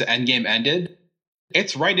kind of since the Endgame ended,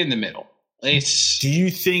 it's right in the middle. Do you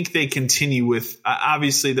think they continue with?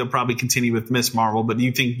 Obviously, they'll probably continue with Miss Marvel, but do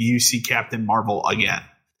you think you see Captain Marvel again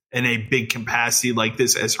in a big capacity like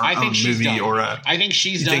this as her own movie? I think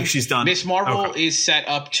she's done. Think she's done. Miss Marvel is set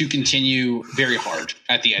up to continue very hard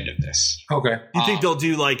at the end of this. Okay. You think they'll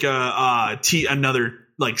do like another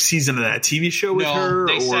like season of that TV show with her?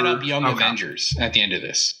 They set up Young Avengers at the end of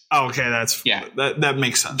this. Oh, okay, that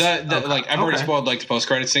makes sense. Like I've already spoiled like the post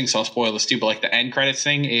credits thing, so I'll spoil this too. But like the end credits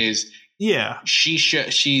thing is. Yeah, she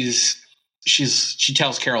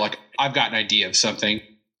tells Carol like, I've got an idea of something,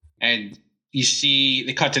 and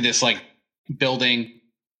they cut to this like building.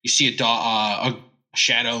 You see a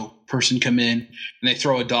shadow person come in, and they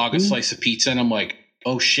throw a dog a slice of pizza, and I'm like,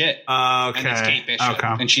 oh shit! Okay, and it's Kate Bishop,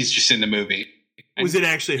 and she's just in the movie. And was it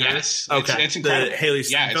actually her? Yes. Okay, it's incredible. Haley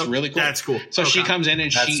it's really cool. That's cool. So she comes in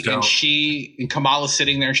and and Kamala's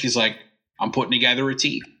sitting there. She's like, I'm putting together a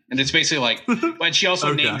team. And it's basically like, but she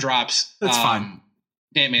also name drops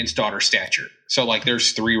Ant-Man's daughter Stature. So like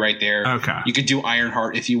there's 3 right there. Okay. You could do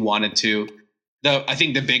Ironheart if you wanted to. I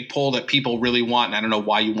think the big pull that people really want, and I don't know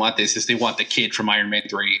why you want this, is they want the kid from Iron Man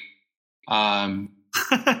 3.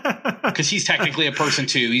 Because he's technically a person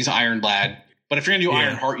too. He's Iron Lad. But if you're going to do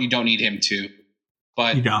Ironheart, you don't need him to.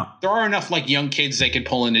 But you don't. There are enough like young kids they could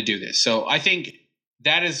pull in to do this. So I think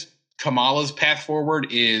that is Kamala's path forward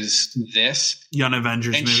is this Young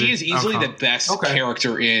Avengers and movie. She is easily the best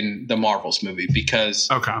character in the Marvels movie because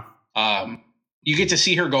you get to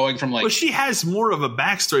see her going from like she has more of a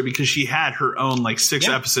backstory because she had her own like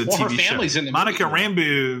 6-episode TV her family's show. In the Monica movie.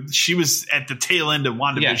 Rambeau, she was at the tail end of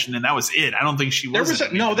WandaVision and that was it. I don't think she was.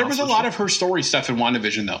 There was a lot of her story stuff in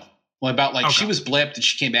WandaVision though. About like she was blipped and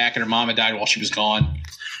she came back and her mom had died while she was gone.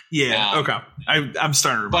 Yeah. I'm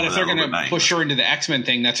starting to remember. But if they're going to push her into the X-Men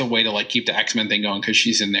thing, that's a way to like keep the X-Men thing going because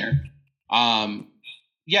she's in there.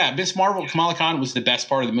 Miss Marvel, Kamala Khan was the best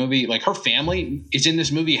part of the movie. Like her family is in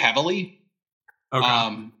this movie heavily.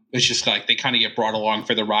 It's just like they kind of get brought along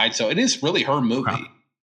for the ride. So it is really her movie.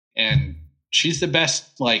 And she's the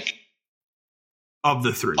best like of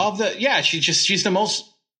the 3. She's the most.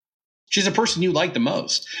 She's the person you like the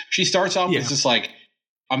most. She starts off as just like,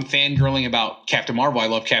 I'm fangirling about Captain Marvel. I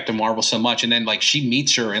love Captain Marvel so much. And then like she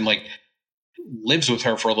meets her and like lives with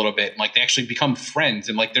her for a little bit. And, like they actually become friends.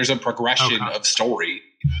 And like there's a progression of story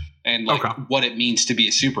and like what it means to be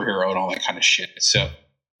a superhero and all that kind of shit. So,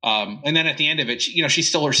 and then at the end of it, she's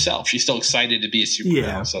still herself. She's still excited to be a superhero.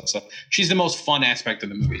 Yeah. So she's the most fun aspect of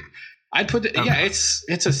the movie. I'd put it. Yeah,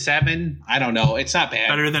 it's a 7. I don't know. It's not bad.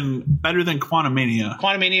 Better than Quantumania.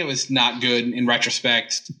 Quantumania was not good in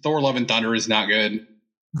retrospect. Thor: Love and Thunder is not good.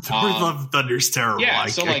 Thor: Love and Thunder is terrible. Yeah,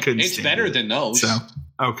 so like it's better than those. So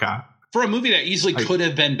for a movie that easily could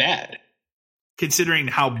have been bad. Considering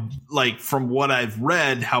how, like, from what I've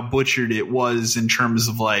read, how butchered it was in terms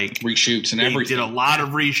of like reshoots and everything. They did a lot of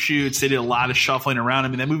reshoots. They did a lot of shuffling around. I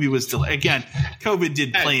mean, that movie was delayed. Again, COVID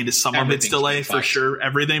did play into some of its delay for sure.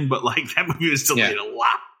 Everything, but like that movie was delayed a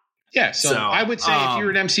lot. Yeah, so I would say if you're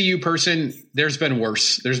an MCU person, there's been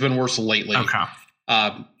worse. There's been worse lately.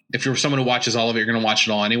 If you're someone who watches all of it, you're going to watch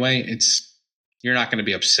it all anyway. You're not going to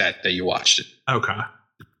be upset that you watched it.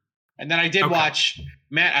 And then I did watch.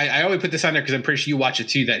 Matt, I always put this on there because I'm pretty sure you watched it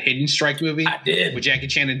too. That Hidden Strike movie. I did. With Jackie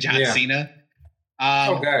Chan and John Cena.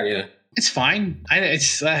 It's fine.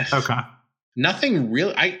 It's nothing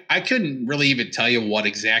real. I couldn't really even tell you what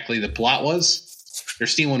exactly the plot was. They're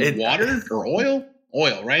stealing water or oil.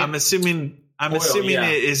 Oil, right? I'm assuming yeah.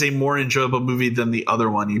 it is a more enjoyable movie than the other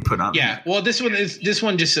one you put on. Yeah, well, this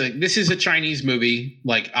is a Chinese movie.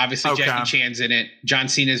 Like, obviously, Okay. Jackie Chan's in it. John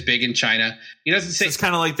Cena's big in China. He doesn't say It's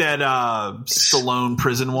kind of like that Stallone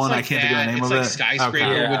prison one. like I can't think of the name it's of like it. Skyscraper,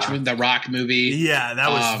 Okay. which was the Rock movie. Yeah,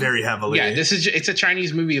 that was very heavily. Yeah, it's a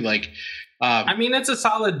Chinese movie. Like, I mean, it's a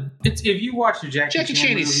solid. If you watch a Jackie Chan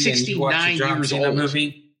movie is and you watch a 69 John years Cena old.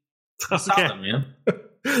 movie, it's Okay. solid, man.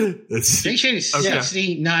 Jackie Chan is Okay.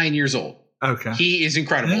 69 years old. Okay. He is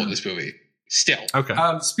incredible in this movie. Still, Okay.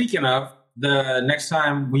 Speaking of, the next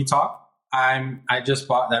time we talk, I just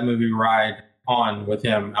bought that movie Ride On with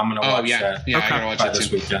him. I'm gonna watch that. yeah, Okay. I gotta watch by that this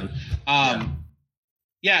too. weekend.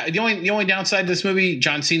 Yeah, the only downside to this movie,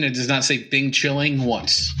 John Cena does not say Bing Chilling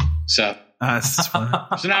once. So That's fine.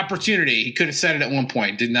 there's an opportunity. He could have said it at one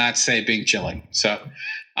point. Did not say Bing Chilling. So,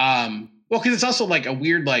 well, because it's also like a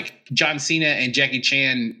weird like John Cena and Jackie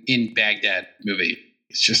Chan in Baghdad movie.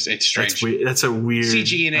 It's strange. That's weird. That's a weird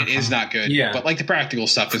CG in it is not good. Yeah. But like the practical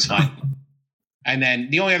stuff is fine. And then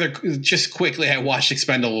the only other, just quickly, I watched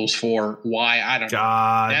Expendables 4. Why? I don't know.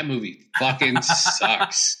 God. That movie fucking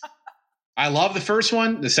sucks. I love the first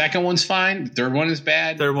one. The second one's fine. The third one is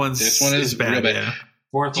bad. This one is bad. real bad. Yeah.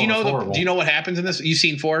 Fourth Do you one was know horrible. do you know what happens in this? You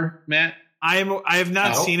seen 4, Matt? I have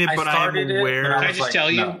not No. seen it, I but I am started it, aware. but Can I was just like, tell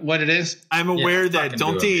you no. what it is? I'm aware that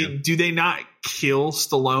fucking do they not kill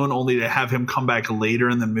Stallone only to have him come back later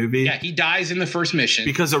in the movie? Yeah, he dies in the first mission.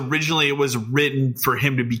 Because originally it was written for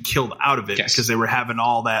him to be killed out of it Yes. because they were having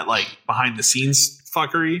all that like behind the scenes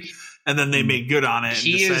fuckery, and then they made good on it and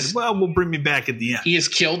He decided, is- well, we'll bring me back at the end. He is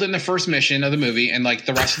killed in the first mission of the movie, and like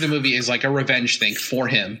the rest of the movie is like a revenge thing for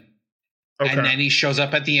him. Okay. And then he shows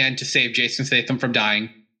up at the end to save Jason Statham from dying.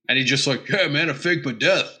 And he's just like, yeah, man, I faked my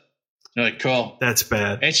death. You're like, cool. That's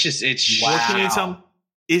bad. It's What can you tell me?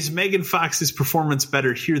 Is Megan Fox's performance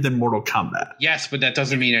better here than Mortal Kombat? yes, but that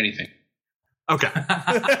doesn't mean anything. Okay.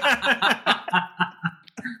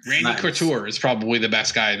 Randy Nice. Couture is probably the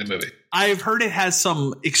best guy in the movie. I've heard it has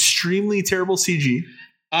some extremely terrible CG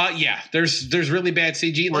Yeah, there's really bad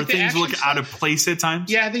CG. where Like the things action look stuff- out of place at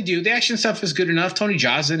times. Yeah, they do. The action stuff is good enough. Tony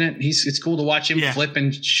Jaa's in it. It's cool to watch him Yeah. flip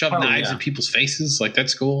and shove Oh, knives yeah. in people's faces. Like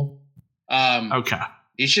that's cool. Okay.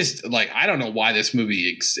 It's just like I don't know why this movie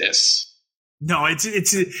exists. No, it's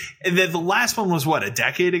the last one was what, a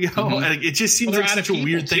decade ago? Mhm. Like, it just seems Well, they're like out of such a people,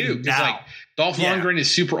 weird too, thing 'cause, now. like, Dolph Yeah. Lundgren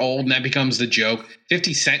is super old, and that becomes the joke.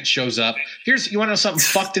 50 Cent shows up. You want to know something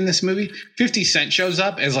fucked in this movie? 50 Cent shows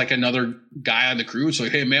up as like another guy on the crew. It's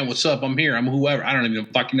like, hey man, what's up? I'm here. I'm whoever. I don't even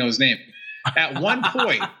fucking know his name. At one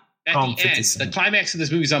point, at the 50 end, Cent. the climax of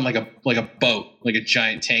this movie is on like a boat, like a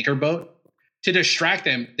giant tanker boat. To distract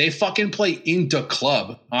them, they fucking play Into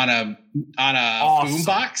Club on a Awesome.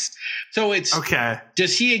 boombox. So it's Okay.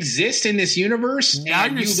 does he exist in this universe? Now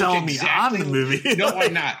And you're you look selling me on exactly- the movie. No,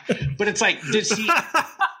 I'm not. But it's like,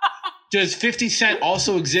 does 50 Cent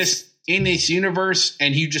also exist in this universe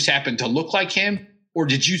and you just happen to look like him? Or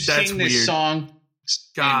did you That's sing this weird. song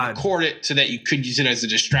God. and record it so that you could use it as a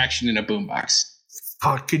distraction in a boombox?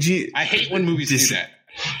 Fuck, could you? I hate when movies Does do he- that.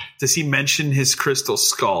 Does he mention his crystal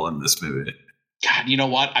skull in this movie? God, you know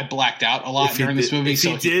what? I blacked out a lot If he during this did- movie, if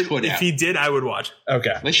so he could if have. he did, I would watch.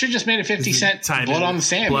 Okay. They should have just made a 50 Cent Tied Blood in. on the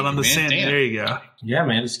Sand. Blood on the movie, man. sand. Damn. There you go. Yeah,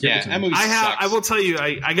 man, just give Yeah, it to that me. movie sucks. I will tell you,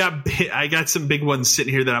 I got some big ones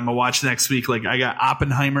sitting here that I'm gonna watch next week. Like I got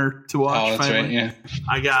Oppenheimer to watch. Oh, that's finally. right. Yeah.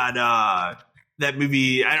 I got that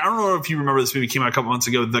movie. I don't know if you remember this movie came out a couple months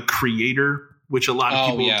ago, The Creator, which a lot of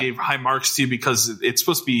Oh, people yeah. gave high marks to because it's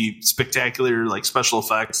supposed to be spectacular, like special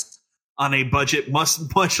effects on a budget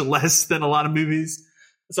much less than a lot of movies.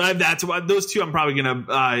 So I have that to watch. Those two I'm probably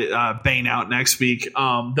gonna bang out next week.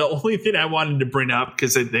 The only thing I wanted to bring up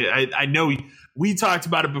because I know we talked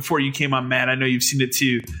about it before you came on, Matt. I know you've seen it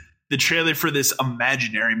too. The trailer for this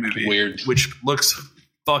Imaginary movie, Weird. which looks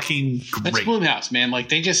fucking That's great. Blumhouse, man. Like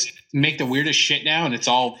they just make the weirdest shit now, and it's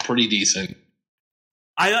all pretty decent.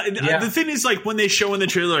 Yeah. The thing is, like when they show in the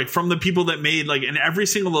trailer, like from the people that made like, and every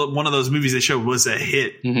single one of those movies they showed was a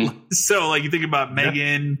hit. Mhm. So like you think about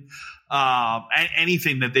Megan,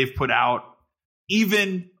 anything that they've put out,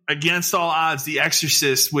 even against all odds, The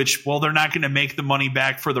Exorcist, which they're not going to make the money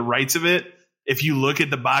back for the rights of it. If you look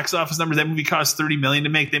at the box office numbers, that movie cost $30 million to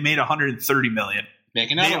make. They made $130 million.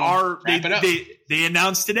 Make another They one. are Wrap it up. they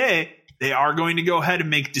announced today they are going to go ahead and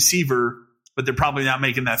make Deceiver, but they're probably not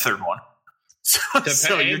making that third one.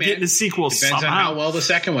 So hey, you're man. getting a sequel Depends on somehow. how well the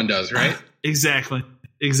second one does, right? Exactly.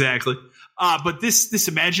 But this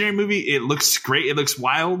Imaginary movie, it looks great. It looks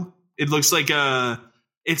wild. It looks like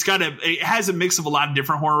it has a mix of a lot of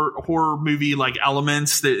different horror movie like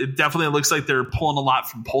elements. It definitely looks like they're pulling a lot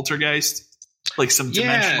from Poltergeist. like some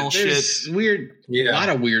dimensional shit. Weird, a lot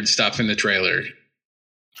of weird stuff in the trailer.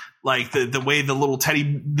 Like the way the little teddy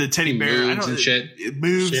bear moves and shit. It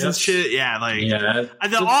moves and shit. Yeah, like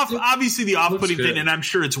obviously the off-putting thing, and I'm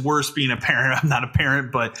sure it's worse being a parent. I'm not a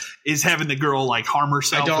parent, but is having the girl like harm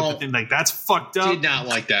herself with the thing, like that's fucked up. Did not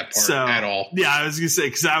like that part at all. Yeah, I was gonna say,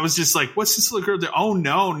 because I was just like, what's this little girl doing? Oh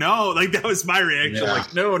no, like that was my reaction. Yeah.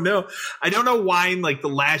 Like no. I don't know why in like the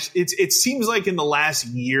last it seems like in the last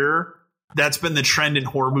year that's been the trend in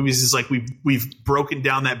horror movies, is like we've broken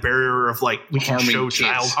down that barrier of like we can show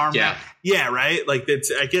child harm. Yeah, right. Like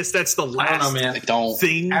that's, I guess that's the last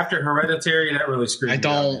thing. After Hereditary, that really screwed me. I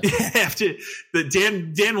don't. After the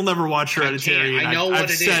Dan will never watch Hereditary. I know what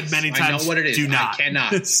I've said many times. I know what it is. Do not. I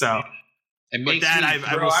cannot. So. It makes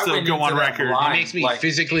I will still go on record. It makes me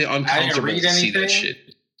physically uncomfortable to see that shit.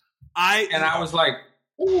 I was like,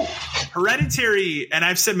 ooh. Hereditary, and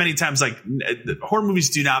I've said many times, like horror movies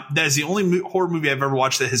do not. That is the only horror movie I've ever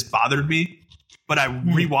watched that has bothered me. But I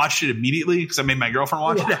rewatched it immediately because I made my girlfriend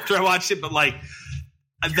watch it after I watched it. But like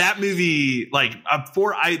that movie, like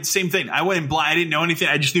same thing. I went in blind. I didn't know anything.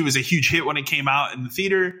 I just knew it was a huge hit when it came out in the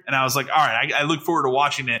theater, and I was like, all right, I look forward to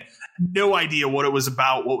watching it. No idea what it was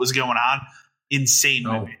about, what was going on. Insane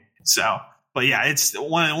movie. So, but yeah, it's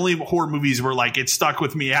one of the only horror movies where like it stuck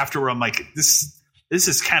with me after, where I'm like, this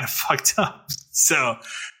is kind of fucked up. So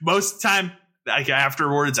most of the time, like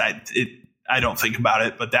afterwards, I don't think about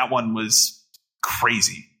it, but that one was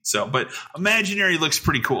crazy. So, but Imaginary looks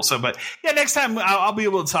pretty cool. So, but yeah, next time I'll be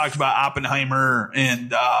able to talk about Oppenheimer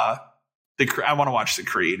and I want to watch The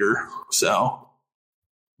Creator. So,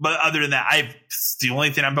 but other than that, the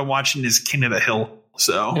only thing I've been watching is King of the Hill.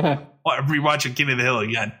 So I'm rewatching King of the Hill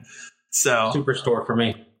again. So Superstore for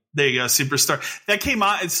me. There you go, Superstore. That came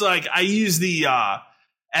out. It's like I use the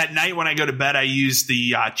at night when I go to bed, I use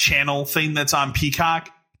the channel thing that's on Peacock,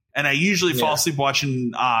 and I usually fall asleep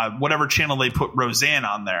watching whatever channel they put Roseanne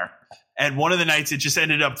on there. And one of the nights, it just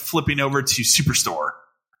ended up flipping over to Superstore.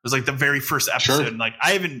 It was like the very first episode. Sure. Like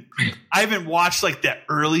I haven't watched like the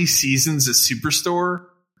early seasons of Superstore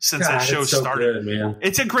since that show started. Good, man.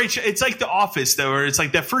 It's a great show. It's like The Office, though, where it's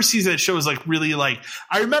like that first season of the show is like really like,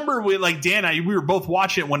 I remember with like Dan, we were both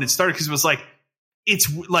watching it when it started, because it was like,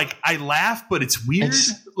 it's like I laugh, but it's weird.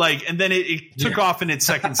 Like, and then it took off in its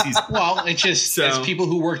second season. Well, it's just as people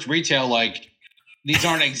who worked retail, like these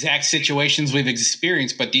aren't exact situations we've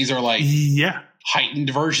experienced, but these are like heightened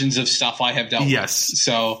versions of stuff I have dealt with.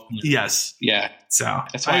 So so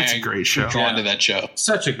that's why it's a great show. Drawn to that show.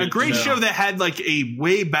 Such a great show that had like a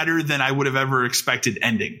way better than I would have ever expected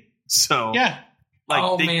ending. So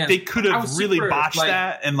like they could have really botched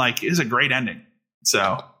that, and like it was a great ending.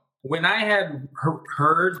 So when I had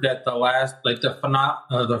heard that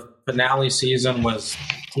the finale season was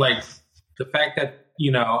like the fact that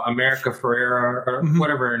America Ferrera or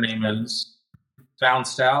whatever her name is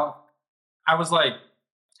bounced out, I was like,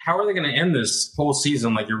 how are they going to end this whole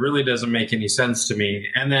season? Like, it really doesn't make any sense to me.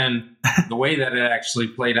 And then the way that it actually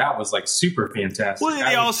played out was like super fantastic. Well,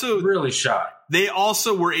 they also really shocked. They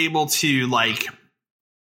also were able to like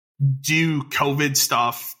do COVID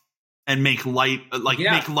stuff and make light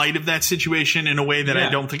of that situation in a way that I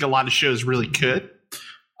don't think a lot of shows really could.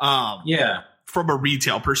 From a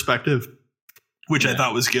retail perspective, which I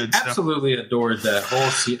thought was good. Absolutely adored that whole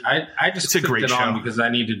season. I just clicked it on because I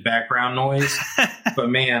needed background noise. But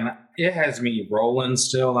man, it has me rolling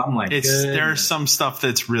still. I'm like, there's some stuff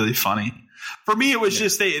that's really funny. For me, it was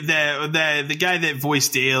just the guy that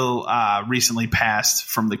voiced Dale recently passed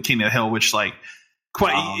from the King of the Hill, which like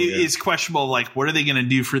is questionable. Like, what are they going to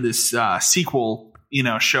do for this sequel,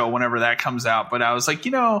 show whenever that comes out? But I was like,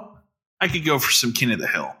 I could go for some King of the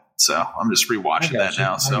Hill. So I'm just rewatching that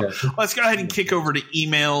now. So let's go ahead and kick over to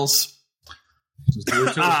emails.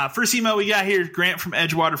 First email we got here, Grant from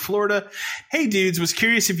Edgewater, Florida. Hey dudes, was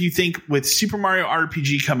curious if you think with Super Mario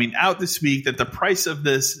RPG coming out this week that the price of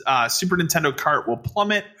this Super Nintendo cart will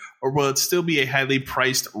plummet, or will it still be a highly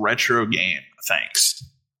priced retro game? Thanks.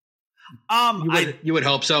 You would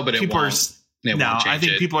hope so, but it won't. I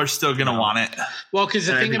think people are still going to want it. Well, because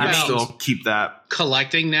the thing about still keep that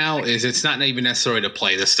collecting now is it's not even necessarily to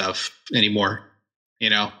play this stuff anymore.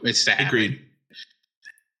 It's to have Agreed.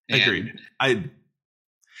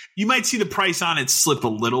 You might see the price on it slip a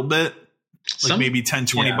little bit, like maybe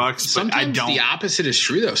 $10-$20 bucks. But sometimes the opposite is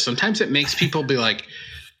true, though. Sometimes it makes people be like,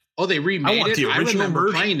 "Oh, they remade it. I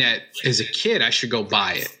remember playing that as a kid. I should go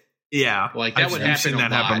buy it." Yeah, like that would happen.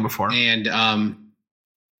 That happen before, and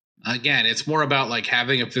again, it's more about like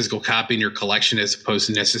having a physical copy in your collection as opposed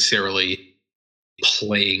to necessarily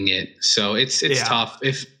playing it. So it's tough.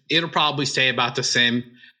 If it'll probably stay about the same.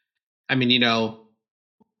 I mean,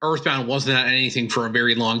 Earthbound wasn't on anything for a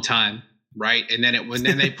very long time, right? And then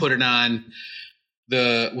then they put it on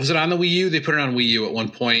was it on the Wii U? They put it on Wii U at one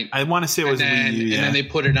point. I want to say it was Wii U, yeah. And then they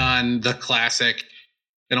put it on the Classic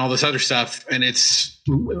and all this other stuff, and it's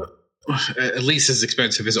at least as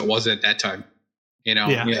expensive as it was at that time. You know,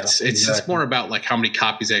 it's more about like how many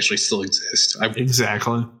copies actually still exist.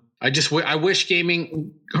 Exactly. I wish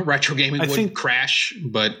retro gaming would crash,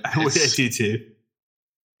 but I do too.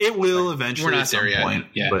 It will eventually. We're not at some there yet. point,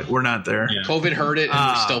 yeah. But we're not there. Yeah. COVID hurt it, and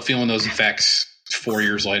we're still feeling those effects 4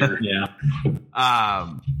 years later.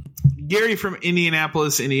 Gary from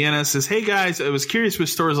Indianapolis, Indiana says, "Hey guys, I was curious with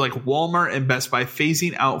stores like Walmart and Best Buy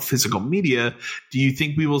phasing out physical media. Do you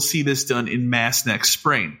think we will see this done in mass next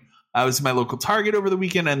spring? I was at my local Target over the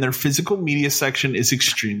weekend, and their physical media section is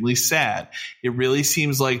extremely sad. It really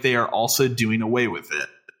seems like they are also doing away with it."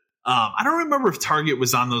 I don't remember if Target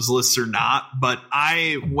was on those lists or not, but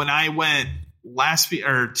when I went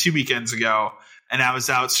 2 weekends ago, and I was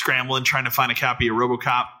out scrambling trying to find a copy of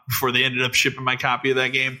RoboCop before they ended up shipping my copy of that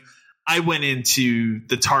game, I went into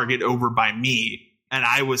the Target over by me, and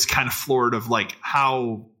I was kind of floored of like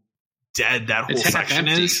how dead that whole section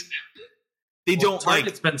is.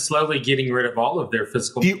 Target's been slowly getting rid of all of their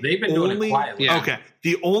physical. They've been doing it quietly. Yeah. Okay.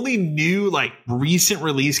 The only new like recent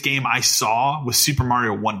release game I saw was Super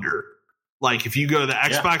Mario Wonder. Like if you go to the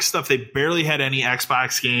Xbox stuff, they barely had any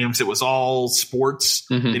Xbox games. It was all sports.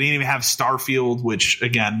 Mm-hmm. They didn't even have Starfield, which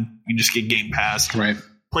again, you just get Game Pass. Right.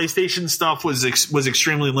 PlayStation stuff was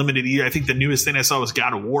extremely limited. I think the newest thing I saw was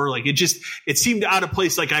God of War. Like it seemed out of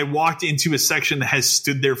place. Like I walked into a section that has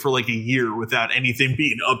stood there for like a year without anything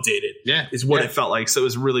being updated. Yeah, is what it felt like. So it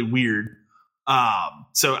was really weird.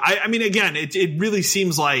 So I mean, again, it really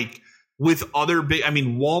seems like with other big. I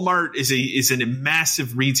mean, Walmart is a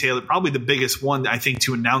massive retailer, probably the biggest one I think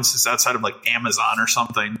to announce this outside of like Amazon or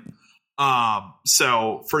something.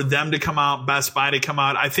 So for them to come out, Best Buy to come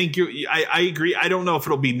out, I think I agree. I don't know if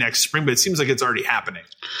it'll be next spring, but it seems like it's already happening.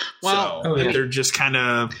 Well, they're just kind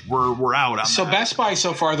of we're out on so that. Best Buy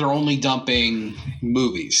so far they're only dumping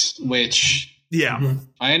movies, which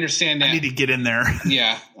I understand that. I need to get in there.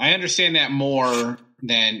 Yeah, I understand that more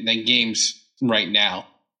than games right now.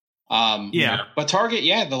 But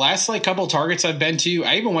Target, the last like couple of Targets I've been to,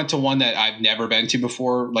 I even went to one that I've never been to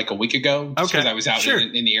before, like a week ago, because I was out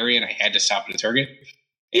in the area and I had to stop at a Target.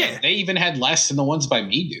 And they even had less than the ones by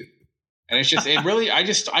me, dude. And it's just,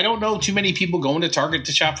 I don't know too many people going to Target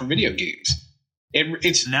to shop for video games.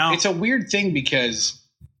 It's a weird thing because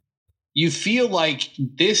you feel like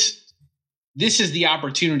this is the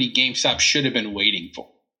opportunity GameStop should have been waiting for,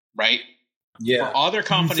 right? Yeah. For other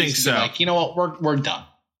companies to be like, you know what, we're done.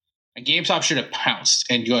 And GameStop should have pounced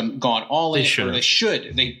and gone all in. They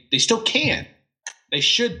should. They still can. They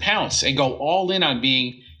should pounce and go all in on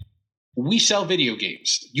being, we sell video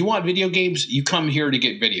games. You want video games? You come here to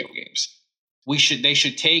get video games. They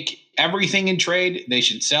should take everything in trade. They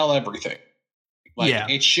should sell everything.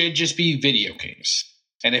 It should just be video games.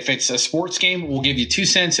 And if it's a sports game, we'll give you 2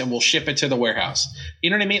 cents and we'll ship it to the warehouse. You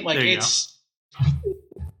know what I mean? Like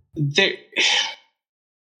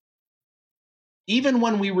even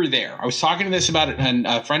when we were there, I was talking to this about it, and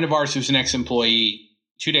a friend of ours who's an ex-employee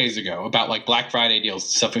 2 days ago about like Black Friday deals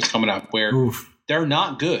and stuff that's coming up where they're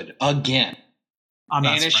not good again.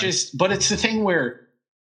 But it's the thing where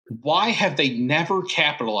why have they never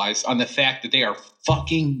capitalized on the fact that they are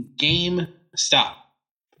fucking GameStop?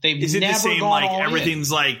 Is it the same like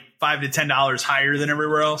everything's like $5 to $10 higher than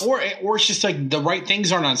everywhere else? Or it's just like the right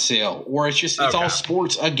things aren't on sale, or it's all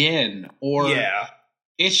sports again, or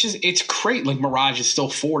it's great. Like Mirage is still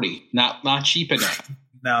 $40, not cheap enough.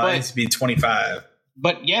 No, it needs to be $25.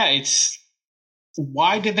 But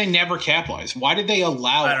why did they never capitalize? Why did they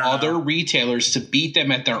allow other retailers to beat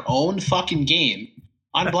them at their own fucking game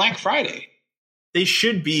on Black Friday? They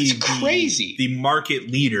should be crazy. The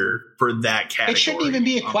market leader for that category. It shouldn't even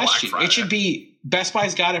be a question. It should be Best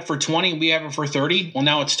Buy's got it for 20, we have it for 30. Well,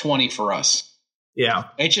 now it's 20 for us. Yeah.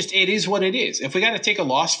 It is what it is. If we got to take a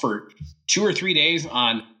loss for 2 or 3 days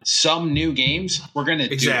on some new games, we're going to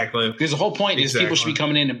do it. Because the whole point is people should be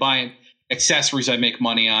coming in and buying accessories I make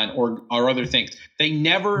money on or other things. They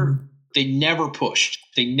never pushed.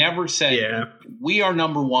 They never said, we are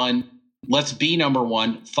number one. Let's be number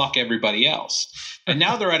one. Fuck everybody else. And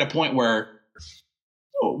now they're at a point where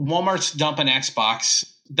Walmart's dumping Xbox.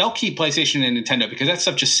 They'll keep PlayStation and Nintendo because that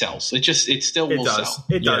stuff just sells. It still will sell.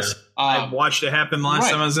 It does. I watched it happen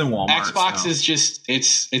last time I was in Walmart. Xbox is just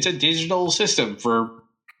it's a digital system for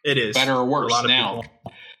better or worse now.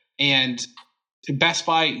 People. And Best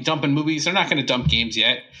Buy dumping movies, they're not going to dump games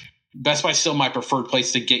yet. Best Buy's still my preferred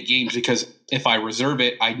place to get games because if I reserve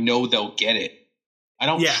it, I know they'll get it. I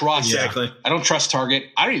don't trust exactly. I don't trust Target.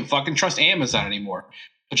 I don't even fucking trust Amazon anymore.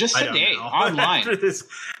 But just today online,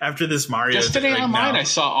 after this Mario, just today online, I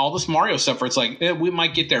saw all this Mario stuff where it's like we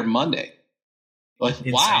might get there Monday. Like,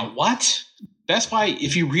 insane. Wow, what? Best Buy,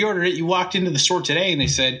 if you reordered it, you walked into the store today and they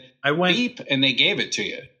said beep, and they gave it to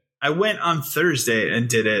you. I went on Thursday and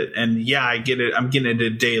did it, and I get it. I'm getting it a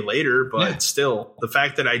day later, but still, the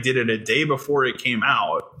fact that I did it a day before it came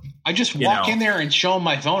out. I just walk in there and show him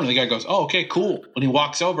my phone, and the guy goes, "Oh, okay, cool." When he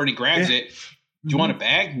walks over and he grabs it, do you want a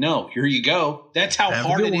bag? No, here you go. That's how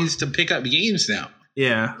hard it is to pick up games now.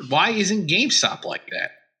 Yeah. Why isn't GameStop like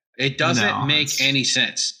that? It doesn't make any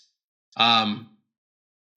sense.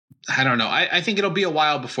 I don't know. I think it'll be a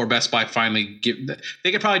while before Best Buy finally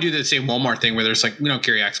they could probably do the same Walmart thing where there's like, we don't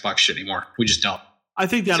carry Xbox shit anymore. We just don't. I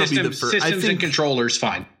think that'll be the first. Systems and controllers,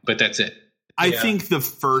 fine, but that's it. I think the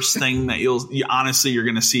first thing that you're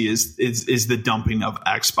going to see is the dumping of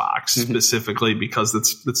Xbox specifically because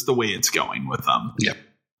that's the way it's going with them. Yep.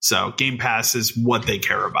 So Game Pass is what they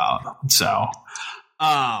care about. So,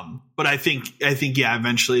 but I think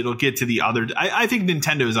eventually it'll get to the other. I think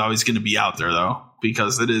Nintendo is always going to be out there though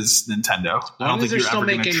because it is Nintendo. I don't think you're ever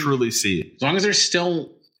going to truly see it. As long as they're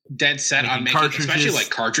still dead set on making, especially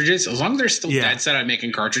like cartridges. As long as they're still dead set on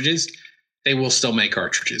making cartridges, they will still make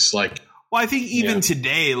cartridges. Like. Well, I think even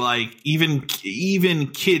today, like even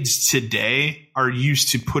kids today are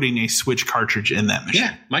used to putting a Switch cartridge in that machine.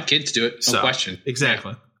 Yeah, my kids do it. No question.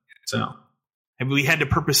 Exactly. Yeah. So, and we had to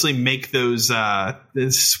purposely make those the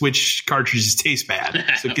Switch cartridges taste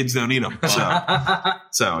bad, so kids don't eat them.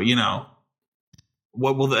 So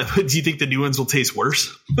what will do you think the new ones will taste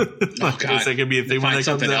worse? Oh God, is that gonna be a thing when they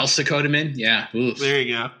something else to coat them in? Yeah. Oof. There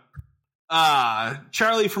you go.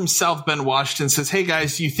 Charlie from South Bend, Washington says, "Hey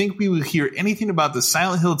guys, do you think we will hear anything about the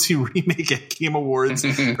Silent Hill 2 remake at Game Awards,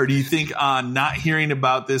 or do you think not hearing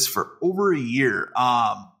about this for over a year?"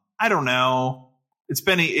 I don't know. It's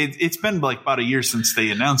been like about a year since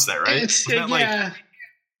they announced that, right?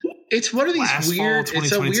 It's one of these weird.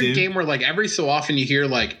 It's a weird game where like every so often you hear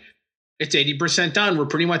like it's 80% done. We're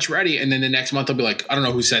pretty much ready, and then the next month they'll be like, "I don't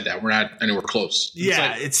know who said that. We're not anywhere close."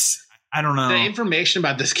 It's I don't know. The information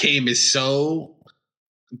about this game is so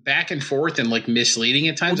back and forth and like misleading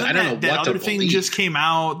at times. I don't know what the other thing just came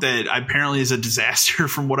out that apparently is a disaster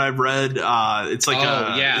from what I've read. It's like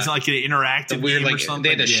it's like an interactive weird, game or something. They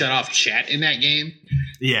had to shut off chat in that game.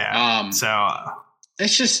 Yeah. So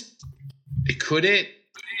it's just could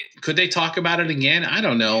they talk about it again? I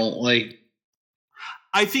don't know. Like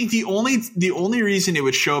I think the only reason it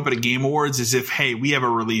would show up at a Game Awards is if, hey, we have a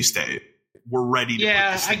release date. We're ready to put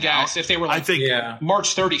this thing guess out. If they were like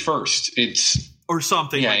March 31st, it's or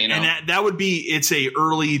something and that would be it's a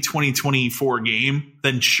early 2024 game,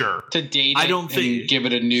 then sure. To date I don't think give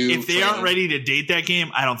it a new if they aren't ready to date that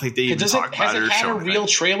game, I don't think they even talk about it. Has it had a real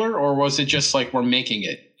trailer or was it just like we're making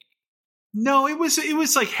it? No, it was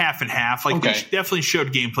like half and half. Like they definitely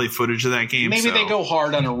showed gameplay footage of that game. Maybe they go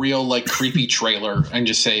hard on a real like creepy trailer and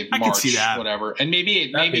just say March, whatever. And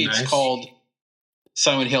maybe it's called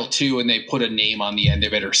Silent Hill 2 and they put a name on the end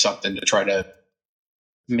of it or something to try to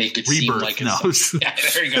make it seem like it's yeah,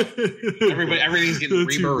 there you go. Everything's getting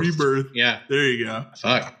rebirth. Yeah. There you go.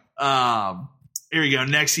 Fuck. Here we go.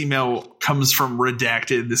 Next email comes from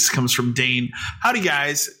Redacted. This comes from Dane. Howdy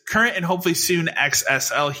guys. Current and hopefully soon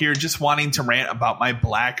XSL here, just wanting to rant about my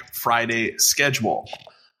Black Friday schedule.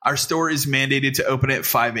 Our store is mandated to open at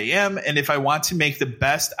 5 a.m. and if I want to make the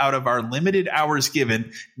best out of our limited hours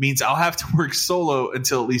given, means I'll have to work solo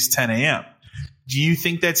until at least 10 a.m. Do you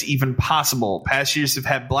think that's even possible? Past years have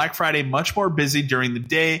had Black Friday much more busy during the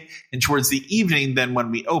day and towards the evening than when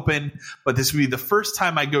we open, but this would be the first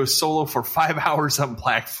time I go solo for 5 hours on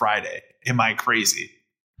Black Friday. Am I crazy?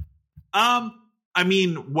 I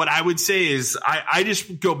mean, what I would say is I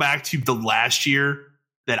just go back to the last year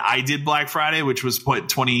that I did Black Friday, which was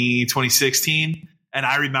 2016. And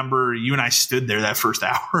I remember you and I stood there that first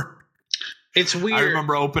hour. It's weird. I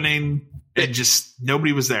remember opening and just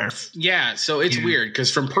nobody was there. Yeah. So it's weird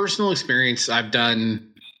because from personal experience, I've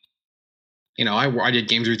done, I did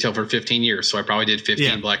games retail for 15 years. So I probably did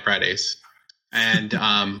 15 Black Fridays. And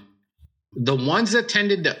the ones that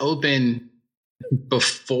tended to open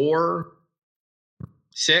before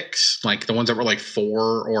 6, like the ones that were like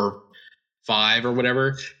 4 or 5 or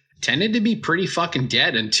whatever, tended to be pretty fucking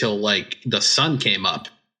dead until like the sun came up,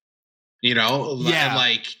 at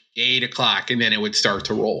like 8 o'clock, and then it would start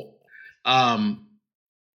to roll. When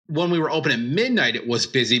we were open at midnight, it was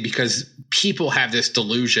busy because people have this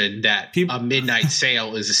delusion that a midnight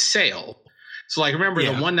sale is a sale. So like, remember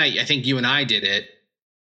the one night I think you and I did it,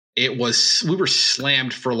 we were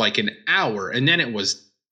slammed for like an hour and then it was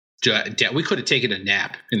We could have taken a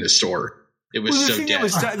nap in the store. It was so dead.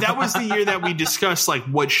 That was the year that we discussed, like,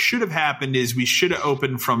 what should have happened is we should have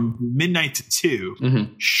opened from midnight to 2,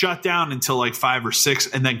 shut down until like 5 or 6,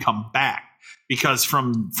 and then come back. Because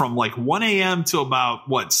from like 1 a.m. to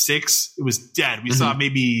about 6, it was dead. We saw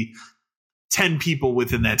maybe 10 people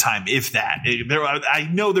within that time, if that. I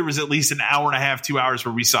know there was at least an hour and a half, 2 hours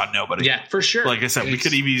where we saw nobody. Yeah, for sure. Like I said, we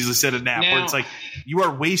could have easily said a nap. Where it's like, you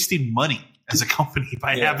are wasting money as a company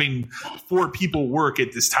by having 4 people work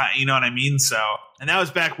at this time. You know what I mean? So, and that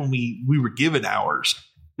was back when we were given hours.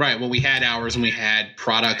 Right. Well, we had hours and we had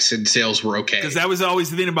products and sales were okay. Because that was always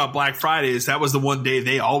the thing about Black Friday is that was the one day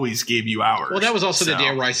they always gave you hours. Well, that was also the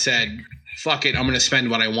day where I said, fuck it, I'm going to spend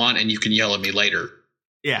what I want and you can yell at me later.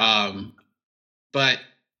 Yeah. But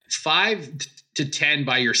 5 to 10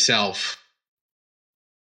 by yourself,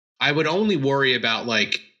 I would only worry about,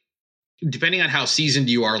 like, depending on how seasoned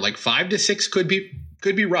you are, like 5 to 6 could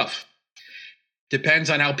be rough. Depends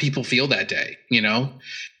on how people feel that day, you know,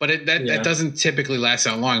 but that doesn't typically last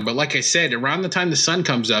that long. But like I said, around the time the sun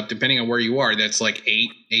comes up, depending on where you are, that's like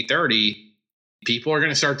 8:30, people are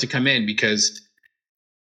going to start to come in because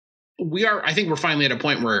I think we're finally at a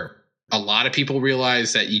point where a lot of people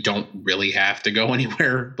realize that you don't really have to go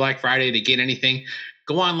anywhere Black Friday to get anything.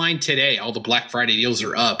 Go online today. All the Black Friday deals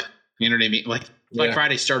are up. You know what I mean? Like Black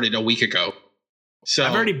Friday started a week ago. So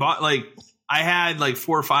I've already bought, like, I had like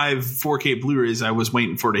 4 or 5 4K Blu-rays I was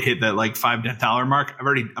waiting for to hit that like $5 mark. I'm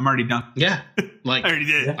already done. Yeah. Like I already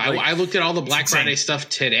did it. I looked at all the Black Friday stuff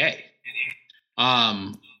today.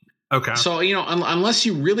 Okay. So, you know, unless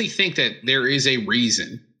you really think that there is a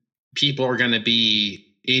reason people are going to be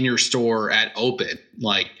in your store at open,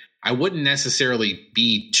 like, I wouldn't necessarily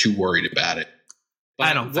be too worried about it. But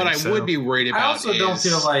I don't think I would be worried about I also don't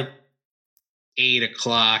feel like 8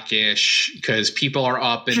 o'clock ish because people are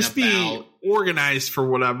up and just about. Be organized for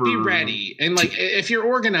whatever. Be ready. And like, if you're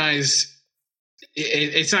organized,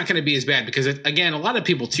 it's not going to be as bad because, again, a lot of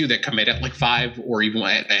people too that come in at like 5 or even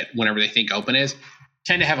at whenever they think open is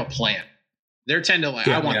tend to have a plan. They tend to like,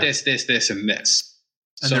 I want this, and this.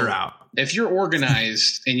 And so they're out. If you're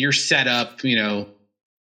organized and you're set up, you know,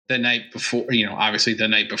 the night before, you know, obviously the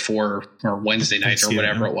night before or Wednesday night or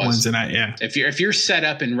whatever it was. Wednesday night, yeah. If you're set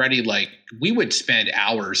up and ready, like we would spend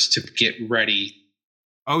hours to get ready.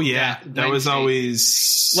 Oh yeah, that was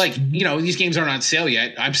always like, you know, these games aren't on sale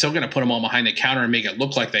yet. I'm still going to put them all behind the counter and make it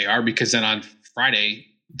look like they are because then on Friday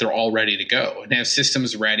they're all ready to go and have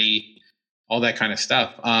systems ready, all that kind of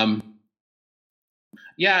stuff.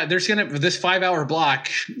 Yeah, there's this 5-hour block,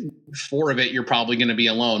 4 of it you're probably going to be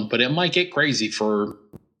alone, but it might get crazy for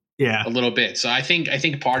a little bit. So I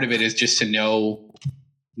think part of it is just to know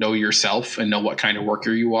yourself and know what kind of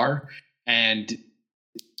worker you are, and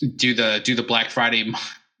do the Black Friday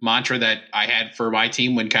mantra that I had for my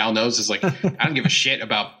team when Kyle knows is like, I don't give a shit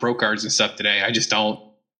about pro cards and stuff today. I just don't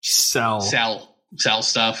sell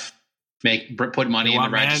stuff, put money in the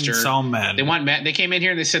register. Madden, sell Madden. They want Madden. They came in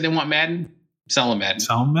here and they said they want Madden. Sell them Madden.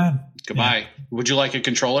 Sell them Madden. Goodbye. Yeah. Would you like a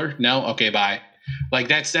controller? No. Okay. Bye. Like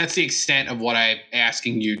that's the extent of what I'm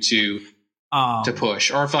asking you to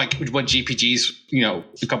push. Or if like what GPGs, you know,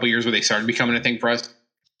 a couple of years where they started becoming a thing for us,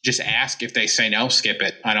 just ask. If they say no, skip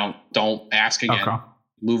it. Don't ask again. Okay.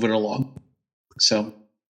 Move it along. So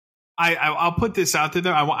I'll put this out there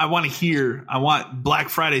though. I want Black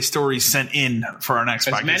Friday stories sent in for our next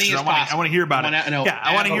podcast. Many as I want to hear about it.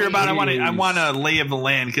 I want to hear about it. I want a lay of the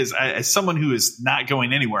land because as someone who is not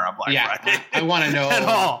going anywhere on Black Friday, I want to know at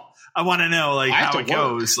all. I want to know like how it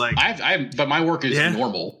goes. Like but my work is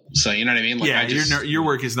normal, so you know what I mean. Like, your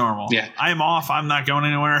work is normal. Yeah, I'm off. I'm not going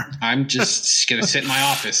anywhere. I'm just gonna sit in my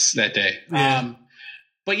office that day. Yeah.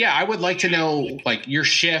 But yeah, I would like to know like your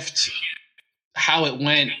shift, how it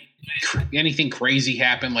went. Anything crazy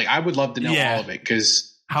happened? Like I would love to know all of it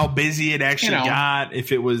because how busy it actually got.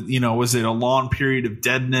 If it was, was it a long period of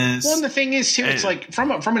deadness? Well, and the thing is too, it's like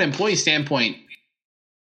from an employee standpoint,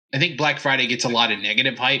 I think Black Friday gets a lot of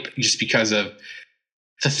negative hype just because of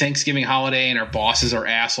the Thanksgiving holiday and our bosses are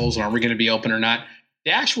assholes and are we going to be open or not?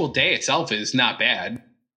 The actual day itself is not bad.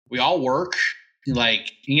 We all work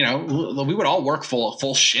like, we would all work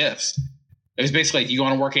full shifts. It was basically like, you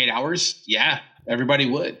want to work 8 hours? Yeah. Everybody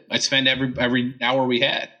would. I'd spend every hour we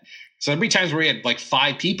had. So there'd be times where we had like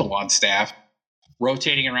 5 people on staff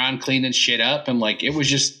rotating around, cleaning shit up. And like, it was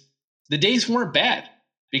just, the days weren't bad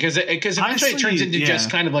because eventually it turns into just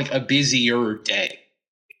kind of like a busier day,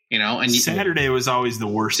 and Saturday was always the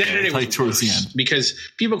worst. Saturday was towards the end because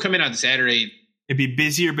people come in on Saturday. It'd be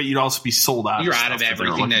busier, but you'd also be sold out. You're out of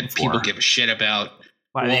everything that people give a shit about.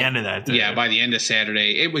 By the end of that day. By the end of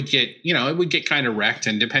Saturday, it would get kind of wrecked.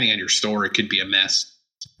 And depending on your store, it could be a mess.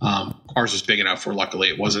 Ours was big enough where luckily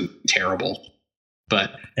it wasn't terrible.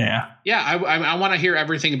 But yeah, I want to hear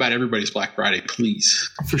everything about everybody's Black Friday, please.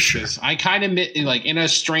 For sure. I kind of like in a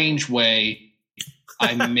strange way,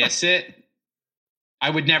 I miss it. I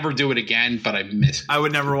would never do it again, but I miss it. I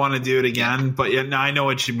would never want to do it again, but yeah, no, I know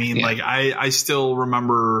what you mean. Yeah. Like I still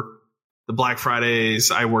remember the Black Fridays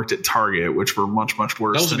I worked at Target, which were much, much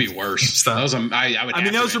worse. Those would be worse. Stuff. Those I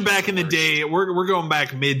mean, those were back in the day. We're going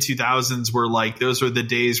back mid 2000s where like those were the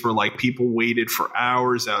days where like people waited for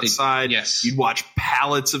hours outside. Yes. You'd watch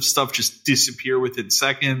pallets of stuff just disappear within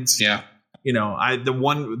seconds. Yeah. You know, the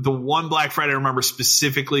one Black Friday I remember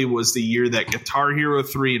specifically was the year that Guitar Hero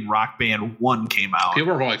 3 and Rock Band 1 came out.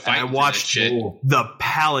 People were like fighting. I watched the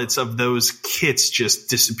pallets of those kits just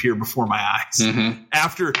disappear before my eyes. Mm-hmm.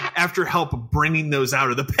 After help bringing those out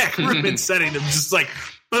of the back room and setting them, just like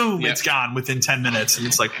boom, it's gone within 10 minutes, and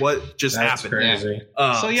it's like what just happened? Crazy.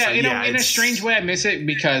 In a strange way, I miss it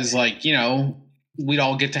because like we'd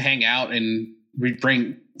all get to hang out and we'd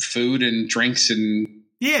bring food and drinks and.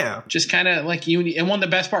 Yeah, just kind of like you. And one of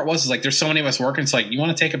the best part was like there's so many of us working. It's like you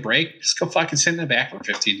want to take a break, just go fucking sit in the back for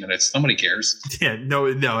 15 minutes. Nobody cares. Yeah, no.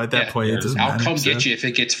 At that point, it doesn't I'll matter, come get you if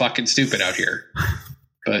it gets fucking stupid out here.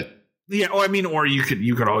 But yeah, or you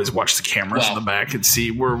could always watch the cameras in the back and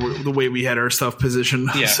see where the way we had our stuff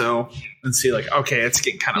positioned. Yeah. So and see like okay, it's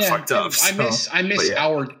getting kind of fucked up. I miss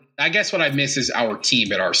our. I guess what I miss is our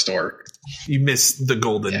team at our store. You miss the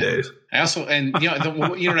golden days. I also, and what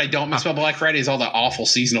I don't miss about Black Friday is all the awful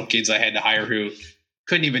seasonal kids I had to hire who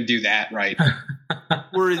couldn't even do that right.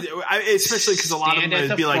 Especially because a lot of them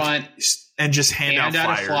would be like, and just hand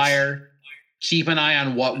out a flyer. Keep an eye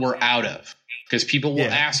on what we're out of because people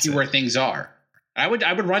will ask you where things are. I would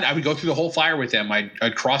go through the whole flyer with them.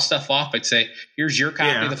 I'd cross stuff off. I'd say, here's your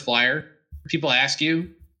copy of the flyer. People ask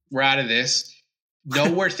you, we're out of this.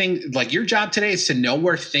 Know where things like your job today is to know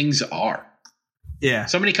where things are. Yeah.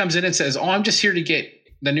 Somebody comes in and says, "Oh, I'm just here to get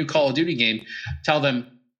the new Call of Duty game." Tell them,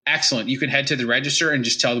 "Excellent. You can head to the register and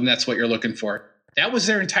just tell them that's what you're looking for." That was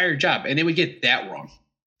their entire job, and they would get that wrong.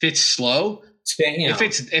 If it's slow,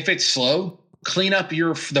 if it's slow, clean up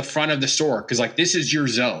the front of the store because like this is your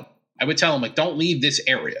zone. I would tell them like, "Don't leave this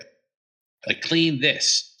area. Like clean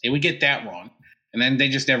this." They would get that wrong, and then they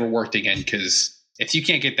just never worked again because if you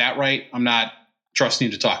can't get that right, I'm not trusting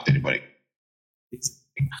you to talk to anybody.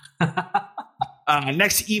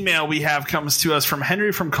 Next email we have comes to us from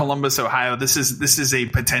Henry from Columbus, Ohio. This is a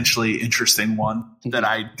potentially interesting one that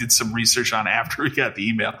I did some research on after we got the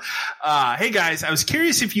email. Hey guys, I was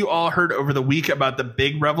curious if you all heard over the week about the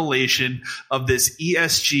big revelation of this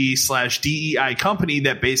ESG/DEI company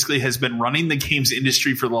that basically has been running the games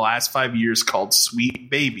industry for the last 5 years called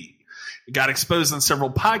Sweet Baby. It got exposed on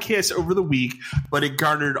several podcasts over the week, but it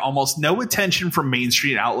garnered almost no attention from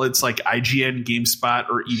mainstream outlets like IGN, GameSpot,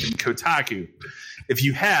 or even Kotaku. If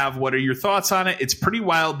you have, what are your thoughts on it? It's pretty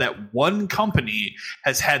wild that one company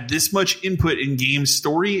has had this much input in game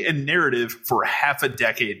story and narrative for half a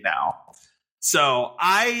decade now. So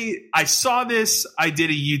I saw this. I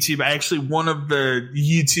did a YouTube. One of the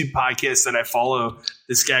YouTube podcasts that I follow,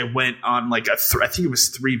 this guy went on like I think it was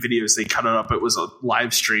 3 videos. They cut it up. It was a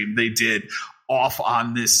live stream they did off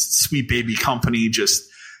on this Sweet Baby company.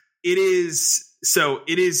 It is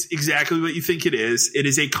exactly what you think it is. It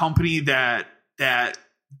is a company that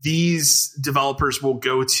these developers will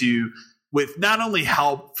go to with not only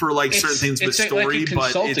help for like certain things with story,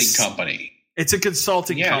 but it's a consulting company. It's a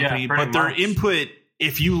consulting company, but their input,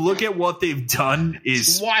 if you look at what they've done,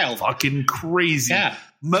 is wild, fucking crazy. Yeah.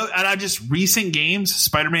 And I just recent games: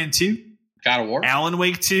 Spider-Man 2, God of War, Alan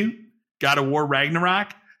Wake 2, God of War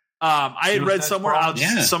Ragnarok. I had read somewhere.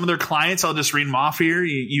 Some of their clients. I'll just read them off here.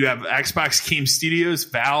 You have Xbox Game Studios,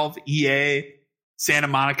 Valve, EA, Santa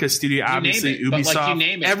Monica Studio, obviously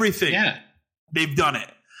Ubisoft, everything. Yeah, they've done it.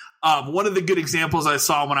 One of the good examples I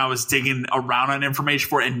saw when I was digging around on information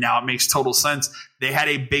for it, and now it makes total sense. They had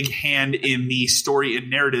a big hand in the story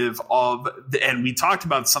and narrative and we talked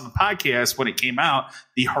about this on the podcast when it came out,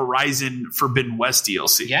 the Horizon Forbidden West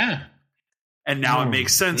DLC. Yeah. And now it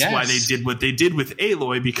makes sense why they did what they did with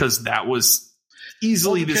Aloy, because that was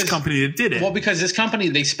easily this company that did it. Well, because this company,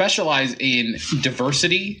 they specialize in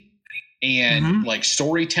diversity and like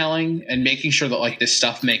storytelling and making sure that like this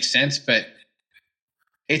stuff makes sense. But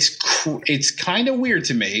it's kind of weird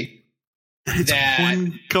to me that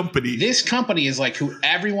one company. This company is like who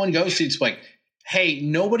everyone goes to. It's like, hey,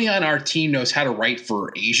 nobody on our team knows how to write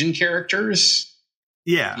for Asian characters.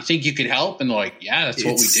 Yeah. You think you could help? And they're like, yeah, that's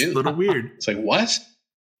what we do. It's a little weird. It's like, what?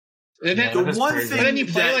 And then, but then you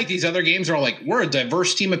play like these other games are like, we're a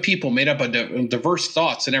diverse team of people made up of diverse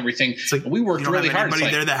thoughts and everything. It's like, we worked really hard.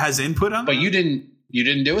 Anybody there that has input on but that? you didn't You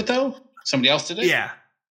didn't do it though? Somebody else did it? Yeah.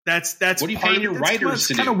 That's what are you paying your writers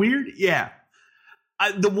to do? Kind of weird. Yeah.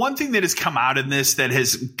 The one thing that has come out in this that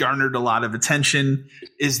has garnered a lot of attention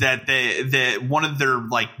is that one of their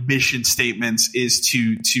like mission statements is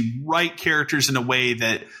to write characters in a way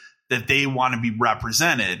that they want to be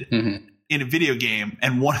represented in a video game.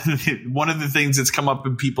 And one of the things that's come up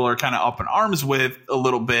and people are kind of up in arms with a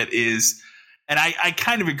little bit is, and I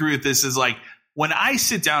kind of agree with this, is like when I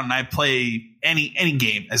sit down and I play any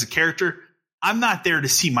game as a character, I'm not there to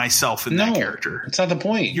see myself in that character. That's not the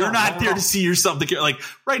point. You're not there to see yourself. Like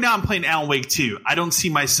right now I'm playing Alan Wake 2. I don't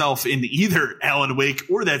see myself in either Alan Wake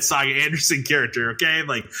or that Saga Anderson character. Okay.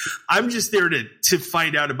 Like I'm just there to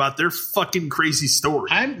find out about their fucking crazy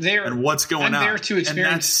story. I'm there and what's going on. I'm there to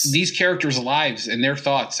experience these characters' lives and their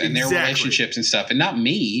thoughts and their relationships and stuff, and not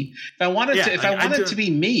me. If I wanted to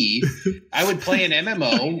be me, I would play an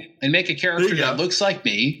MMO and make a character that looks like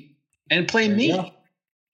me and play me.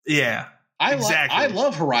 Yeah. I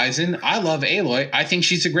love Horizon. I love Aloy. I think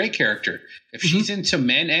she's a great character. If she's into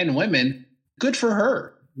men and women, good for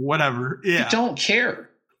her. Whatever. Yeah. I don't care.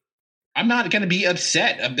 I'm not going to be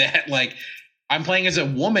upset of that. Like, I'm playing as a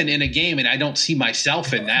woman in a game and I don't see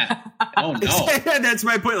myself in that. Oh, no. That's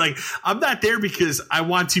my point. Like, I'm not there because I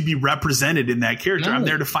want to be represented in that character. No, I'm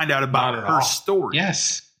there to find out about her story.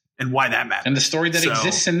 Yes. And why that matters. And the story that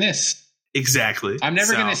exists in this. Exactly. I'm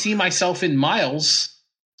never going to see myself in Miles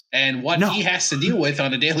and what he has to deal with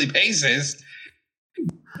on a daily basis.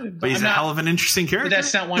 But he's a hell of an interesting character. But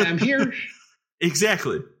that's not why I'm here.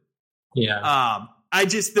 Exactly. Yeah.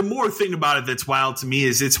 The more thing about it that's wild to me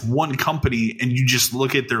is it's one company and you just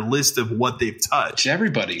look at their list of what they've touched. It's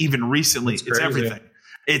everybody. Even recently, it's everything.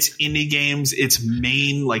 It's indie games, it's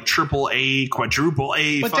main like triple A, quadruple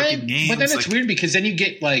A games. But then it's weird because then you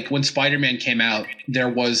get like when Spider-Man came out,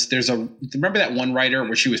 remember that one writer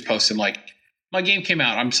where she was posting like, my game came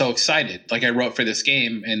out. I'm so excited. Like I wrote for this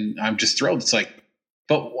game and I'm just thrilled. It's like,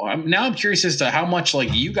 but now I'm curious as to how much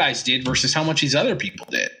like you guys did versus how much these other people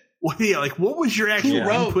did. Well, yeah, like what was your actual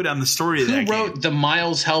input on the story of that game? Who wrote the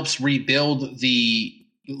Miles helps rebuild the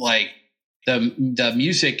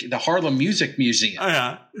music, the Harlem Music Museum? Oh,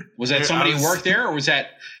 yeah. Was that somebody who worked there or was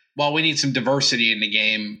that, well, we need some diversity in the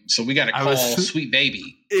game, so we got to call Sweet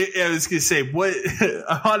Baby? I was going to say,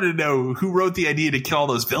 I want to know who wrote the idea to kill all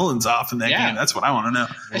those villains off in that game. That's what I want to know.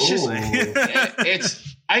 It's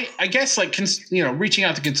just, I guess like, reaching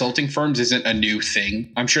out to consulting firms isn't a new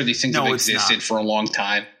thing. I'm sure these things have existed for a long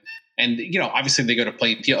time. And, obviously they go to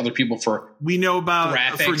play other people for. We know about,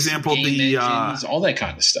 graphics, for example, the engines, all that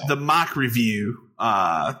kind of stuff. The mock review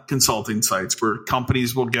consulting sites where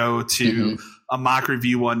companies will go to a mock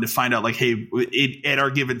review one to find out like, hey, at our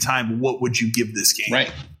given time, what would you give this game? Right.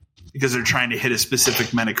 Because they're trying to hit a specific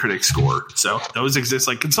Metacritic score. So those exist.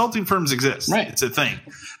 Like consulting firms exist. Right. It's a thing.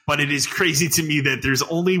 But it is crazy to me that there's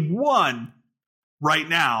only one right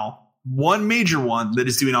now, one major one that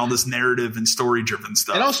is doing all this narrative and story driven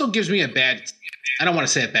stuff. It also gives me I don't want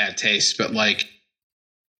to say a bad taste, but like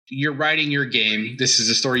you're writing your game. This is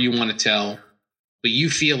a story you want to tell, but you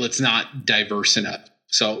feel it's not diverse enough.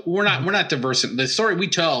 So we're not diverse. The story we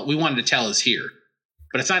wanted to tell is here,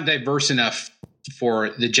 but it's not diverse enough for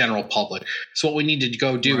the general public. So what we need to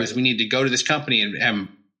go do is we need to go to this company and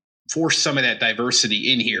force some of that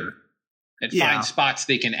diversity in here and find spots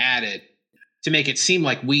they can add it to make it seem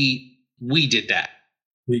like we did that.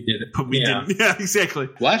 We did it, but we didn't. Yeah, exactly.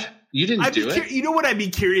 What? You didn't do it? You know what? I'd be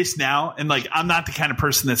curious now. And like, I'm not the kind of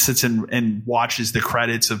person that sits and watches the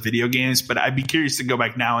credits of video games, but I'd be curious to go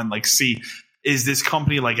back now and like see, is this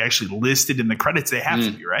company like actually listed in the credits? They have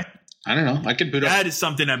to be, right? I don't know. I could boot up. That is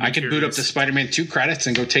something I could boot up the Spider-Man 2 credits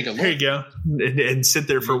and go take a look. There you go. And sit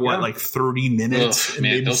there for like 30 minutes. Ugh,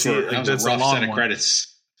 man, that was a rough set of credits.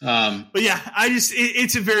 But yeah, it's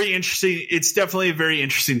it's definitely a very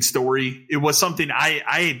interesting story. It was something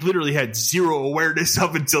I literally had zero awareness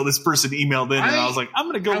of until this person emailed in and I was like, I'm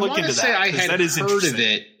going to go look into that. I had heard of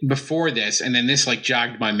it before this and then this like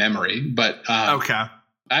jogged my memory, but okay.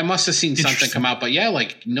 I must have seen something come out, but yeah,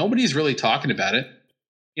 like nobody's really talking about it.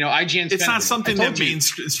 IGN. It's not something that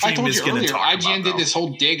mainstream is going to talk about. IGN did this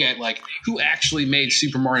whole dig at like who actually made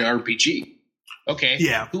Super Mario RPG. Okay.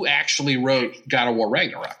 Yeah. Who actually wrote God of War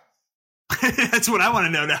Ragnarok? That's what I want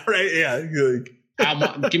to know now, right?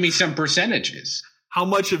 Yeah. Give me some percentages. How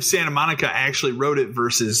much of Santa Monica actually wrote it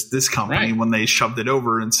versus this company when they shoved it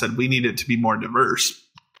over and said we need it to be more diverse?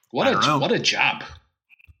 What a job.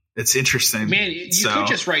 It's interesting. Man, you could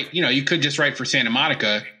just write, you could just write for Santa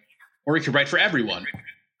Monica or you could write for everyone.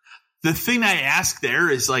 The thing I ask there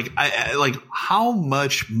is like, how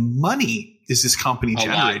much money is this company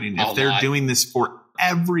generating if they're doing this for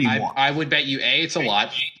everyone. I would bet you A, it's a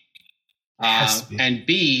lot. And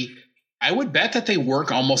B, I would bet that they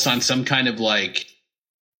work almost on some kind of like,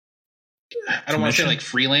 I don't want to say like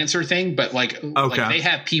freelancer thing, but like they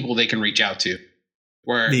have people they can reach out to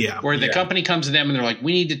where the company comes to them and they're like,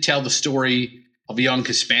 we need to tell the story of a young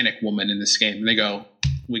Hispanic woman in this game. And they go,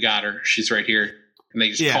 we got her. She's right here. And they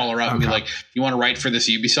just call her up and be like, you want to write for this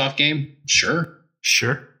Ubisoft game? Sure.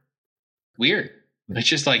 Weird. It's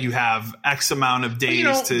just like you have X amount of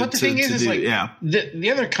days to but the thing is like,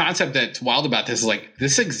 the other concept that's wild about this is like,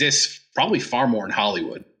 this exists probably far more in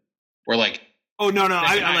Hollywood where like, I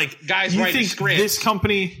like guys writing scripts. This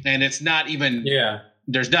company, and it's not even.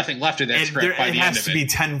 There's nothing left of that script. It has to be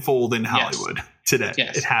tenfold in Hollywood today.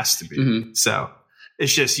 Yes. It has to be. Mm-hmm. So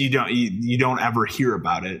it's just you don't ever hear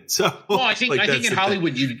about it. So I think in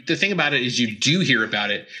Hollywood, the thing about it is you do hear about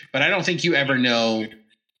it, but I don't think you ever know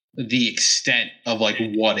the extent of like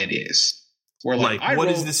what it is. Where like I wrote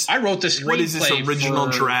the screenplay. What is this original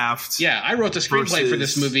draft? Yeah, I wrote the screenplay for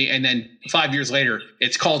this movie, and then 5 years later,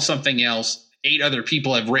 it's called something else. 8 other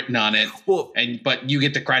people have written on it. But you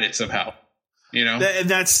get the credit somehow. You know,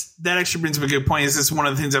 that actually brings up a good point. Is this one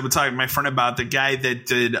of the things I would talk to my friend about? The guy that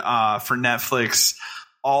did for Netflix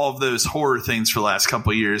all of those horror things for the last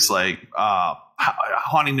couple of years, like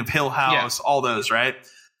Haunting of Hill House, all those, right?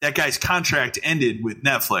 That guy's contract ended with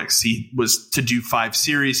Netflix. He was to do 5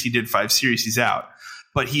 series. He did 5 series. He's out.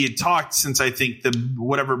 But he had talked since I think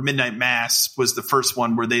whatever Midnight Mass was the first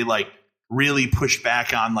one where they like really pushed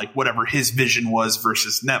back on like whatever his vision was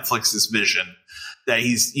versus Netflix's vision, that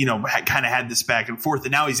he's, kind of had this back and forth.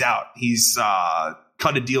 And now he's out. He's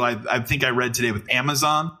cut a deal. I think I read today with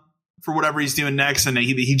Amazon for whatever he's doing next. And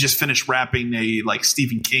he just finished wrapping a like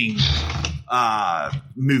Stephen King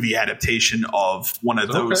movie adaptation of one of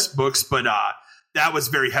those books, but that was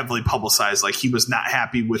very heavily publicized. Like he was not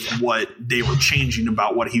happy with what they were changing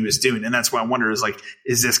about what he was doing, and that's why I wonder is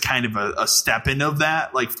this kind of a step in of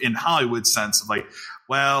that, like in Hollywood sense of like,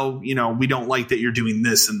 well, we don't like that you're doing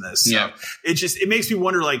this and this. So it makes me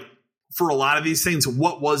wonder, like, for a lot of these things,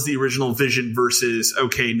 what was the original vision versus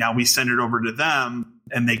okay, now we send it over to them.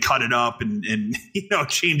 And they cut it up and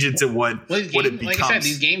change it to what it becomes. Like I said,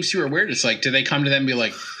 these games too are weird. It's like, do they come to them and be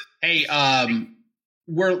like, "Hey,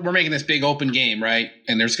 we're making this big open game, right?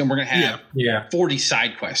 And we're gonna have 40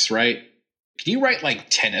 side quests, right? Can you write like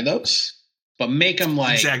 10 of those, but make them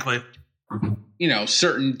like exactly,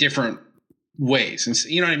 certain different ways, and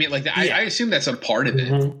you know what I mean? Like I assume that's a part of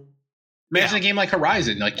it. Mm-hmm. Imagine a game like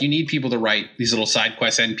Horizon. Like you need people to write these little side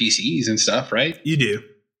quest NPCs and stuff, right? You do.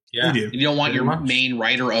 Yeah, you don't want your main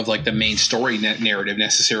writer of like the main story narrative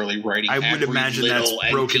necessarily writing. I would imagine that's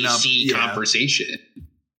broken NPC up conversation.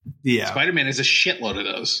 Yeah, Spider-Man is a shitload of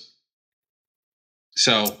those.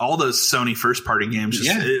 So all those Sony first party games,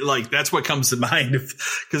 like that's what comes to mind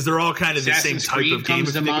because they're all kind of Assassin's the same type of game if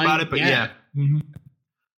you think about it. But mm-hmm.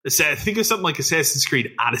 I think of something like Assassin's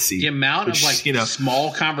Creed Odyssey. The amount of like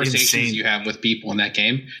small conversations you have with people in that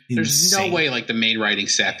game, there's no way like the main writing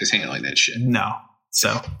staff is handling that shit. No.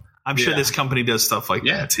 So I'm sure this company does stuff like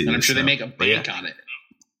that too. And I'm sure they make a bank on it.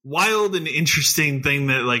 Wild and interesting thing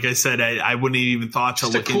that, like I said, I wouldn't even thought to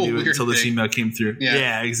look into it until this email came through.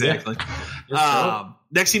 Yeah, exactly.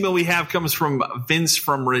 Next email we have comes from Vince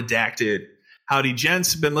from Redacted. Howdy,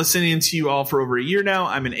 gents. Been listening to you all for over a year now.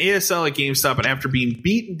 I'm an ASL at GameStop, and after being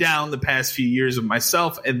beaten down the past few years with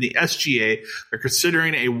myself and the SGA, are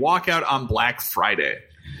considering a walkout on Black Friday.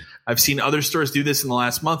 I've seen other stores do this in the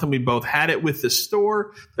last month, and we both had it with the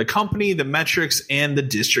store, the company, the metrics, and the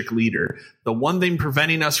district leader. The one thing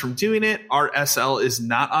preventing us from doing it, our SL is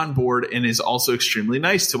not on board and is also extremely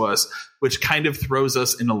nice to us, which kind of throws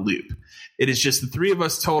us in a loop. It is just the 3 of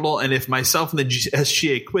us total, and if myself and the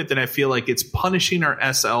SGA quit, then I feel like it's punishing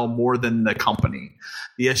our SL more than the company.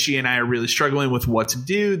 The SGA and I are really struggling with what to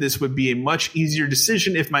do. This would be a much easier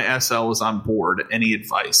decision if my SL was on board. Any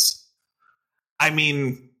advice? I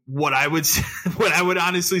mean... What I would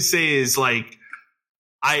honestly say is I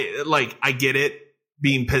get it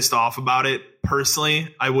being pissed off about it.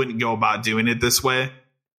 Personally, I wouldn't go about doing it this way.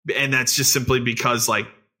 And that's just simply because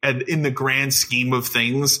in the grand scheme of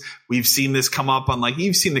things, we've seen this come up on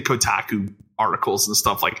you've seen the Kotaku articles and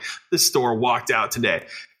stuff like the store walked out today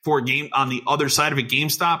for a game on the other side of a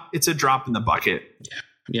GameStop. It's a drop in the bucket.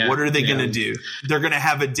 Yeah. What are they going to do? They're going to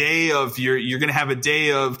have a day of you're going to have a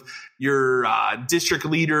day of your district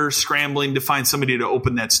leader scrambling to find somebody to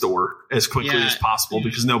open that store as quickly as possible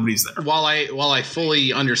because nobody's there. While I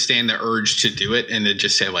fully understand the urge to do it and to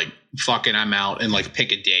just say fuck it, I'm out and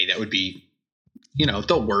pick a day that would be,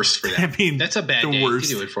 the worst for them. I mean, that's a bad day to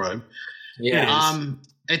do it for them. Yeah.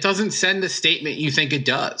 It doesn't send the statement you think it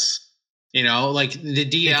does. You know, like the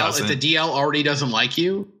DL, if the DL already doesn't like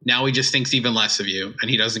you, now he just thinks even less of you, and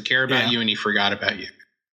he doesn't care about you, and he forgot about you.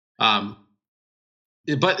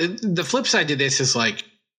 But the flip side to this is like,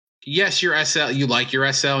 yes, your SL, you like your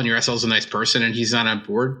SL, and your SL is a nice person, and he's not on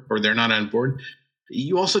board, or they're not on board.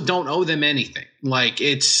 You also don't owe them anything. Like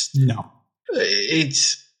it's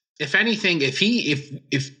if anything,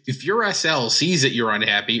 if your SL sees that you're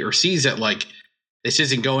unhappy or sees that like this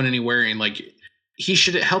isn't going anywhere, and like he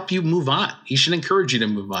should help you move on. He should encourage you to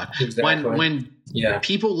move on. Exactly. When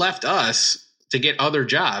people left us to get other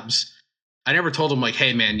jobs, I never told them like,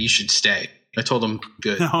 hey man, you should stay. I told them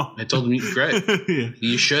good. No. I told them great.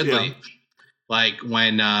 You should leave. Like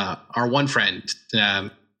when our one friend,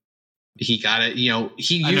 he got it. You know,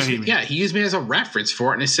 he used me as a reference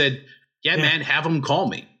for it, and I said, man, have him call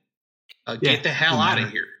me. Get the hell out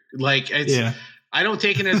of here. Like it's. I don't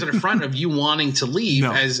take it as an affront of you wanting to leave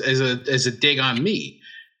as a dig on me.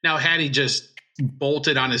 Now, had he just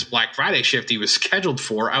bolted on his Black Friday shift he was scheduled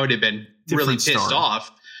for, I would have been really pissed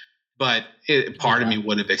off. But part of me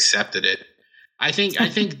would have accepted it. I think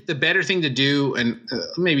the better thing to do, and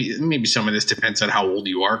maybe some of this depends on how old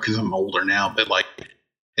you are, because I'm older now, but like,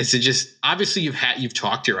 is to just obviously you've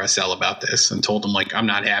talked to your SL about this and told them like, I'm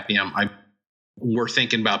not happy. We're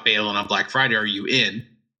thinking about bailing on Black Friday. Are you in?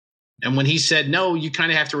 And when he said no, you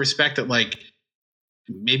kind of have to respect that. Like,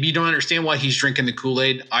 maybe you don't understand why he's drinking the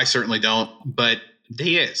Kool-Aid. I certainly don't, but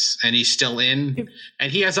he is, and he's still in,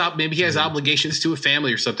 and he has obligations to a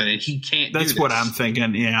family or something, and he can't. That's what I'm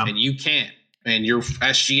thinking. Yeah, and you can't, and your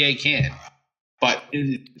SGA can't. But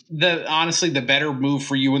honestly, the better move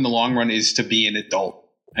for you in the long run is to be an adult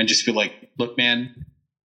and just be like, look, man,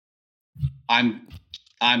 I'm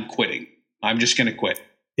quitting. I'm just going to quit.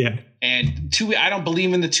 Yeah. And I don't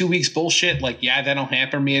believe in the 2 weeks bullshit. Like, that'll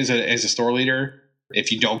hamper me as a store leader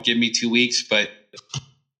if you don't give me 2 weeks, but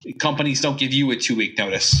companies don't give you a 2 week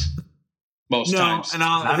notice most times.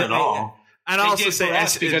 Not at all. And I'll also say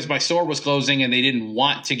us because my store was closing and they didn't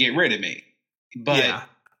want to get rid of me. But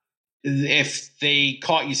if they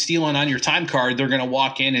caught you stealing on your time card, they're going to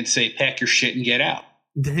walk in and say, pack your shit and get out.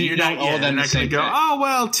 You're not going to go, oh,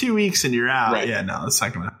 well, 2 weeks and you're out. Right. Yeah, no, that's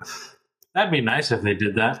not going to. That'd be nice if they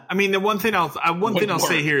did that. I mean, the one thing I'll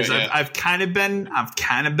say here is I've kind of been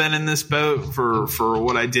in this boat for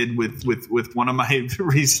what I did with one of my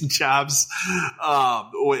recent jobs,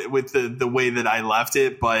 with the way that I left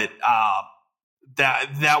it. But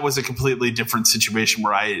that was a completely different situation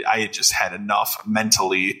where I had just had enough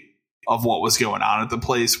mentally of what was going on at the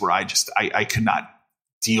place where I could not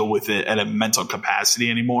deal with it at a mental capacity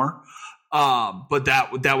anymore. But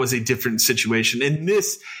that was a different situation. In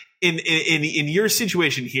this. In your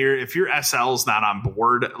situation here, if your SL is not on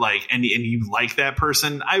board, like, and you like that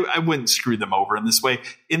person, I wouldn't screw them over in this way.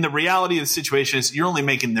 In the reality of the situation is you're only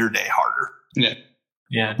making their day harder.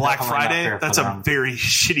 Yeah. Black Friday, that's a very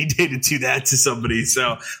shitty day to do that to somebody.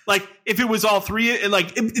 So, like, if it was all three,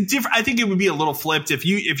 like, I think it would be a little flipped if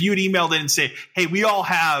you had emailed in and say, "Hey, we all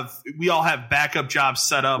have backup jobs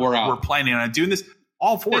set up. We're planning on doing this."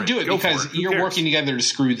 All for it. Do it because you're working together to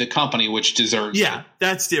screw the company, which deserves it. Yeah,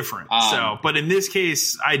 that's different. But in this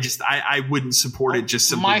case, I wouldn't support it just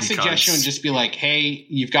simply because. My suggestion would just be like, hey,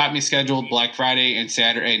 you've got me scheduled Black Friday and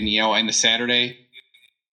Saturday, and the Saturday,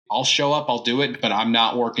 I'll show up, I'll do it, but I'm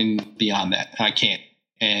not working beyond that. I can't.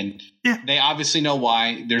 And they obviously know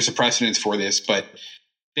why. There's a precedence for this, but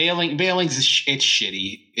bailing's it's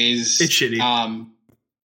shitty. It's shitty.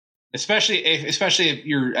 Especially if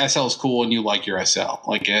your SL is cool and you like your SL,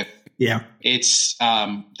 like it's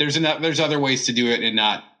there's other ways to do it and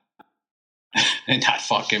not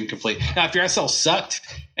fuck him completely. Now, if your SL sucked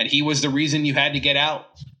and he was the reason you had to get out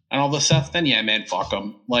and all this stuff, then man, fuck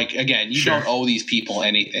him. Like, again, you don't owe these people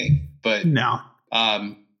anything, but no,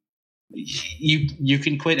 you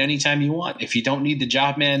can quit anytime you want. If you don't need the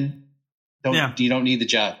job, man, you don't need the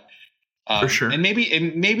job. For sure. And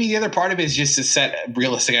maybe the other part of it is just to set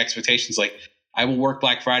realistic expectations. Like, I will work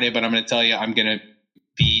Black Friday, but I'm going to tell you, I'm going to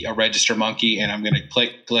be a register monkey and I'm going to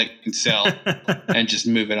click and sell and just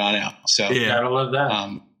move it on out. So gotta love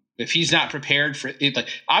that. If he's not prepared for it, like,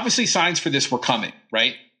 obviously signs for this were coming,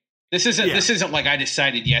 right? This isn't like I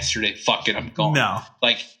decided yesterday, fuck it, I'm going. No.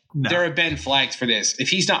 There have been flags for this. If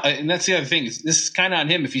he's not, and that's the other thing, is this is kind of on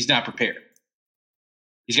him if he's not prepared.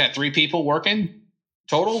 He's got 3 people working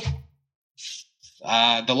total.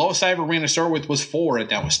 The lowest I ever ran a store with was 4, and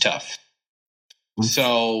that was tough.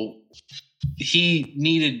 So he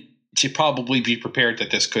needed to probably be prepared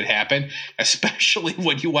that this could happen, especially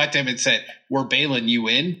when you went to him and said, we're bailing you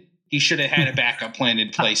in. He should have had a backup plan in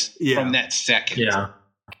place from that second. Yeah.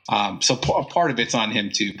 So part of it's on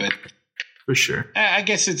him too, but For sure. I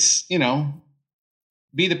guess it's,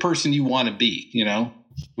 be the person you want to be,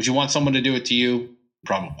 Would you want someone to do it to you?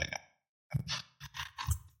 Probably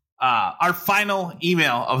not. Our final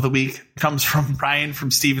email of the week comes from Brian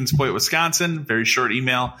from Stevens Point, Wisconsin. Very short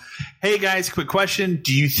email. Hey guys, quick question.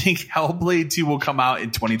 Do you think Hellblade 2 will come out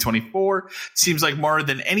in 2024? Seems like more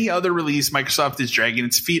than any other release, Microsoft is dragging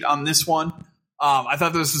its feet on this one. I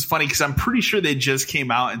thought this was funny because I'm pretty sure they just came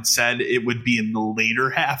out and said it would be in the later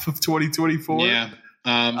half of 2024. Yeah.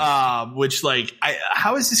 Which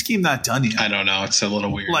how is this game not done yet? I don't know. It's a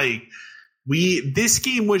little weird. This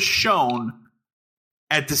game was shown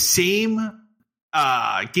at the same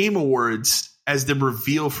Game Awards as the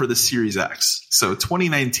reveal for the Series X. So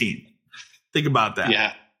 2019. Think about that.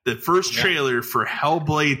 Yeah. The first trailer for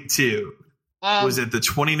Hellblade 2 was at the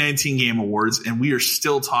 2019 Game Awards, and we are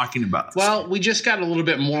still talking about this. Well, we just got a little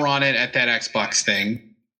bit more on it at that Xbox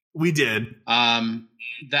thing. We did. The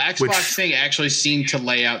Xbox thing actually seemed to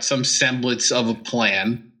lay out some semblance of a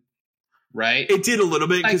plan, right? It did a little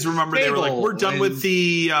bit because remember they were like, we're done with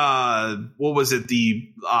the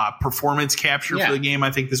the performance capture for the game.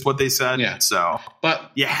 I think is what they said. Yeah. So,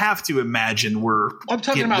 but you have to imagine I'm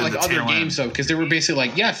talking about other games though, because they were basically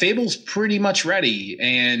like, yeah, Fable's pretty much ready,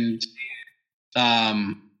 and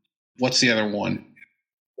what's the other one?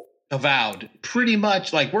 Avowed, pretty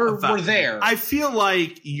much we're there. I feel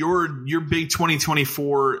like your big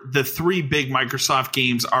 2024, the three big Microsoft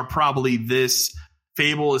games are probably this.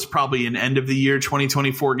 Fable is probably an end of the year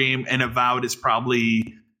 2024 game, and Avowed is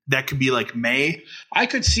probably that could be like May. I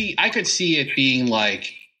could see it being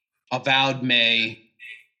like Avowed May,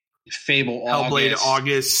 Fable Hellblade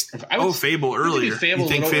August. Fable earlier. Fable, you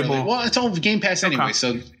think Fable? Early. Well, it's all Game Pass anyway,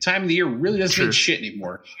 so time of the year really doesn't mean shit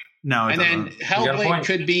anymore. No, and then Hellblade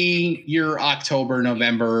could be your October,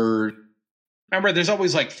 November. Remember, there's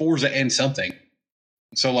always Forza and something.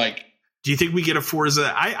 So do you think we get a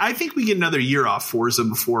Forza? I think we get another year off Forza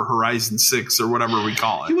before Horizon 6 or whatever we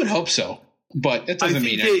call it. You would hope so, but that doesn't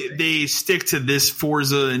mean anything. They stick to this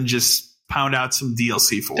Forza and just pound out some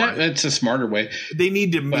DLC for it. That's a smarter way. They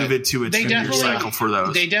need to move it to its 2-year cycle for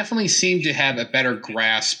those. They definitely seem to have a better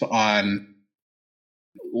grasp on.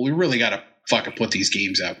 We really got to fucking put these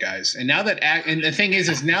games out, guys. And now that and the thing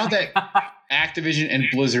is now that Activision and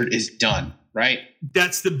Blizzard is done, right?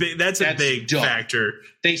 That's a big factor.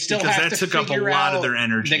 They still have to took up a lot of their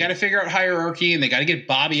energy. They got to figure out hierarchy, and they got to get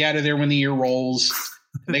Bobby out of there when the year rolls.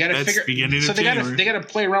 They got to figure. So they got to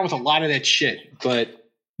play around with a lot of that shit. But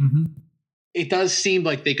it does seem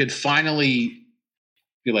like they could finally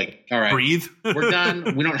be like, all right, breathe. We're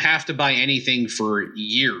done. We don't have to buy anything for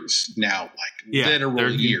years now,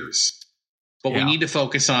 literal years. But we need to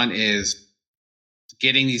focus on is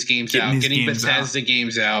getting these games out, getting Bethesda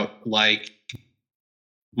games out, like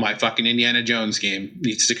my fucking Indiana Jones game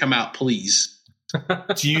needs to come out, please.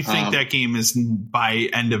 Do you think that game is by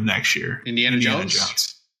end of next year? Indiana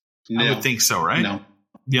Jones? No. I would think so, right? No.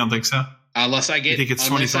 You don't think so? Unless I get, you think it's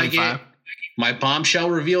 2025? My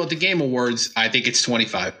bombshell reveal at the Game Awards, I think it's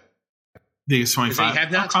 25. I think it's 25. They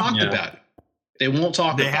have not talked about it. They won't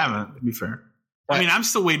talk about it. They haven't, to be fair. I mean, I'm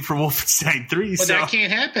still waiting for Wolfenstein 3. But that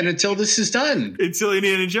can't happen until this is done. Until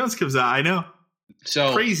Indiana Jones comes out. I know.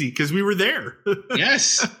 So crazy because we were there.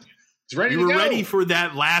 Yes. It's ready to go. We were ready for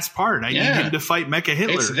that last part. I need him to fight Mecha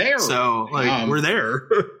Hitler. It's there. So, we're there.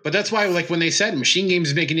 But that's why, when they said Machine Games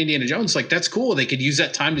is making Indiana Jones, that's cool. They could use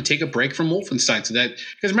that time to take a break from Wolfenstein. So that,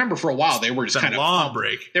 because remember, for a while, they were just kind of long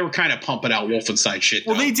break. They were kind of pumping out Wolfenstein shit.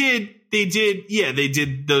 Well, they did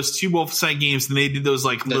those two Wolfenstein games, and they did those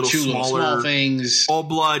little small things, All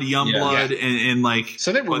Blood, Young Blood, and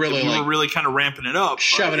so they were really kind of ramping it up,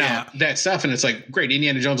 shoving out that stuff, and it's great.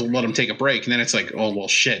 Indiana Jones will let them take a break, and then it's oh well,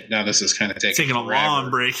 shit. Now this is kind of taking a long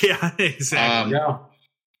break. Yeah, exactly.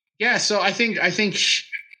 Yeah. So I think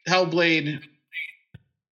Hellblade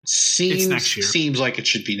seems like it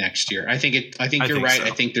should be next year. I think you're right. So.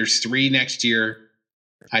 I think there's 3 next year.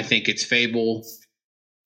 I think it's Fable.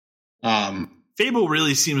 Fable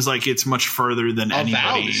really seems like it's much further than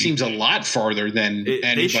anybody. It seems a lot farther than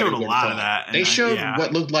anybody. They showed a lot of that. They showed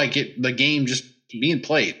what looked like the game just being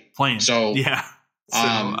played. So yeah. So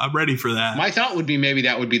I'm ready for that. My thought would be maybe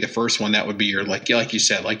that would be the first one. That would be your like you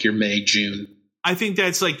said, your May, June. I think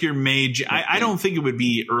that's your May. I don't think it would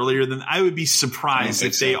be earlier than. I would be surprised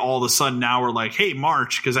if they all of a sudden now were like, "Hey,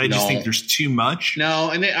 March," because I just think there's too much. No,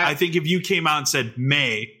 and I think if you came out and said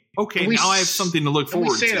May. Okay, now I have something to look forward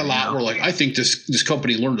to. We say it a lot. We're I think this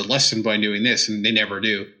company learned a lesson by doing this, and they never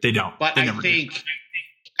do. They don't. But I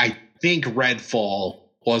think Redfall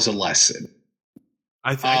was a lesson.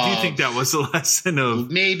 I do think that was a lesson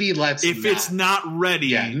of maybe let's if it's not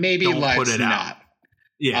ready, maybe don't let's put it not. out.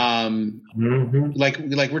 Yeah. Like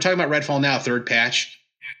we're talking about Redfall now, third patch.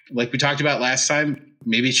 Like we talked about last time,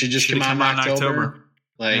 maybe it should just come out in October.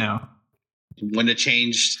 Like when it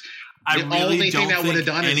changed. The only thing that would have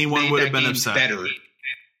done is anyone would have been upset. Better.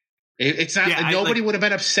 It's not. Nobody would have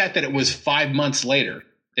been upset that it was 5 months later.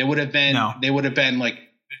 They would have been. No. They would have been like,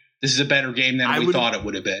 "This is a better game than we thought it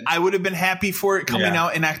would have been." I would have been happy for it coming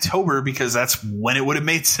out in October because that's when it would have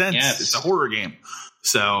made sense. Yes. It's a horror game.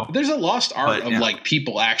 So there's a lost art of like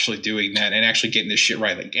people actually doing that and actually getting this shit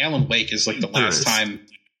right. Like Alan Wake is like the last time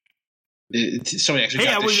somebody actually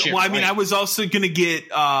got this shit right. I was also going to get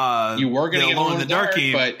you were going to get Alone in the Dark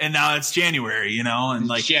game, and now it's January, and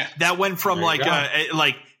like that went from like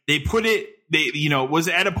they put it, was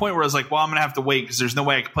at a point where I was like, well, I'm going to have to wait because there's no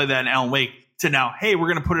way I can play that in Alan Wake. To now, hey, we're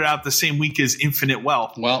going to put it out the same week as Infinite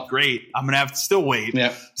Wealth. Well, great. I'm going to have to still wait.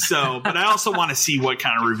 Yeah. So, but I also want to see what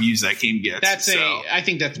kind of reviews that game gets. I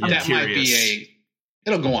think that might be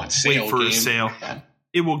it'll go on sale. Wait for a sale.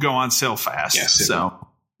 It will go on sale fast. Yes. So,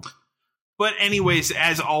 but anyways,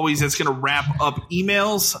 as always, that's going to wrap up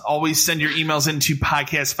emails. Always send your emails into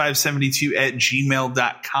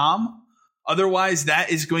podcast572@gmail.com. Otherwise,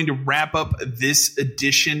 that is going to wrap up this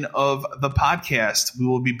edition of the podcast. We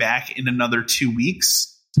will be back in another 2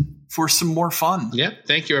 weeks for some more fun. Yeah.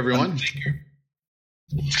 Thank you, everyone.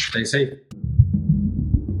 Stay safe.